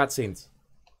so many cutscenes.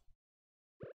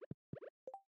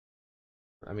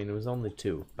 I mean, it was only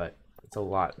 2, but it's a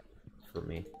lot for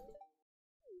me.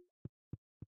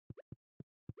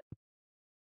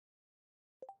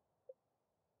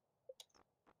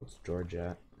 What's George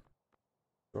at?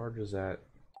 George is at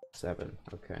 7.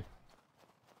 Okay.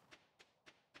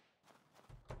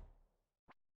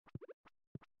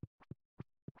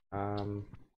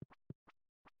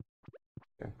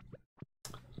 Okay.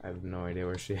 I have no idea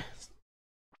where she is.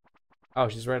 Oh,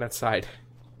 she's right outside.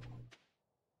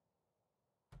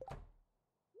 I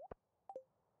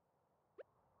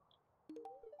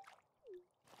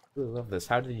really love this.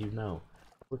 How did you know?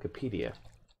 Wikipedia.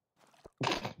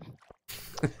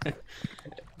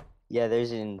 Yeah,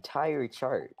 there's an entire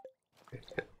chart.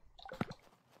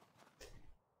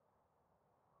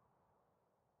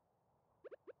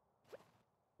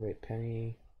 Wait,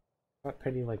 Penny. I thought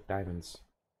Penny liked diamonds.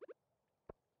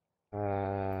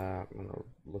 I'm gonna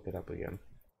look it up again.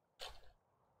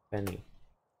 Penny.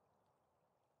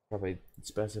 Probably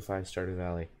specify Stardew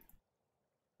Valley.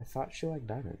 I thought she liked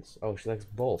diamonds. Oh, she likes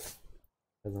both.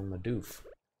 Because I'm a doof.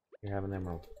 You have an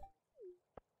emerald.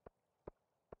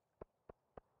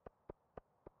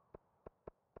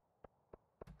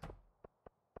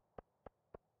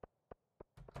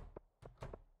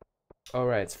 Oh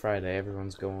right, it's Friday.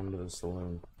 Everyone's going to the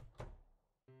saloon.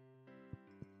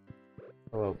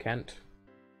 Hello, Kent.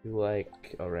 You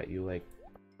like... Oh right, you like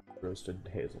roasted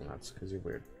hazelnuts because you're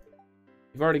weird.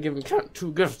 You've already given Kent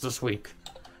 2 gifts this week.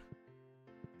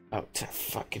 Out to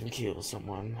fucking kill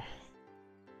someone.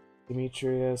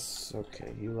 Demetrius.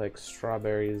 Okay, you like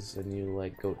strawberries and you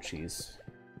like goat cheese.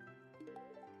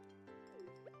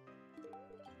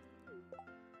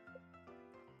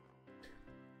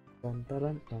 Bum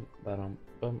ba-dum bum ba-dum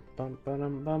bum bum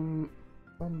ba-dum bum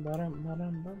bum ba-dum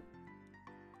ba-dum bum.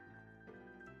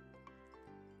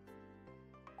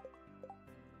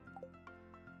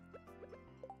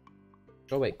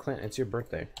 Oh wait, Clint, it's your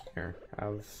birthday. Here,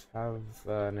 have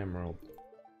an emerald.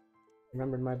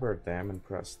 Remembered my birthday. I'm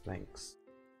impressed. Thanks.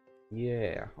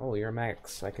 Yeah. Oh, you're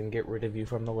Max. I can get rid of you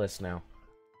from the list now.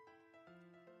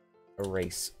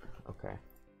 Erase. Okay.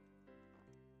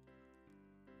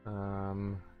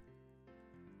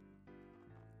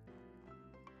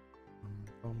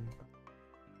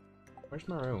 Where's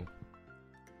my room?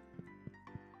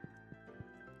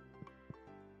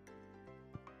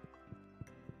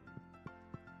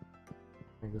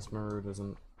 I guess Maru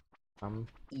doesn't come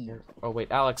here. Oh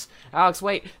wait, Alex! Alex,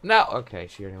 wait! No! Okay,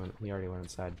 he already went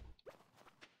inside.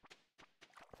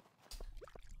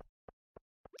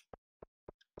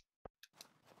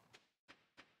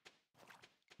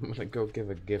 I'm gonna go give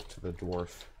a gift to the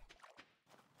dwarf.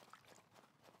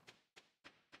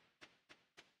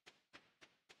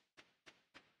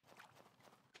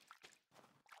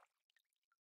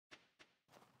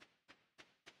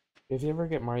 If you ever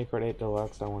get Mario Kart 8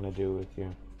 Deluxe, I want to do with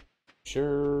you.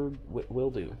 Sure,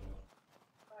 will do.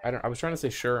 I was trying to say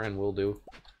sure and will do,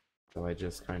 so I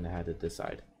just kind of had to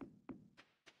decide.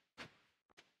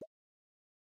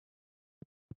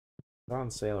 It's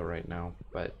on sale right now,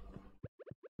 but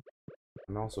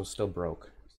I'm also still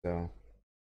broke, so.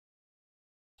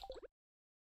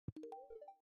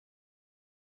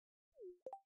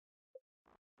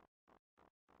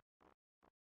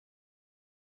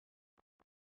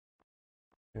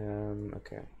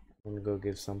 Okay. I'm gonna go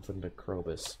give something to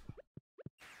Krobus.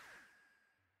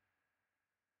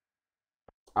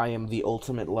 I am the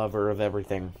ultimate lover of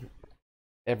everything.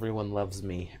 Everyone loves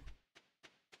me.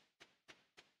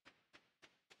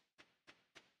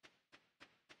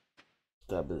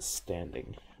 Dub is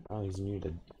standing. Oh, he's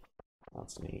muted.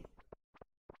 That's neat.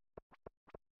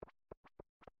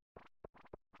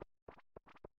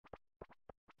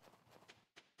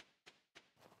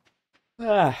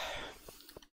 Ah.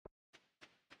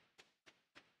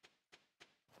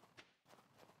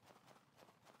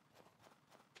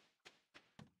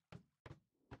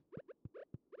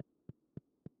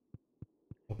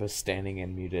 was standing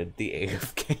and muted. The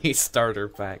AFK starter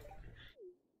pack.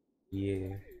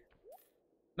 Yeah.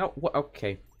 No, what?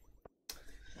 Okay.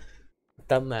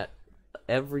 Done that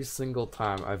every single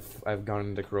time I've gone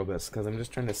into Krobus, because I'm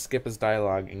just trying to skip his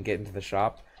dialogue and get into the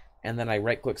shop, and then I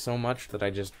right click so much that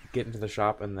I just get into the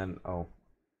shop and then oh.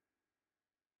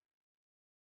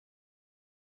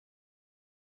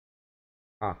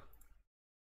 Huh.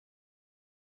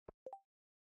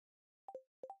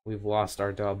 We've lost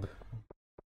our dub.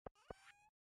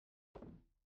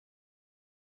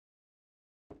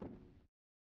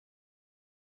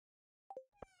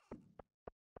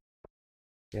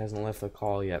 He hasn't left the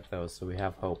call yet though, so we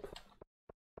have hope.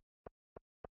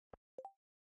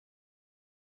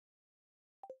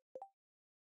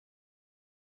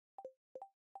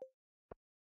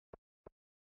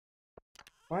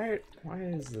 Why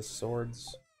is the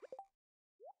swords?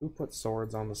 Who put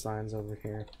swords on the signs over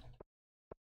here?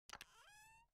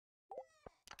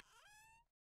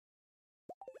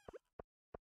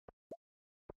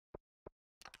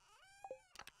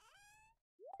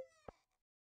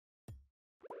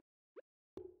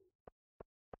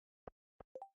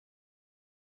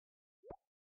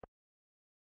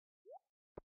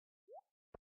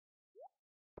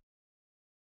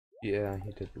 Yeah,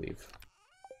 he did leave.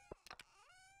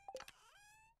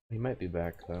 He might be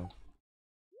back though.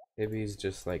 Maybe he's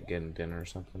just like getting dinner or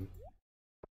something.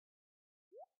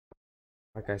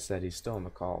 Like I said, he's still on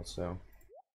the call, so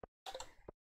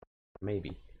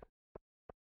maybe.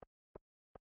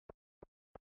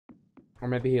 Or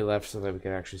maybe he left so that we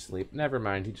could actually sleep. Never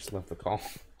mind, he just left the call.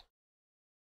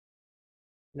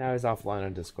 Now he's offline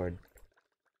on Discord.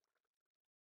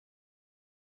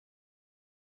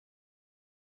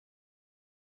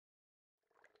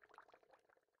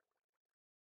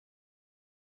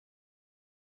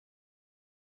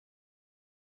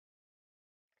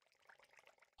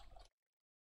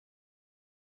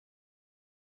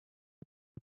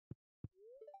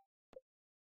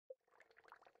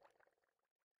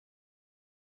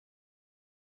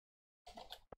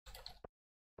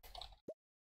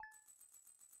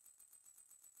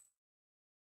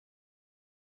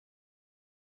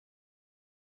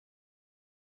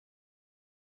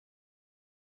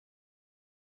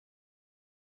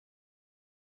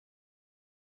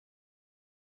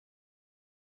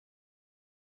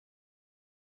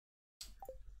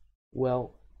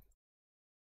 Well,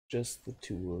 just the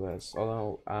two of us.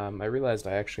 Although, I realized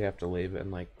I actually have to leave in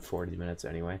like 40 minutes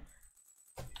anyway.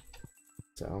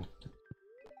 So,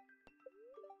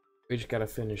 we just gotta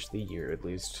finish the year at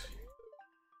least.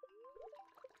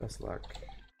 Best luck.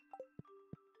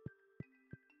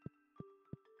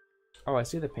 Oh, I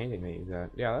see the painting that you got.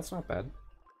 Yeah, that's not bad.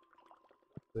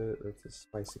 That's a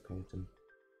spicy painting.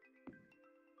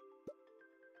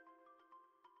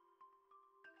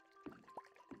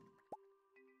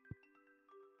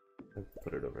 I'll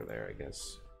put it over there, I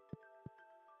guess.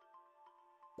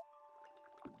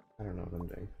 I don't know what I'm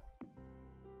doing.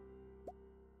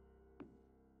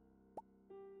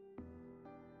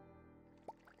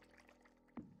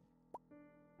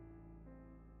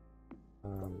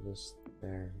 This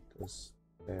there, this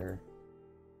there.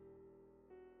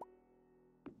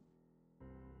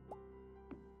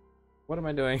 What am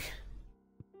I doing?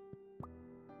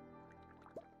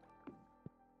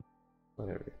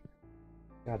 Whatever.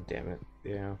 God damn it.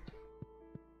 Yeah.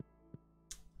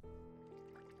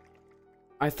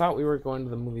 I thought we were going to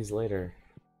the movies later.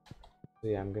 So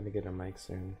yeah, I'm gonna get a mic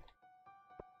soon.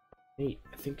 Hey,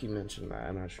 I think you mentioned that.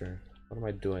 I'm not sure. What am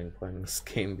I doing playing this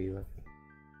game, Bila?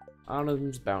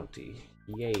 Autumn's Bounty.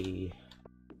 Yay.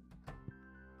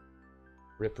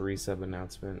 Rip resub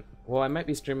announcement. Well, I might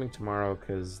be streaming tomorrow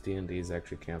because D&D is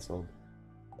actually canceled.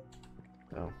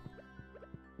 Oh.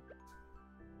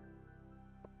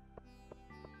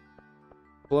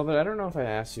 Beloved, I don't know if I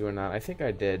asked you or not. I think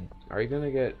I did. Are you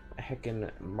gonna get heckin'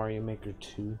 Mario Maker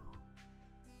 2?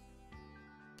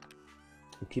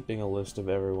 I'm keeping a list of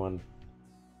everyone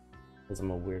because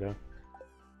I'm a weirdo.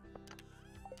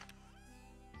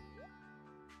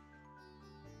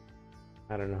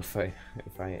 I don't know if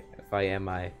I am.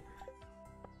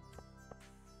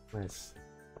 Nice.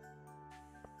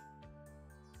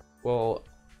 Well,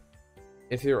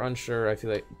 if you're unsure, I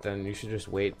feel like then you should just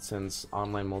wait, since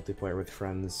online multiplayer with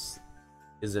friends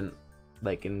isn't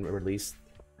like in release.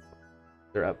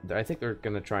 They're up. I think they're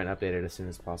gonna try and update it as soon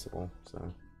as possible.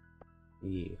 So,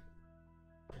 yeah.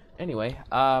 Anyway,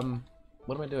 what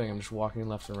am I doing? I'm just walking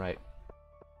left and right.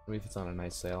 Maybe if it's on a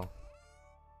nice sale.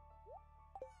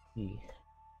 Yeah.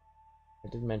 I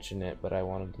did mention it, but I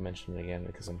wanted to mention it again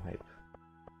because I'm hype.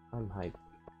 I'm hype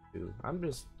too. I'm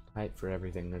just hype for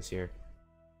everything this year.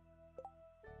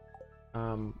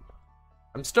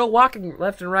 I'm still walking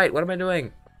left and right. What am I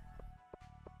doing?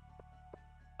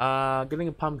 Getting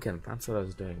a pumpkin. That's what I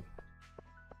was doing.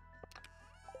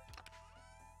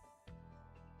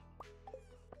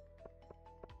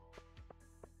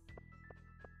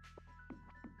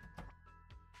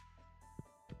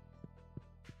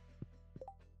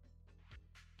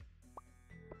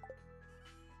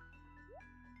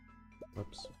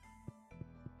 Whoops.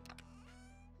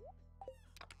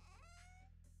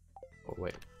 Oh,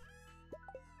 wait.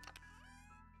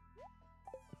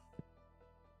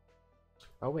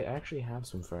 Oh, wait, I actually have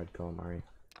some fried calamari.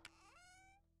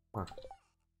 Huh.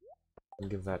 I'll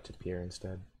give that to Pierre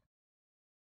instead.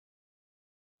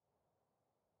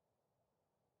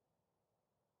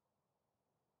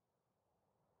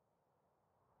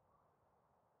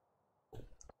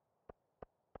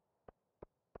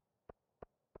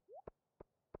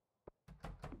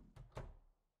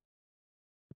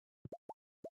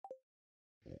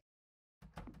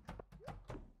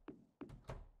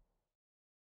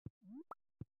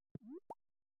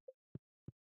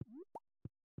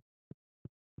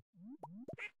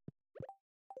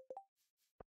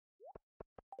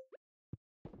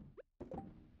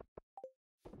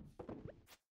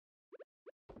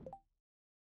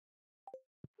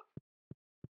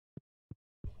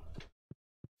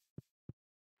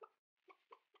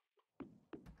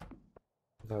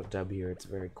 Without W here, it's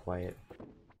very quiet.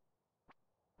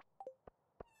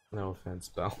 No offense,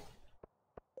 Belle.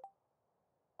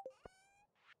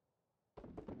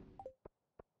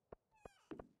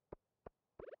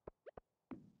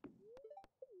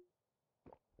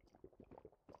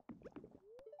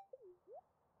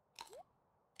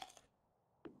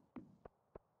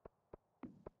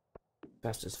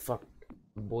 Fast as fuck,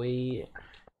 boy.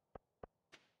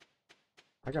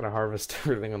 I gotta harvest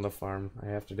everything on the farm. I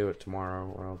have to do it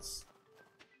tomorrow, or else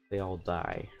they all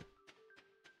die.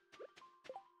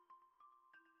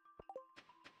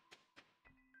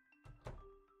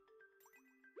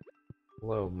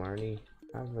 Hello, Marnie.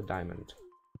 I have a diamond.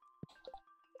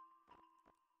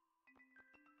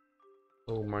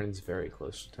 Oh, Marnie's very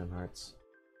close to 10 hearts.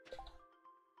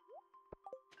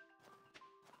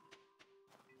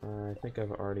 I think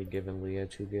I've already given Leah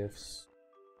 2 gifts.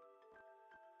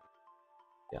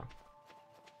 Yeah.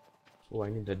 Oh, I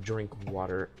need to drink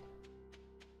water.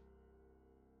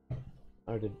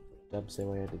 Or did Deb say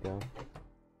where I had to go?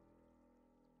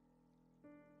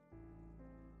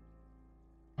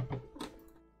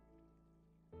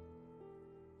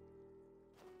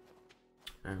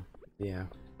 Oh, yeah.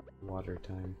 Water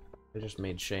time. I just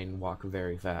made Shane walk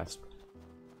very fast.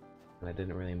 And I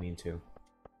didn't really mean to.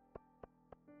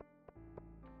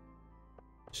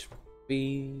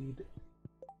 Speed.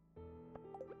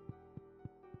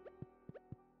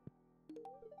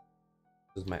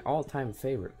 This is my all-time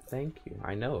favorite. Thank you.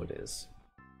 I know it is.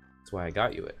 That's why I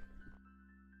got you it.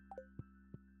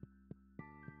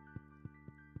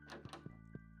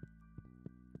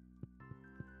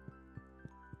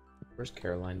 Where's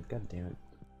Caroline? God damn it.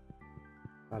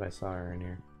 Thought I saw her in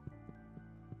here.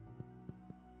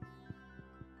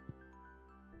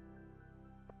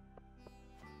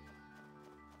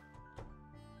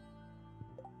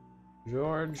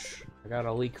 George, I got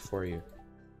a leak for you.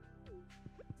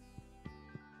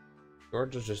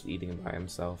 George is just eating by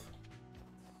himself.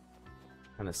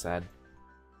 Kinda sad.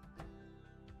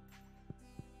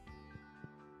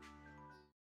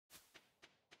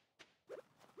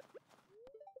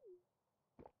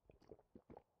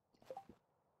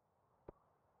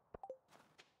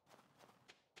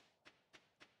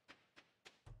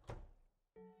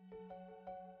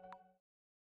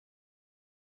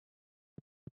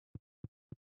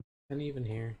 Can he even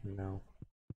hear? No.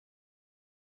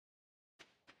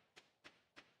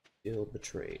 Feel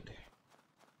betrayed.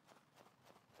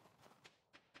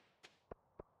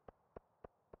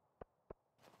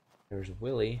 There's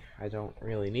Willy. I don't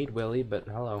really need Willy, but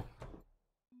hello.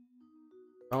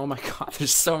 Oh my god,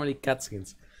 there's so many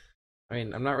cutscenes. I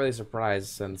mean, I'm not really surprised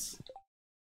since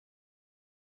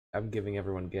I'm giving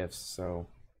everyone gifts, so...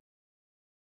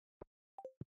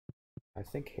 I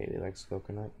think Haley likes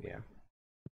coconut, yeah.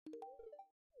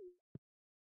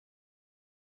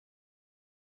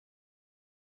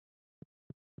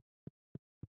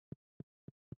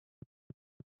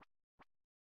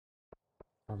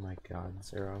 Oh my god,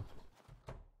 Zero.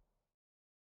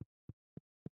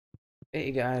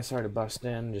 Hey guys, sorry to bust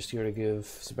in, just here to give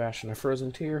Sebastian a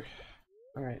frozen tear.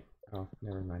 Alright. Oh,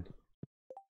 never mind.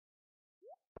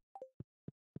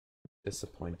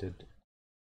 Disappointed.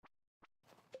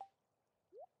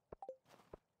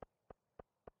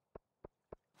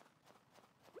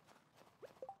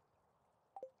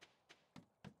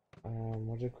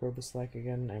 What's a Krobus like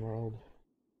again? Emerald?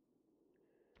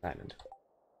 Diamond.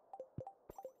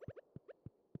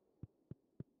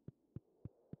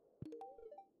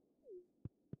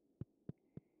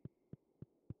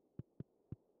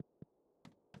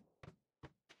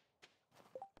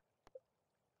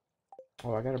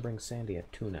 Oh, I gotta bring Sandy a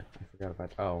tuna. I forgot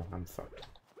about. Oh, I'm fucked.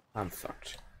 I'm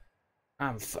fucked.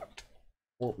 I'm fucked.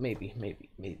 Well, maybe.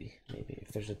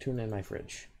 If there's a tuna in my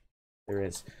fridge. There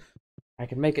is. I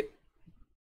can make it.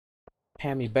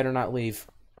 Pam, you better not leave.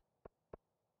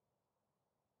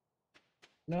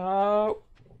 No!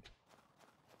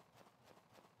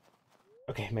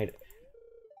 Okay, made it.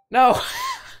 No!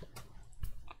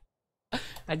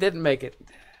 I didn't make it.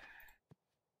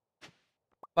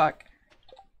 Fuck.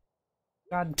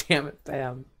 God damn it,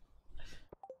 Pam.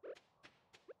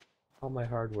 All my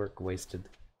hard work wasted.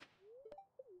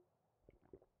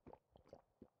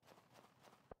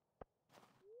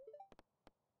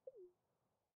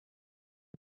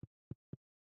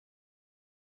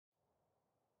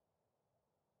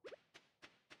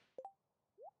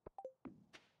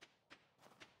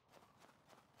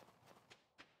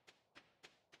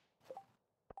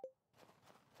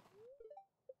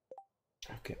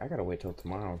 Okay, I gotta wait till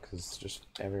tomorrow because just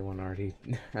everyone already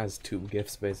has 2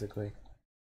 gifts basically.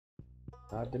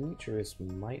 Demetrius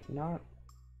might not.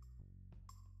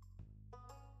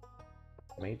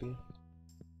 Maybe.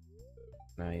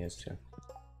 No, he has 2.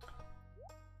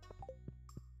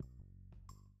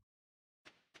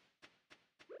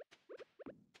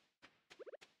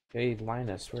 Hey,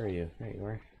 Linus, where are you? There you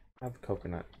are. Have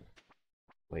coconut.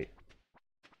 Wait.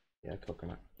 Yeah,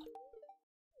 coconut.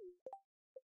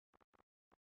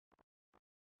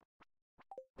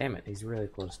 Damn it, he's really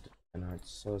close to 10 hearts.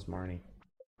 So is Marnie.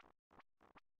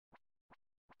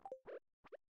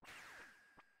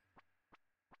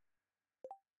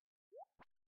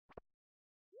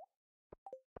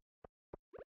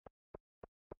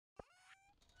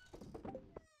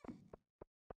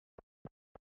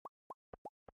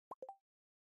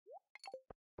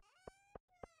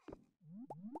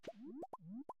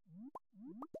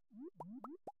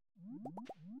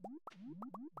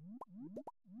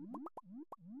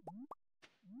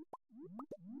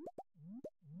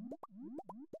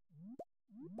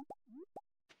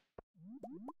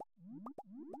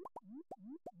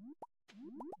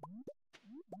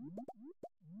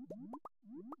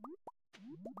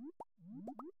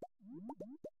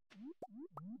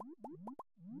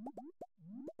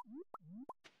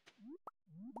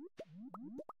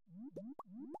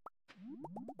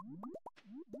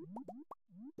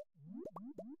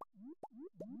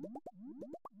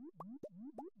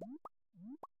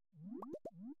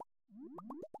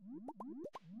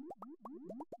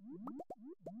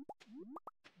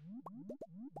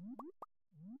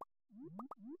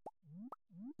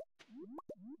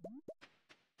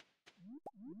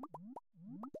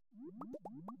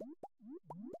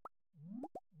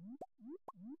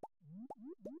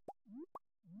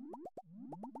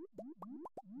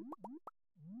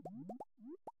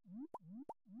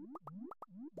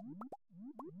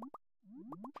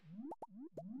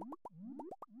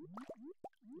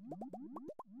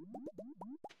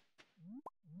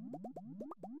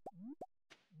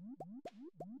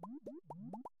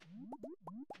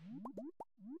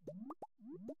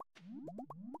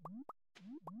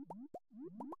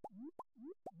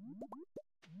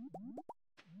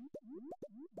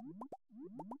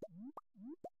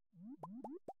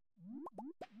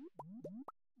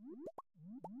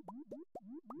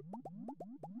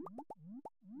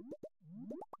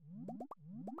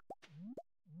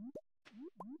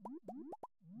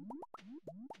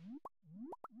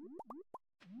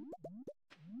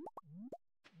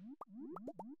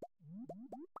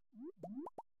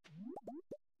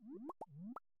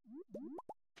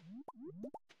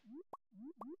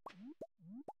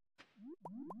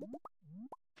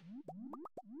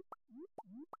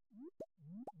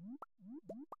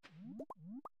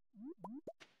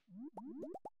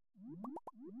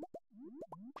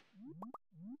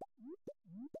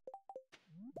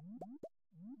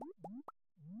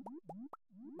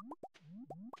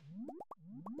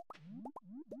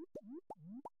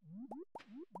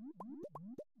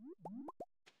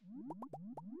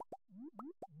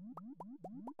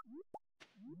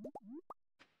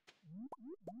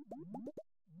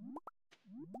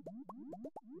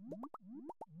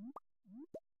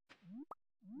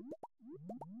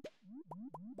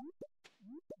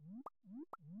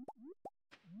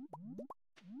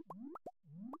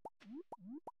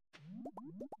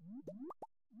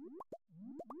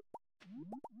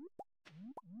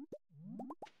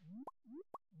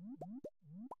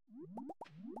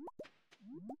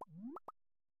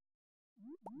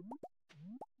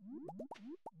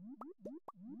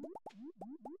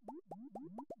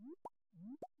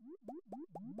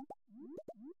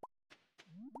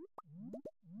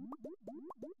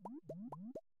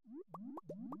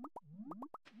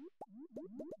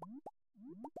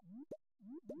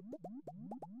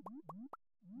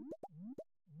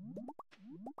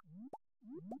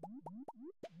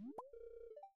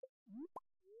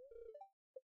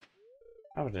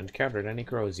 haven't encountered any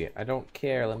crows yet. I don't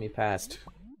care, let me past.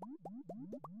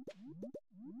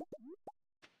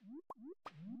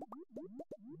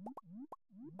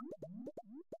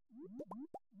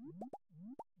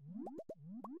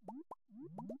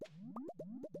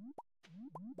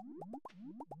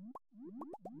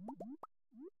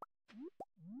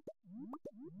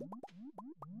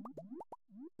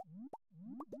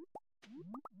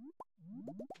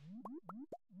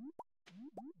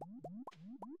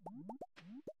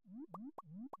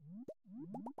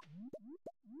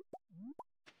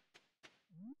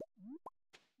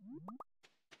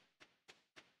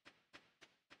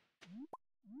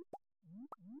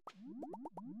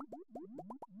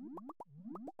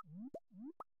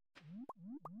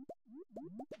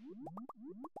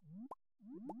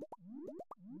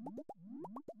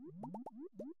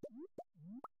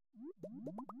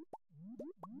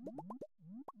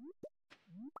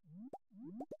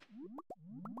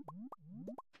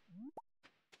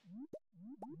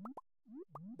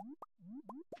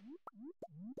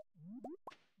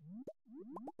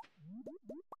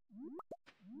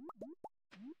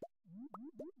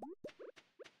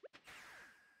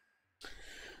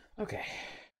 Okay.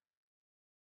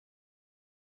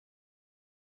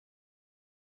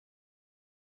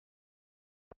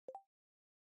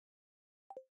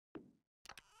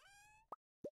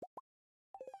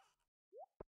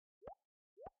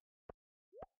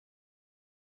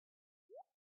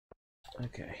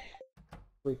 Okay.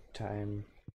 Sleep time.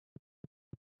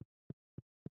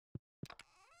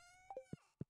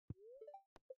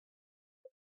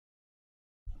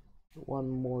 One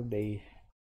more day.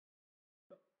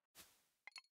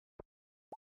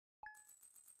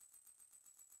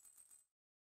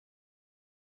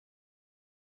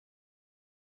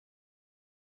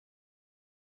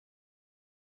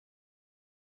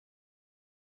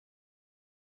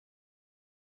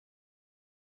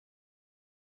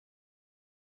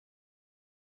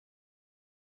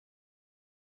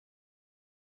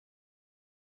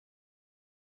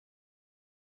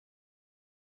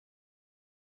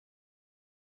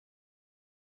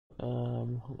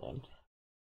 Hold on.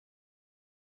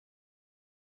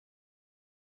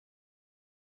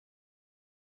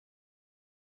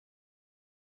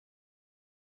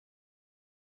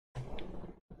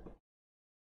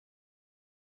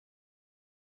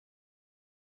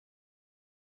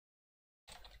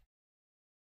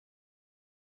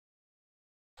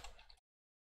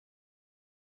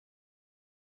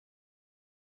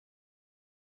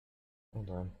 Hold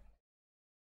on.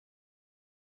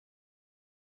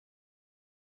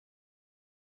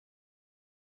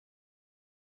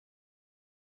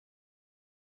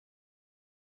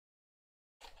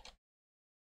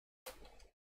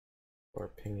 Or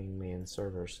pinging me in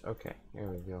servers. Okay, here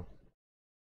we go.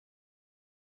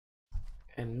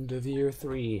 End of year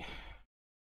 3.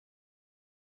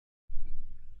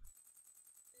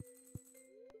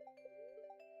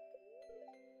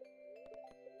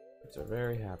 Kids are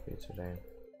very happy today.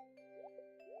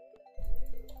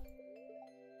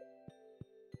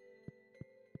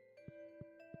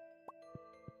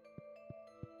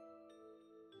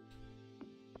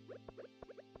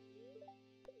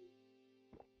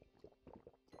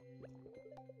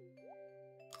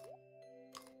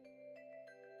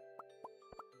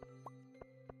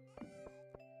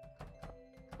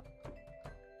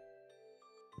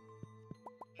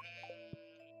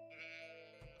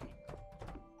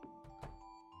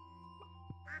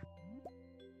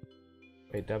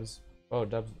 Wait, Dubs. Oh,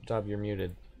 Dub, you're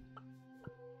muted.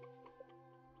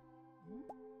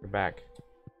 You're back.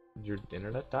 Did your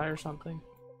internet die or something?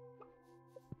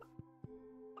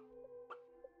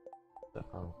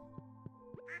 Oh.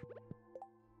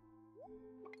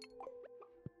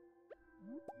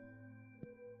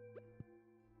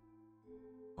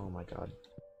 Oh my god.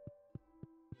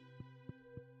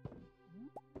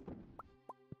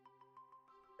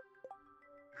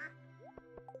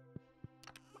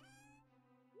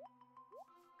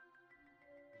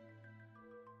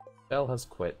 Belle has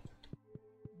quit.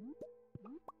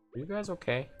 Are you guys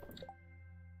okay?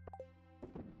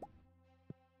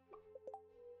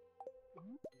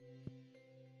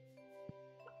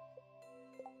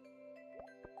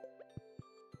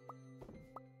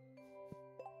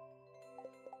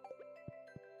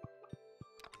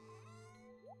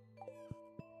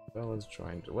 Belle is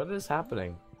trying to. What is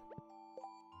happening?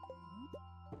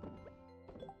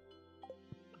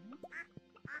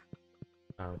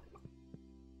 Oh.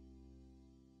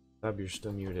 Dub, you're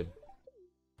still muted.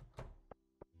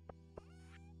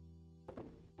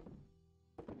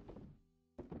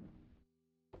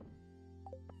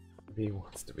 He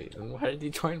wants to be. Then why did he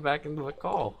join back into the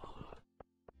call?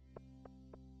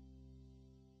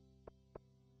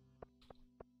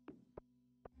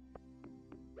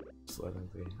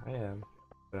 I am.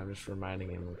 But I'm just reminding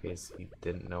him in case he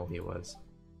didn't know he was.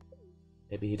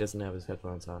 Maybe he doesn't have his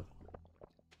headphones on.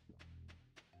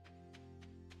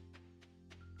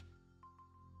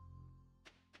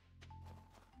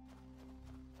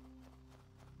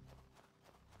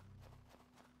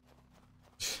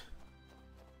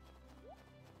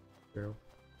 True.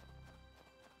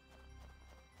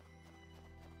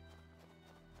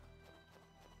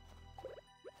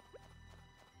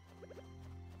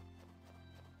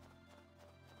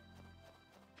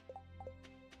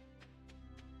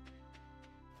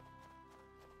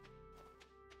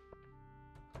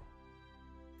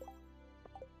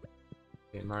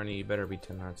 Okay, Marnie, you better be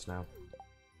 10 hearts now.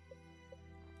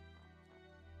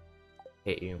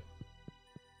 Hate you.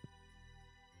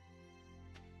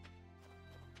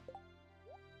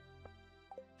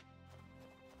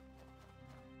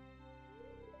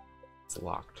 It's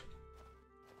locked.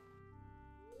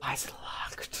 Why is it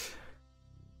locked?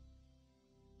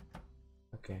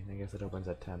 Okay, I guess it opens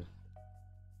at 10.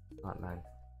 Not 9.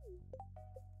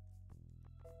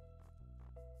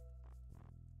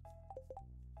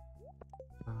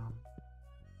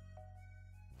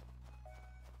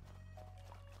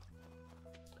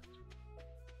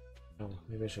 Oh,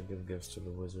 maybe I should give gifts to the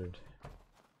wizard.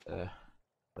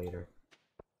 Later.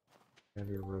 Have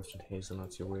your roasted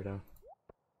hazelnuts, you weirdo.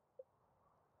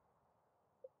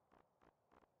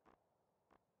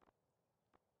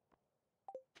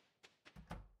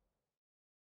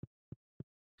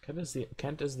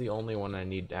 Kent is the only one I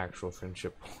need actual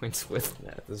friendship points with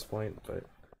at this point, but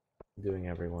I'm doing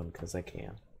everyone because I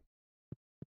can.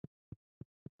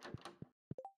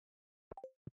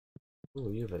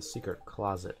 Ooh, you have a secret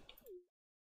closet.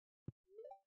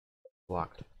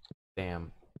 Locked.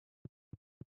 Damn.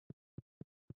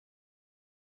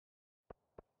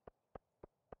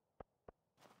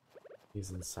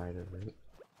 He's inside of it.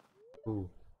 Ooh.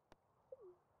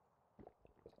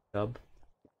 Dub.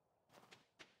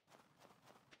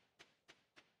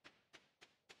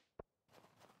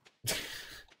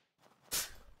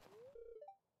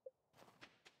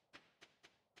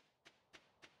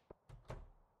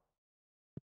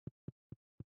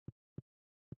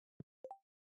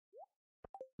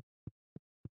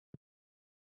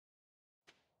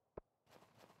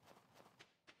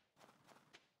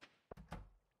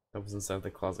 That was inside the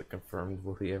closet, confirmed.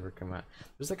 Will he ever come out?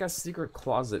 There's like a secret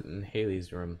closet in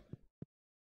Haley's room.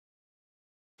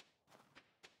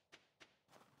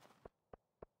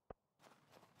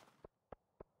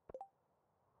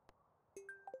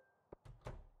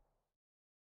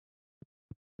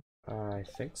 I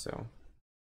think so.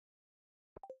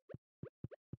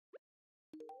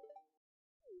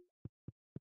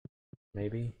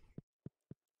 Maybe.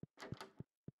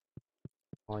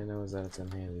 All I know is that it's in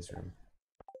Haley's room.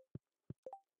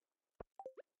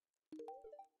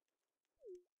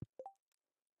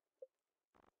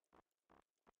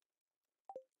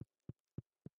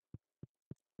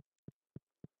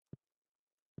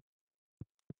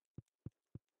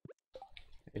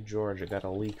 Hey George, I got a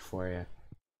leak for you.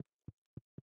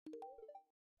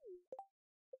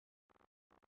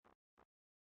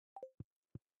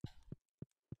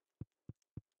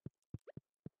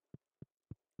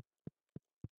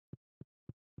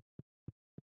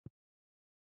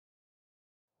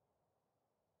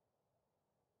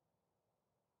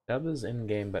 Dub is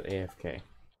in-game but AFK.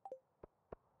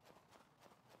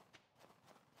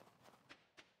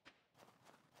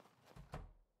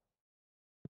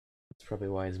 That's probably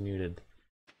why he's muted.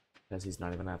 Because he's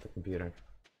not even at the computer.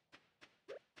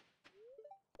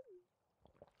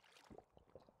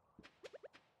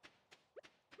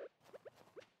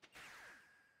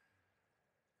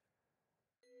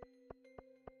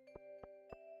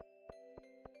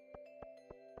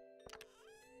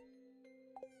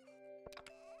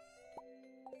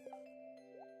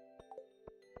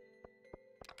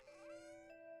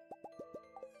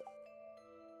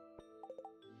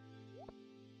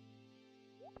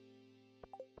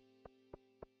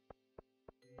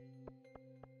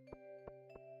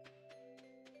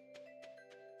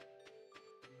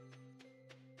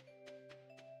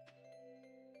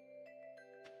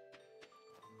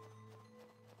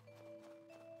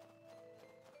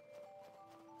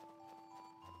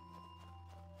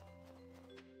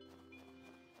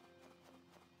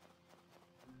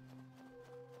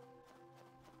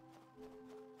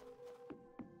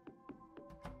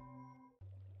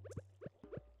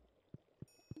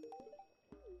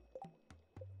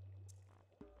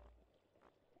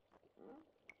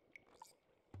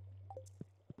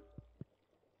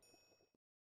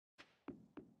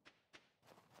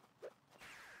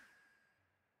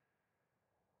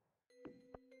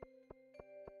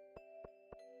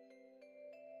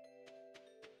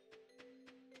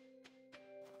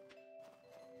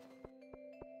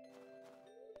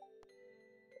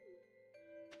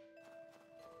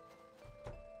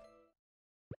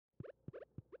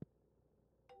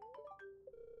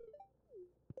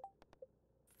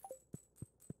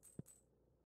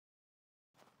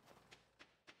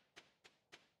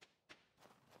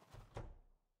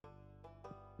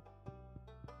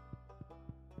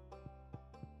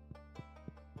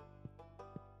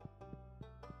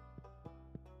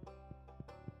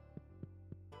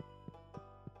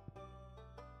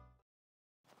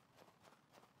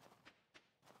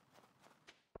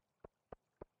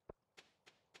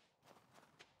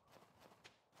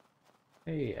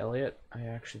 Hey, Elliot. I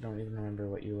actually don't even remember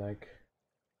what you like.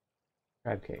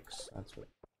 Crab cakes. That's what.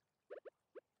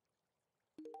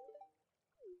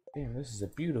 Damn, this is a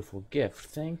beautiful gift.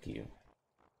 Thank you.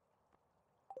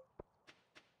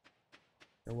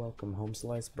 You're welcome, home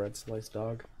slice, bread slice,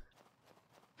 dog.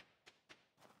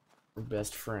 We're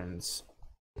best friends.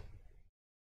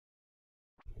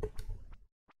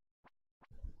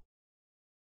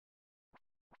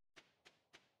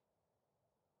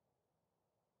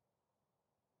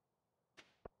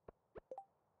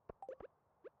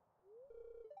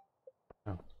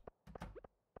 Oh.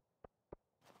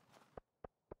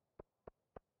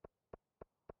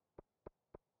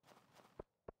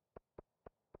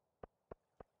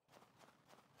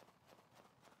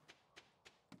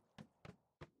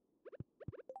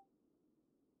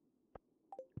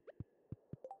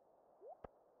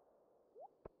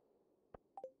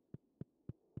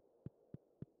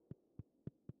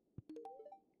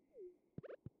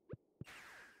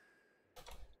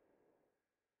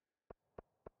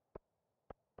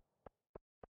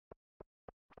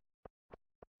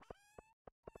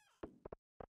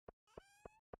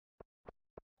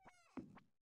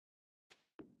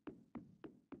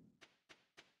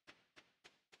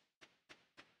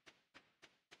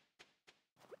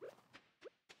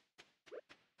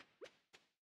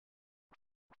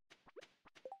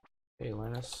 Hey,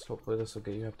 Linus. Hopefully this will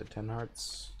get you up to 10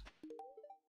 hearts.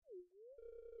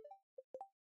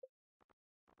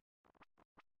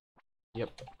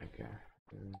 Yep. Okay.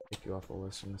 I'll take you off the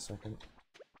list in a second.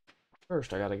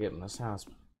 First, I gotta get in this house.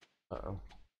 Uh-oh.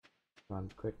 Come on,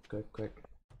 quick, quick, quick.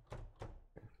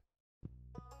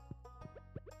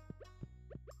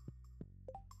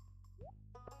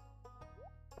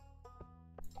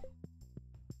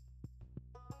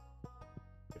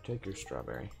 Take your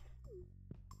strawberry.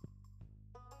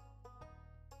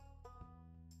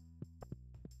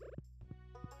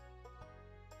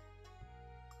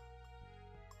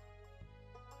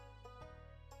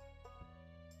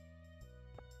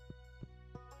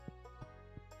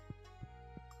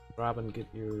 Robin, get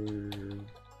your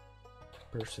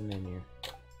person in here.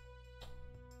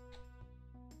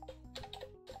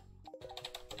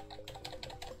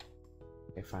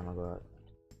 Okay, fine, I'll go out.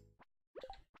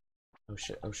 Oh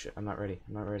shit, I'm not ready,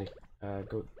 I'm not ready.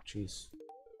 Go, jeez.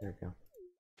 There we go.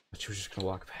 But you were just gonna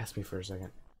walk past me for a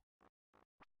second.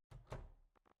 I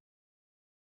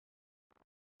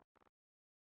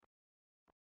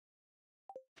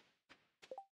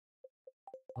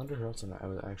wonder who else I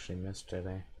was actually missed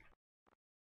today.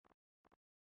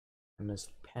 I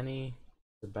missed Penny,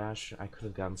 Sebastian. I could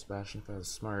have gotten Sebastian if I was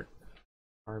smart.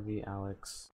 Harvey,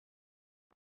 Alex.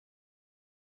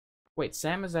 Wait,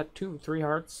 Sam is at 3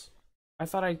 hearts? I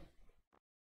thought I...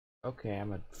 Okay,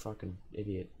 I'm a fucking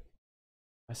idiot.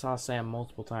 I saw Sam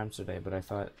multiple times today, but I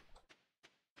thought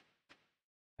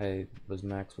I was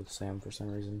max with Sam for some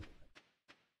reason.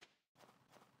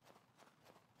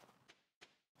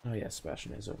 Oh yeah,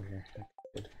 Sebastian is over here.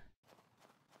 Good.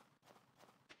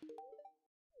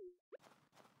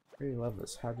 Really love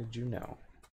this. How did you know?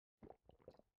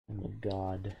 Oh my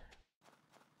god.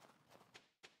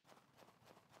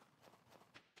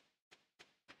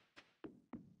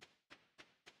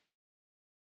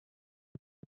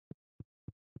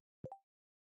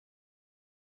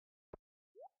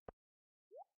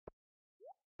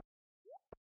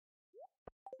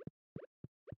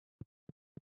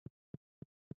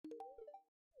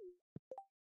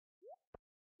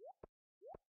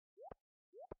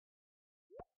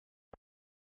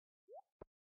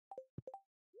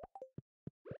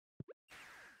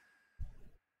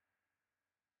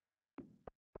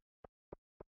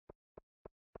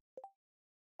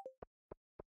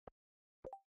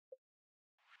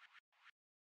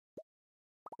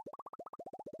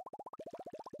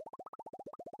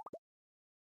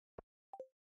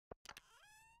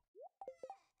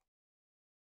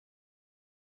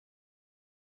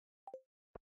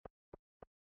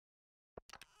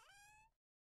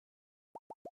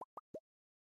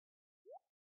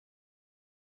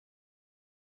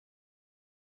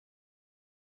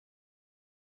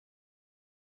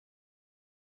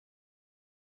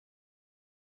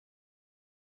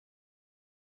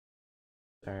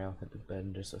 Sorry, I'll hit the bed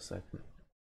in just a second.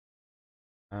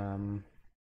 Um...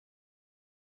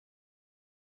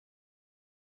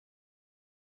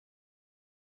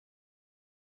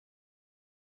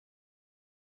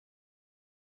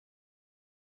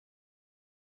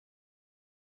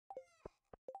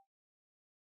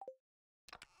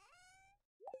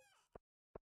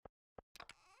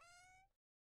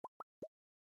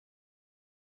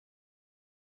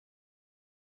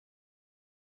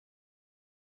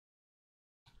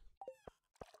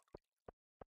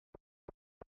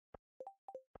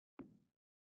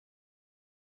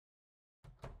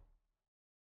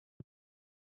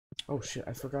 Oh shit,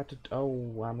 I forgot to...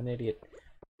 Oh, I'm an idiot.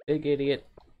 Big idiot.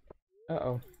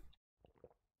 Uh-oh.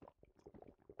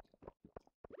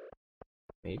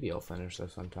 Maybe I'll finish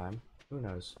this sometime. Who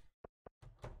knows?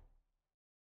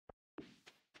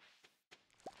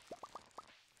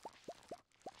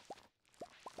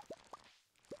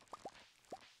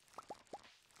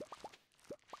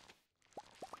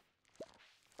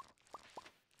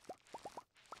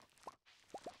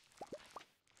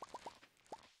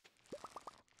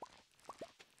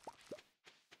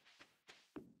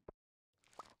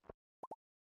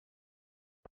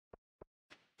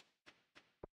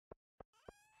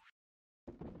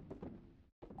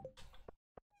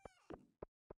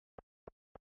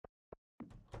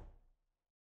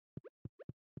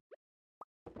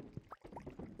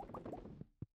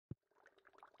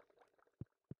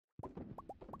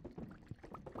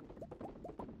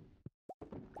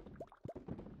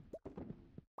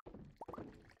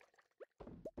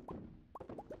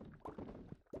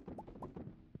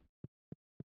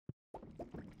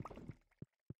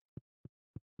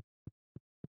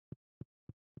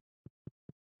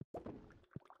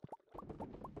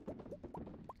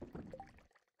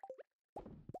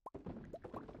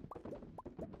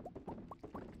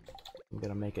 I'm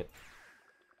gonna make it.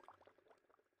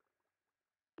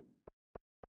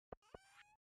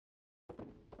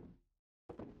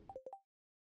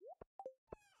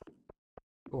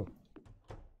 Cool.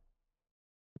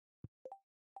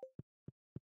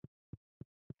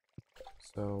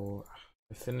 So,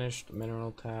 I finished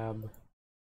mineral tab.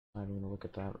 I'm gonna look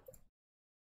at that.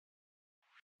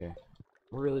 Okay.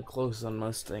 We're really close on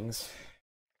most things.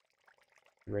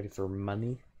 You ready for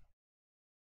money?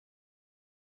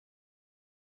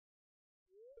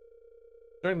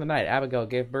 During the night, Abigail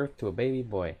gave birth to a baby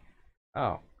boy.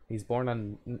 Oh, he's born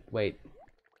on... Wait.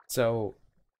 So,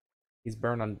 he was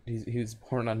born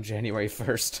on January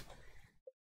 1st.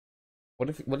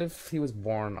 What if he was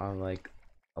born on, like,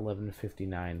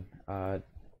 11:59? I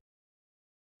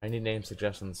need name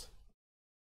suggestions.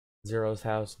 Zero's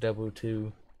house, Debu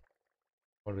 2.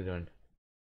 What are we doing?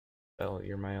 Belle,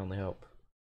 you're my only hope.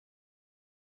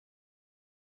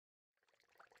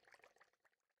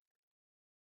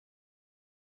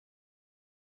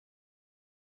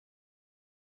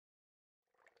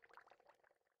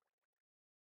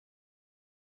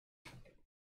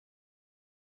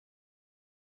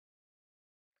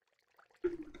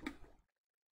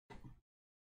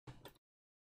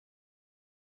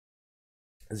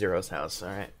 Zero's house.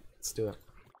 Alright, let's do it.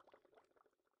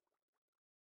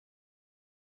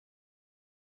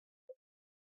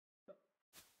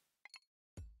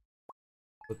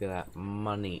 Look at that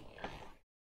money.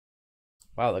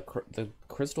 Wow, the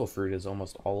crystal fruit is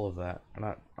almost all of that.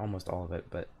 Not almost all of it,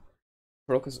 but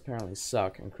crocus apparently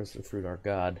suck and crystal fruit are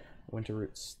god. Winter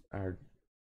roots are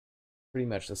pretty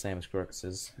much the same as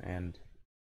crocuses, and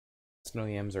snow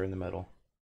yams are in the middle.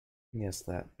 Yes,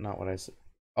 that. Not what I said.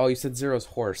 Oh, you said Zero's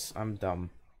horse. I'm dumb.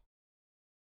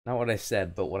 Not what I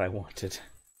said, but what I wanted.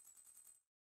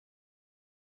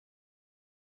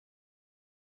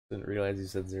 Didn't realize you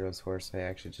said Zero's horse. I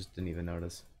actually just didn't even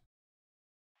notice.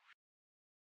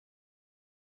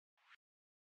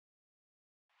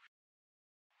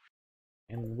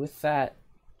 And with that,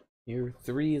 year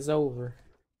 3 is over.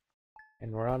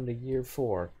 And we're on to year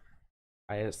 4.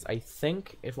 I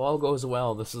think, if all goes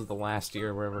well, this is the last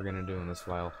year we're ever gonna do in this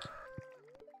file.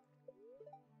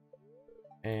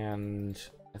 And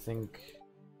I think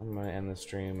I'm gonna end the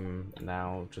stream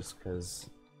now, just because...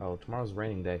 Oh, tomorrow's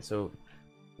raining day, so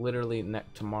literally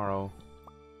tomorrow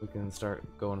we can start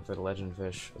going for the legend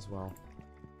fish as well.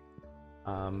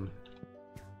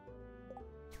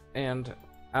 And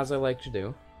as I like to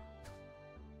do...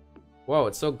 Whoa,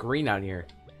 it's so green out here.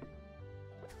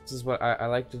 This is what I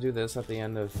like to do this at the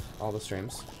end of all the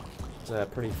streams. It's a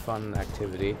pretty fun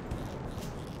activity.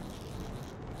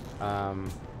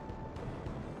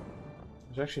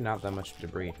 There's actually not that much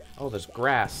debris. Oh, there's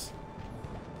grass.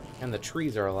 And the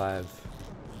trees are alive.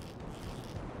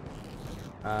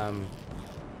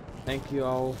 Thank you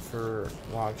all for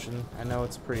watching. I know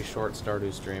it's a pretty short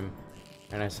Stardew stream.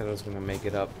 And I said I was going to make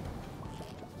it up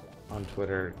on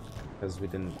Twitter because we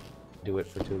didn't do it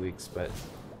for 2 weeks, but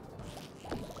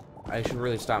I should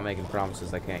really stop making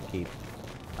promises I can't keep.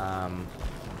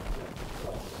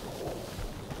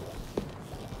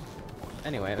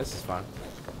 Anyway, this is fun.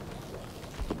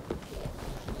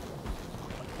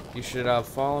 You should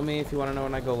follow me if you want to know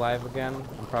when I go live again.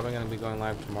 I'm probably going to be going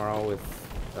live tomorrow with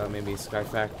maybe Sky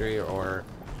Factory, or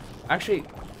actually,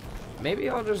 maybe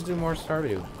I'll just do more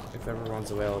Stardew if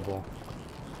everyone's available.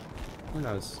 Who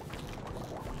knows?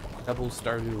 Double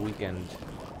Stardew weekend.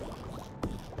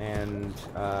 And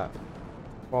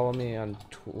follow me on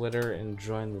Twitter and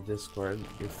join the Discord.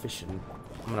 You're fishing.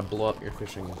 I'm gonna blow up your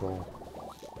fishing pole.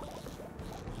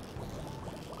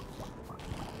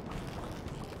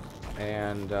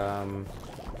 And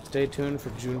stay tuned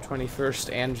for June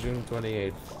 21st and June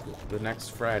 28th. The next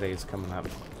Friday is coming up.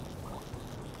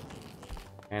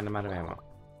 And I'm out of ammo.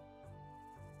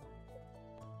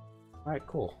 Alright,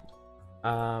 cool.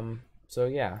 So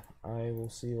yeah, I will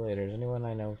see you later. Is anyone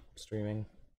I know streaming?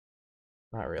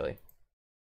 Not really.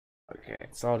 Okay,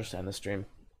 so I'll just end the stream.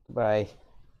 Bye.